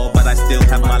solo, but I still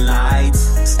have my lights.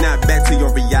 Snap back to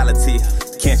your reality.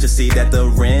 Can't you see that the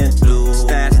rent due?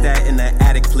 Stash that in the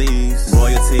attic, please.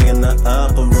 Royalty in the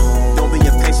upper room. Don't be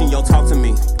impatient, yo, talk to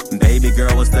me. Baby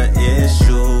girl, what's the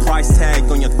issue? Price tag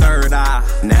on your third eye.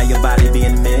 Now your body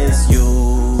being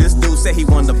misused. This dude said he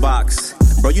won the box.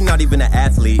 Bro, you're not even an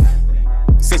athlete.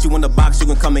 Since you in the box, you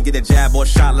can come and get a jab or a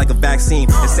shot like a vaccine.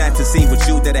 It's sad to see with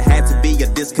you that it had to be a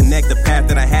disconnect, the path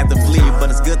that I had to flee. But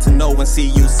it's good to know and see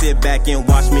you sit back and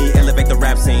watch me elevate the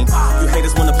rap scene. You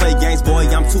haters wanna play games, boy,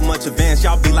 I'm too much advanced.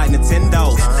 Y'all be like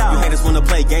Nintendos. You haters wanna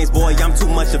play games, boy, I'm too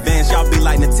much advanced. Y'all be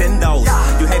like Nintendos.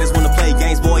 You haters wanna play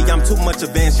games, boy, I'm too much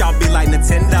advanced. Y'all be like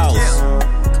Nintendos.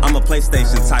 I'm a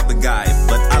PlayStation type of guy,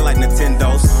 but I like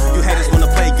Nintendos. You haters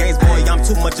wanna play games, boy, I'm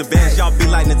too much advanced. Y'all be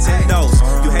like Nintendos.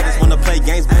 You haters wanna play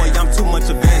games, boy, I'm too much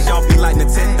advanced. Y'all be like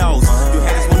Nintendos. You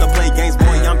haters wanna play games,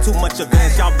 boy, I'm too much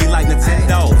advanced. Y'all be like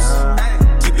Nintendos.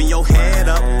 Keeping your head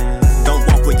up, don't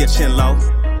walk with your chin low.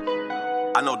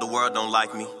 I know the world don't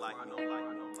like me,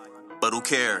 but who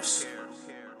cares?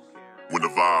 When the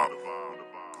vibe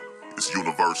is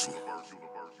universal.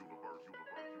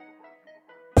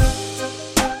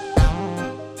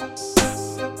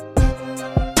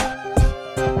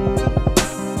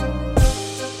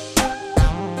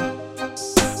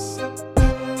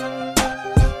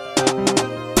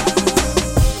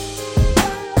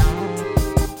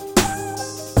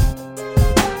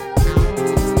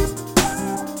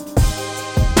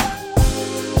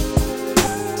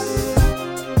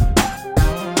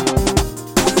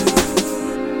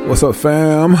 What's up,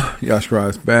 fam?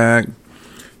 Yashra's back.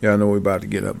 Y'all know we're about to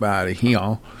get up out of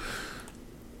here.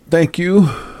 Thank you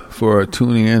for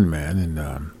tuning in,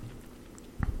 man.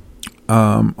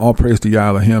 And all praise to Yah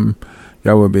Elohim,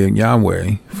 Yahweh being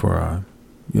Yahweh, for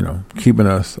keeping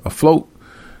us afloat,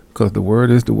 because the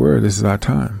word is the word. This is our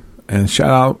time. And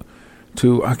shout out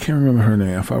to, I can't remember her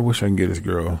name. I wish I can get this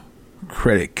girl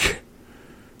credit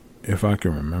if I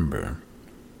can remember.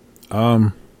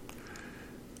 I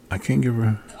can't give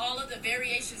her all of the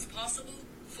variations possible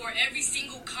for every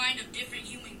single kind of different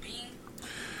human being.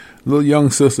 Little young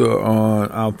sister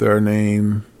out there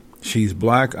named She's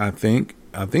Black, I think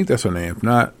that's her name. If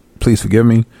not, please forgive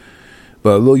me.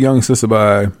 But a little young sister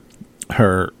by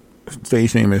her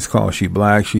stage name is called She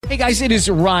Black. Hey guys, it is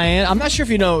Ryan. I'm not sure if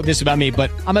you know this about me, but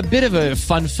I'm a bit of a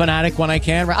fun fanatic when I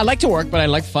can. I like to work, but I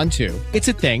like fun too. It's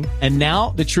a thing. And now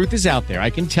the truth is out there. I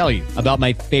can tell you about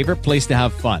my favorite place to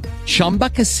have fun. Chumba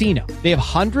Casino. They have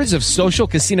hundreds of social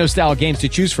casino style games to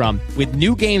choose from, with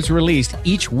new games released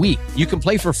each week. You can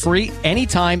play for free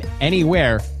anytime,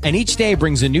 anywhere. And each day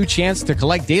brings a new chance to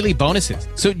collect daily bonuses.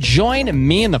 So join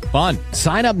me in the fun.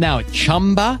 Sign up now at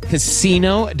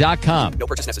ChumbaCasino.com. No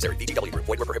purchase necessary. VGW Group.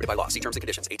 Void where prohibited by law. See terms and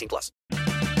conditions. 18+.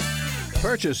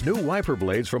 Purchase new wiper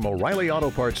blades from O'Reilly Auto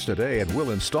Parts today and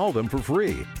we'll install them for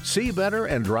free. See better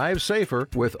and drive safer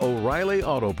with O'Reilly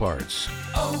Auto Parts.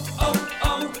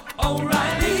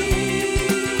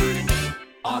 O'Reilly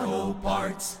Auto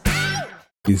Parts.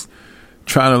 He's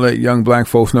trying to let young black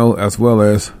folks know, as well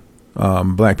as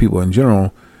black people in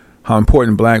general, how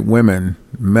important black women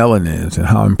melanin is and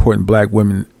how important black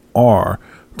women are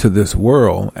to this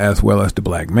world, as well as the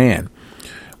black man.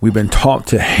 We've been taught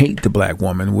to hate the black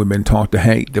woman. We've been taught to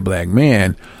hate the black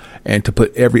man and to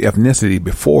put every ethnicity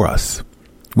before us.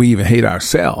 We even hate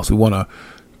ourselves. We want to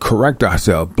correct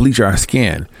ourselves, bleach our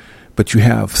skin. But you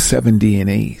have 7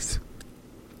 DNAs.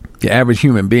 The average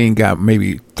human being got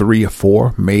maybe 3 or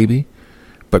 4, maybe.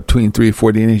 But between 3 or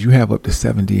 4 DNAs, you have up to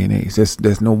 7 DNAs.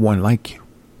 There's no one like you.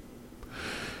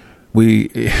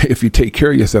 If you take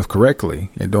care of yourself correctly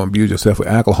and don't abuse yourself with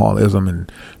alcoholism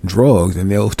and drugs and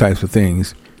those types of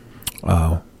things,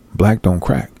 black don't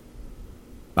crack.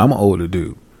 I'm an older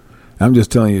dude. I'm just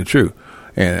telling you the truth.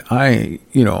 And I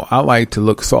like to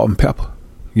look salt and pepper,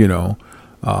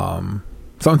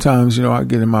 sometimes, I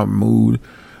get in my mood.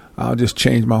 I'll just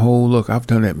change my whole look. I've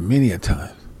done that many a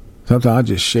time. Sometimes I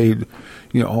just shave,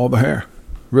 all the hair.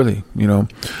 Really,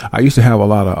 I used to have a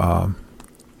lot of,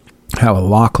 have a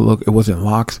lock look. It wasn't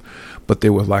locks, but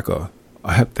there was like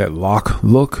I had that lock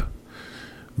look,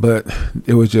 but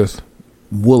it was just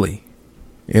woolly.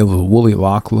 It was a woolly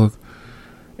lock look,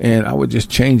 and I would just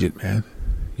change it, man.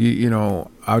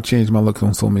 I'll change my look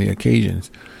on so many occasions,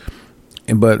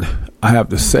 but I have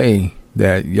to say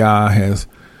that Yah has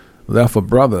left a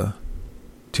brother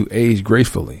to age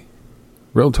gracefully.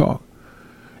 Real talk.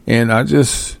 And I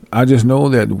just know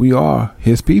that we are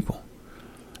his people.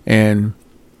 And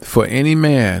for any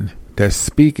man that's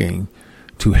speaking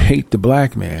to hate the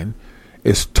black man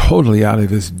is totally out of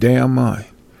his damn mind.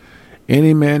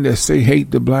 Any man that say hate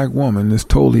the black woman is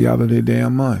totally out of their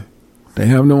damn mind. They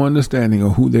have no understanding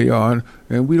of who they are,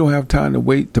 and we don't have time to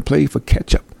wait to play for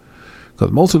catch up.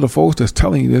 Because most of the folks that's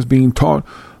telling you this being taught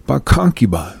by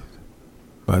concubines,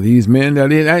 by these men that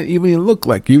did not even look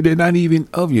like you, they're not even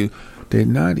of you, they're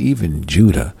not even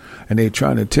Judah, and they're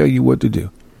trying to tell you what to do.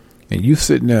 And you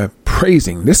sitting there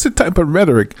praising. This is the type of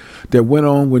rhetoric that went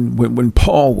on when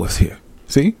Paul was here.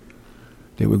 See?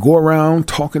 They would go around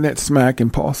talking that smack,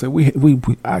 and Paul said,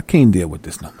 I can't deal with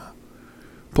this no more.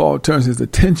 Paul turns his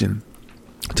attention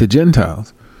to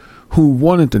Gentiles who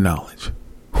wanted the knowledge,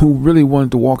 who really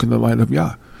wanted to walk in the light of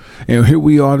Yah. And here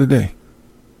we are today.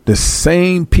 The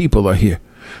same people are here.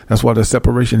 That's why the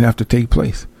separation have to take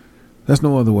place. There's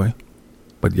no other way.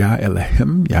 But Yah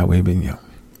Elohim, Yahweh Ben Yahweh.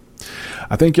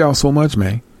 I thank y'all so much,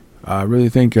 man. I really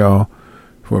thank y'all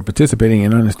for participating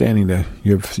and understanding that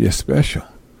you're special.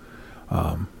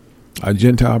 Our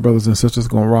Gentile brothers and sisters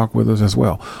going to rock with us as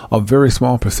well. A very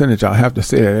small percentage, I have to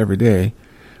say that every day,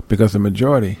 because the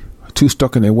majority are too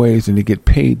stuck in their ways and they get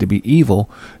paid to be evil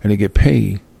and they get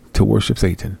paid to worship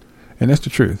Satan. And that's the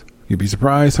truth. You'd be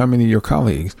surprised how many of your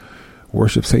colleagues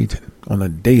worship Satan on a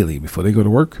daily before they go to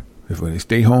work. Before they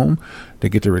stay home, they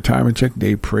get their retirement check,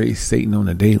 they praise Satan on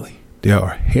a daily. They are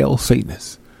hell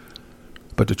Satanists.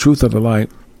 But the truth of the light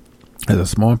is a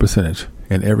small percentage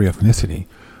in every ethnicity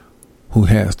who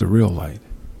has the real light.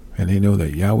 And they know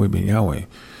that Yahweh Ben Yahweh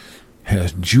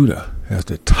has Judah as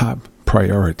the top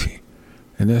priority.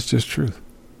 And that's just truth.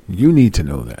 You need to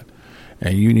know that.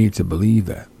 And you need to believe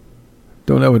that.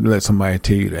 Don't ever let somebody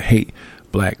tell you to hate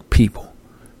black people.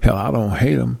 Hell, I don't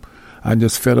hate them. I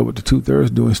just fed up with the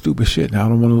 2/3 doing stupid shit. And I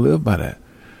don't want to live by that.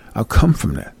 I come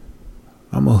from that.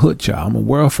 I'm a hood child. I'm a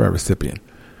welfare recipient.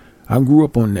 I grew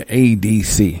up on the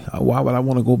ADC. Why would I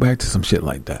want to go back to some shit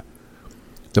like that?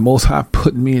 The Most High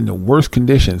put me in the worst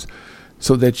conditions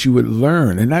so that you would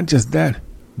learn. And not just that.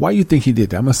 Why you think he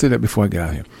did that? I'm going to say that before I get out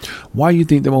of here. Why you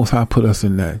think the Most High put us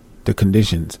in the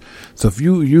conditions? So if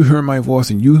you hear my voice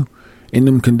and you in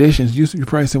them conditions, you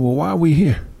probably say, well, why are we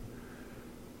here?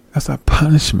 That's our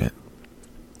punishment.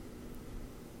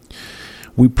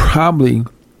 We probably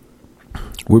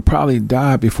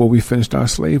died before we finished our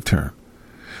slave term.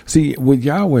 See, with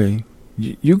Yahweh,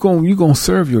 you're gonna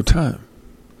serve your time.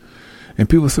 And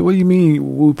people say, what do you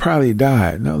mean we probably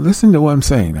died? Now, listen to what I'm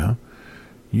saying now.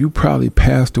 You probably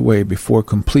passed away before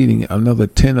completing another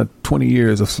 10 or 20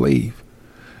 years of slave.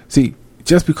 See,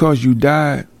 just because you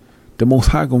died, the Most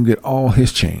High gonna get all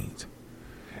his chains.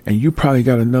 And you probably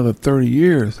got another 30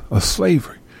 years of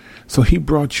slavery. So he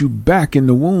brought you back in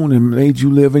the womb and made you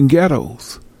live in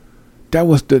ghettos. That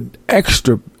was the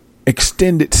extra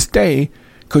extended stay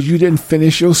because you didn't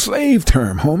finish your slave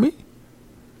term, homie.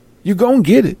 You're going to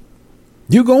get it.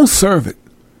 You're going to serve it.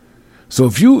 So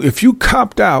if you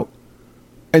copped out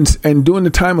and during the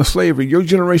time of slavery, your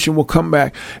generation will come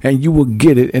back and you will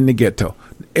get it in the ghetto.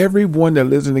 Everyone that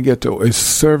lives in the ghetto is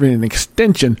serving an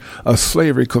extension of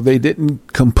slavery because they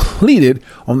didn't complete it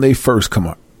on their first come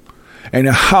up. And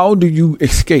how do you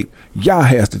escape? Yah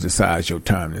has to decide your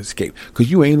time to escape because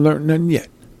you ain't learned nothing yet.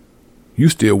 You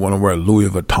still want to wear Louis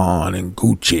Vuitton and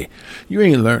Gucci. You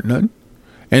ain't learned nothing.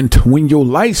 And when your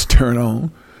lights turn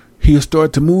on, he'll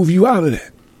start to move you out of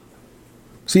that.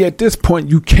 See, at this point,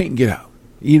 you can't get out,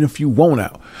 even if you want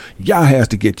out. Yah has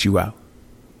to get you out.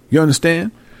 You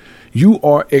understand? You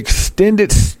are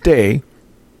extended stay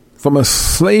from a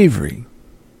slavery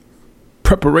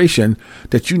preparation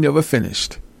that you never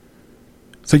finished.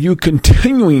 So you're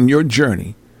continuing your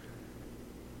journey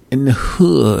in the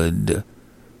hood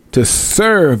to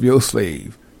serve your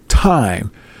slave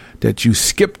time that you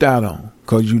skipped out on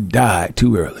because you died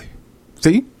too early.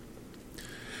 See?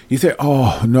 You say,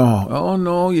 oh,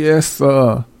 no, yes,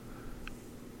 I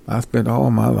spent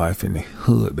all my life in the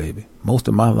hood, baby. Most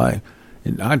of my life.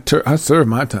 And I served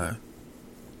my time.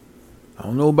 I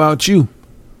don't know about you,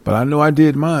 but I know I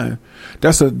did mine.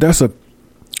 That's a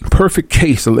perfect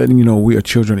case of letting you know we are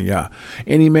children of Yah.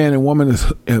 Any man and woman is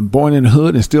born in the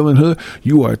hood and still in the hood,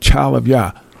 you are a child of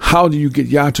Yah. How do you get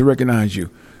Yah to recognize you?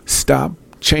 Stop,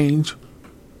 change,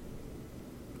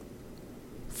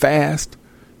 fast,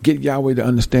 get Yahweh to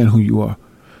understand who you are.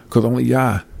 Because only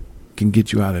Yah can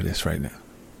get you out of this right now.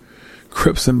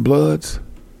 Crips and Bloods,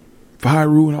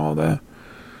 Firu and all that.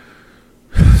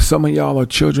 Some of y'all are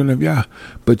children of Yah,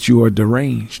 but you are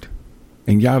deranged.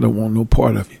 And Yah don't want no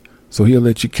part of you. So he'll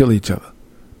let you kill each other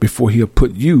before he'll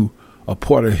put you a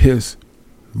part of his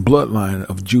bloodline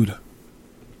of Judah.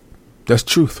 That's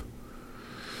truth.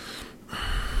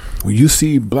 When you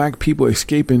see black people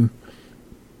escaping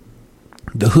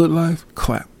the hood life,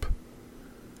 clap.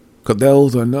 Because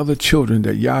those are another children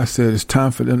that Yah said it's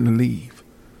time for them to leave.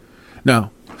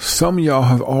 Now, some of y'all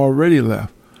have already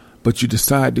left, but you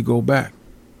decide to go back.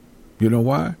 You know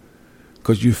why?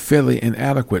 Because you're feeling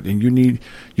inadequate and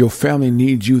your family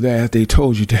needs you there as they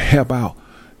told you to help out.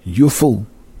 You're a fool.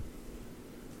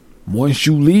 Once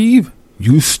you leave,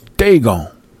 you stay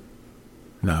gone.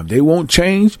 Now, if they won't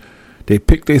change, they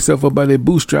pick themselves up by their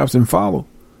bootstraps and follow.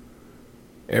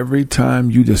 Every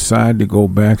time you decide to go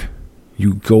back,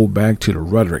 you go back to the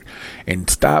rhetoric and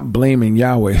stop blaming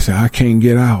Yahweh. Say, I can't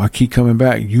get out. I keep coming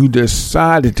back. You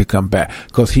decided to come back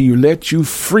because he let you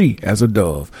free as a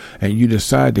dove. And you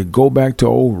decide to go back to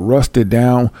old rusted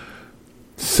down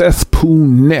cesspool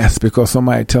nest because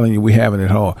somebody telling you we having it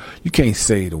hard. You can't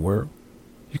save the world.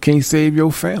 You can't save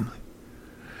your family.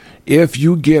 If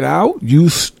you get out, you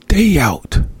stay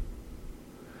out.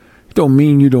 It don't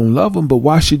mean you don't love them, but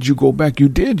why should you go back? You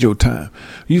did your time.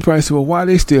 You probably say, well, why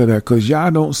they still there? Because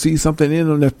y'all don't see something in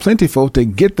them that's plentiful to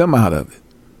get them out of it.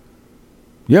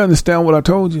 You understand what I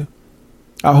told you?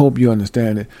 I hope you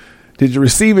understand it. Did you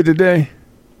receive it today?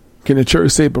 Can the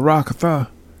church say Barak Atah?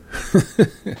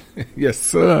 Yes,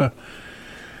 sir.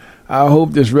 I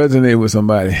hope this resonated with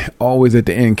somebody. Always at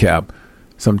the end cap,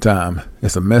 sometime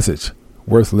it's a message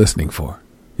worth listening for.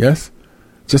 Yes?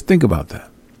 Just think about that.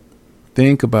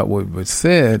 Think about what was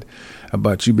said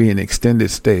about you being an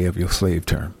extended stay of your slave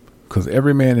term. Because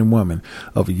every man and woman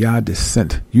of Yah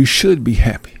descent, you should be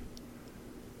happy.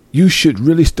 You should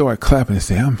really start clapping and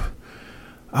say,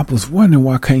 I was wondering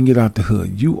why I can't get out the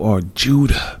hood. You are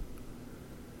Judah.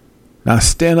 Now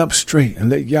stand up straight and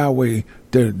let Yahweh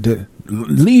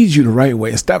lead you the right way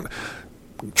and stop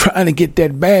trying to get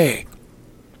that bag.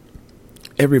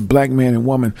 Every black man and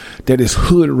woman that is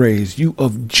hood raised, you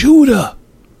of Judah.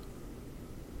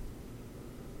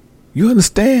 You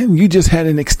understand? You just had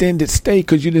an extended stay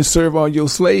because you didn't serve all your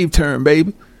slave term,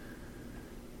 baby.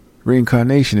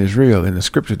 Reincarnation is real. In the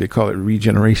scripture, they call it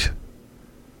regeneration.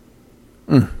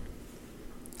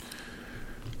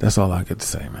 That's all I got to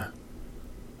say, man.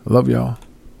 I love y'all.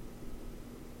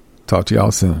 Talk to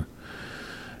y'all soon.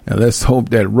 And let's hope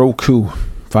that Roku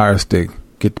Fire Stick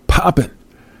get popping.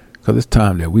 Because it's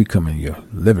time that we come in your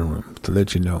living room to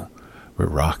let you know we're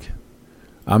rocking.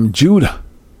 I'm Judah,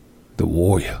 the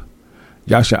warrior.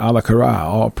 Yasha Allah Kara,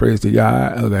 all praise to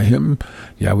Yah Elohim,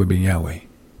 Yahweh ben Yahweh,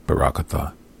 Barak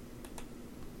Atah.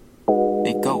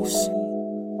 Hey, Ghost,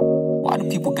 why do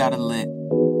people gotta let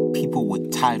people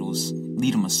with titles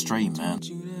lead them astray, man?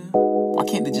 Why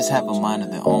can't they just have a mind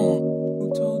of their own?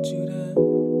 Who told you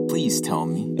that? Please tell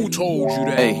me. Who told you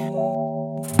that? Hey,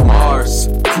 Mars,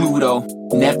 Pluto,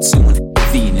 Neptune,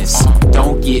 Venus.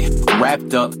 Don't get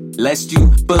wrapped up, lest you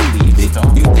believe it.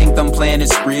 You think them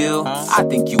planets real? I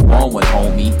think you want one,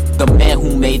 homie. The man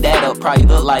who made that up probably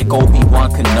look like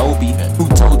Obi-Wan Kenobi. Who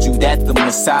told you that the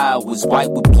Messiah was white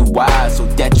with blue eyes, or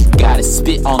that you gotta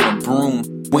spit on a broom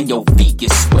when your feet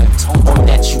get swept, or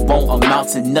that you won't amount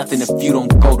to nothing if you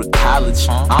don't go to college?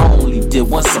 I only did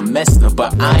one semester,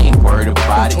 but I ain't worried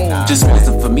about it. Just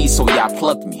wasn't for me, so y'all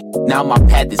plucked me. Now my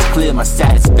path is clear, my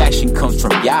satisfaction comes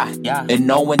from Yah, and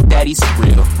knowing that he's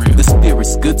real. The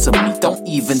spirit's good to me, don't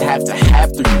even have to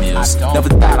have 3 meals. Never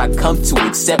thought I'd come to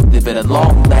accept it, but at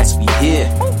long last we here.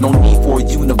 No need for a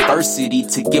university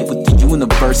to get with the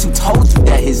universe. Who told you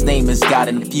that his name is God,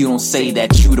 and if you don't say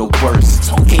that, you the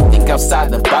worst? Can't think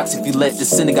outside the box if you let the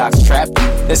synagogues trap you.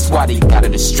 That's why they gotta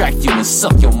distract you and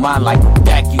suck your mind like a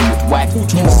vacuum with whack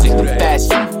music, the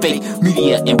fast and fake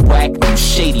media and whack news,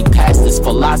 shady pastors,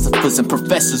 philosophers and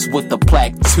professors with the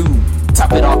plaque too.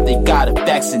 Top it off, they got a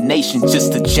vaccination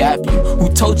just to jab you. Who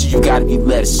told you gotta be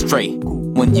led astray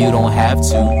when you don't have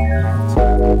to?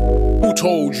 Who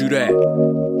told you that?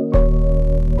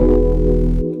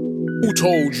 Who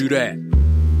told you that?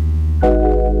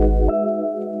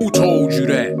 Who told you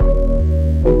that?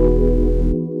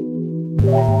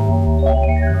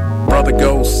 Brother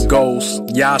Ghost,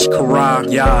 Yash Kara,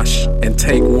 Yash, and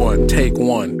take one.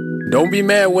 Don't be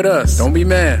mad with us. Don't be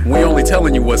mad. We only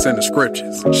telling you what's in the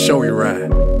scriptures. Show you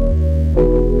right.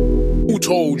 Who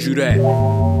told you that?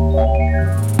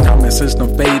 Common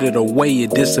system faded away,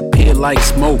 it disappeared like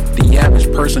smoke. The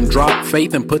average person dropped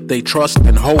faith and put their trust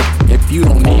and hope. If you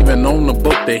don't even own the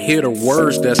book to hear the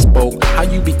words that spoke, how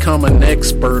you become an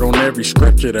expert on every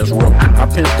scripture that's wrote? I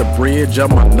pinched the bridge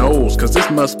up my nose, cause this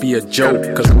must be a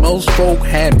joke. Cause most folk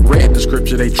hadn't read the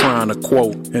scripture they trying to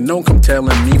quote. And don't come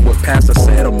telling me what pastor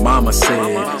said or mama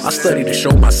said. I study to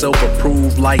show myself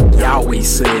approved like Yahweh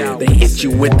said. They hit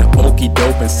you with the okey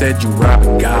dope and said you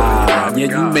robbing God. Yeah,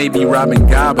 you may be robbing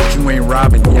God, but you you ain't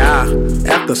robbing, yeah.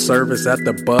 After service at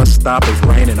the bus stop, it's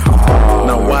raining hard.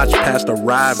 Now watch Pastor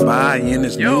ride by in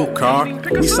his new car.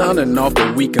 We sounding off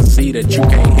but we can see that you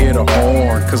can't hear the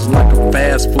horn. Cause like a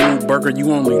fast food burger,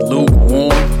 you only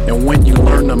lukewarm. And when you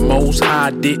learn the Most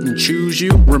High didn't choose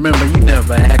you, remember you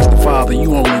never asked the Father,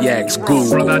 you only asked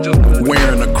Google.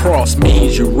 Wearing a cross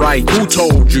means you're right. Who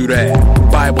told you that?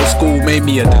 Bible school made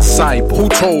me a disciple. Who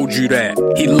told you that?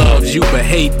 He loves you but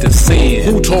hate the sin.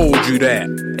 Who told you that?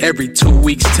 Every 2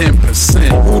 weeks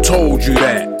 10%. Who told you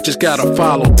that? Just gotta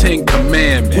follow 10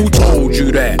 commandments. Who told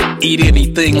you that? Eat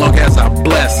anything long as I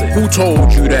bless it. Who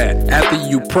told you that? After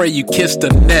you pray you kiss the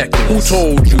necklace. Who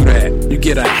told you that? You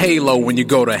get a halo when you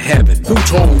go to heaven. Who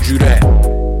told you that?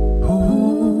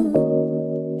 Who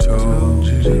told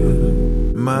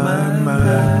you? My.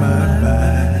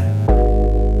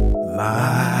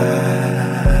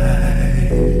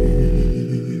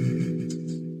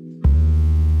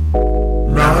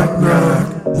 Knock, knock,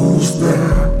 who's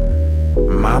there?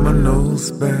 Mama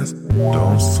knows best,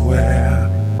 don't swear.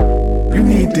 You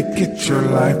need to get your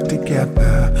life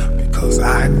together, because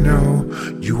I know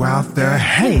you out there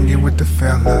hanging with the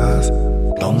fellas.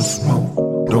 Don't smoke,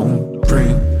 don't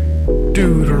drink,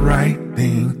 do the right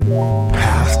thing.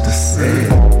 Pastor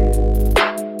said,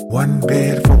 one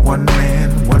bed for one man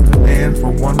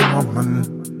for one woman.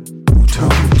 Who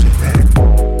told you that?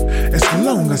 As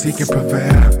long as he can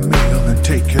provide a meal and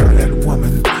take care of that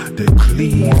woman, they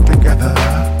cleave together.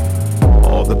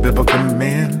 All the biblical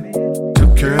men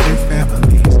took care of their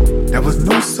families. There was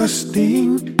no such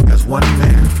thing as one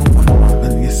man for one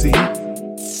woman, you see.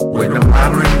 When the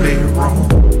modern day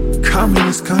Rome,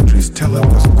 communist countries tell us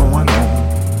what's going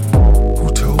on.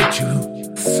 Who told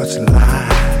you such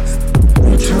lies?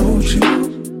 Who told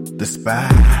you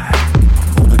despise?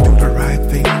 Gonna do the right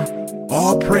thing.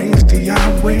 All praise to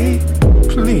Yahweh.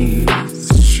 Please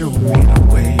show me the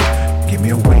way. Get me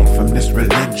away from this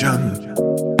religion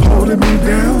holding me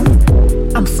down.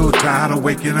 I'm so tired of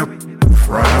waking up and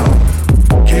frown.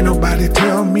 Can't nobody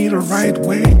tell me the right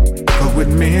way. Cause with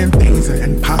men things are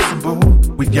impossible.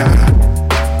 We got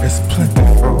it's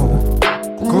plentiful.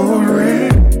 Glory,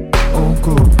 oh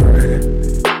glory,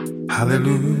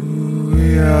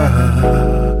 hallelujah.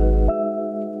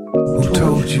 Who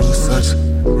told you such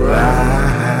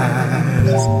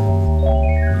lies?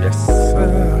 Yes, sir.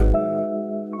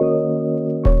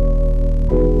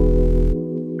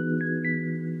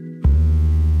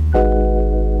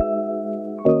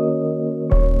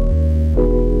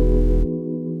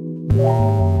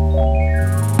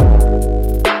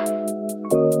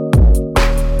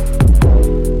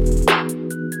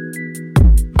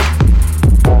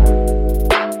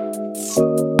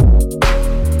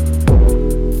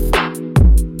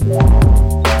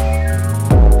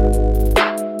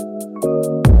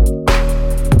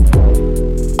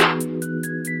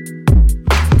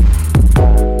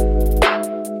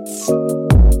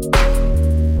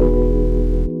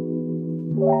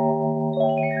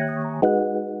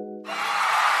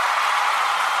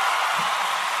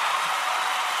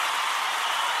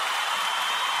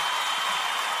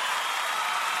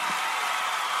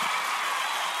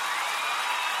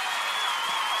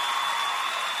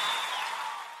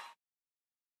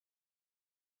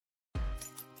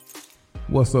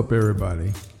 What's up,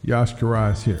 everybody? Yash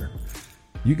Karaz here.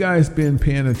 You guys been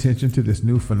paying attention to this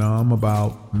new phenomenon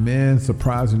about men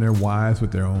surprising their wives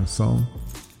with their own song?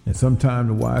 And sometimes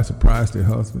the wives surprise their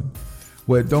husband?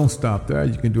 Well, don't stop there.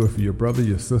 You can do it for your brother,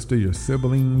 your sister, your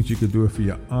siblings. You can do it for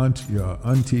your aunt, your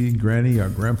auntie, granny, or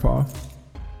grandpa.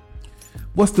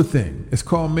 What's the thing? It's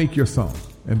called Make Your Song.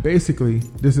 And basically,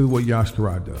 this is what Yash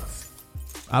Karaz does.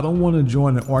 I don't want to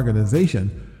join an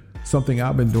organization, something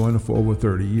I've been doing for over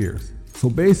 30 years. So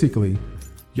basically,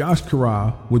 Yash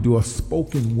Karaz will do a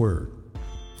spoken word.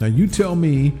 Now you tell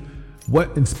me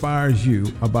what inspires you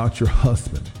about your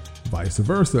husband. Vice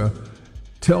versa,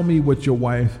 tell me what your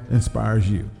wife inspires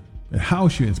you and how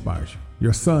she inspires you.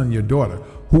 Your son, your daughter,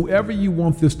 whoever you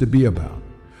want this to be about.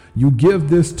 You give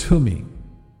this to me.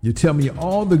 You tell me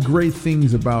all the great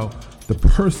things about the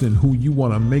person who you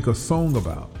want to make a song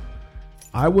about.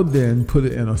 I will then put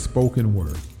it in a spoken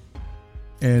word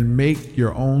and make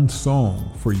your own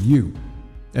song for you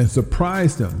and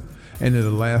surprise them, and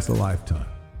it'll last a lifetime.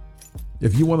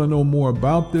 If you want to know more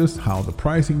about this, how the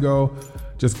pricing go,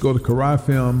 just go to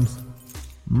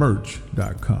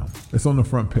KarazFilmsMerch.com. It's on the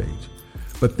front page.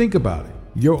 But think about it,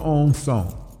 your own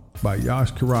song by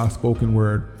Yash Karaz spoken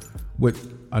word with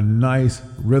a nice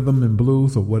rhythm and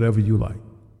blues or whatever you like.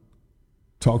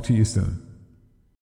 Talk to you soon.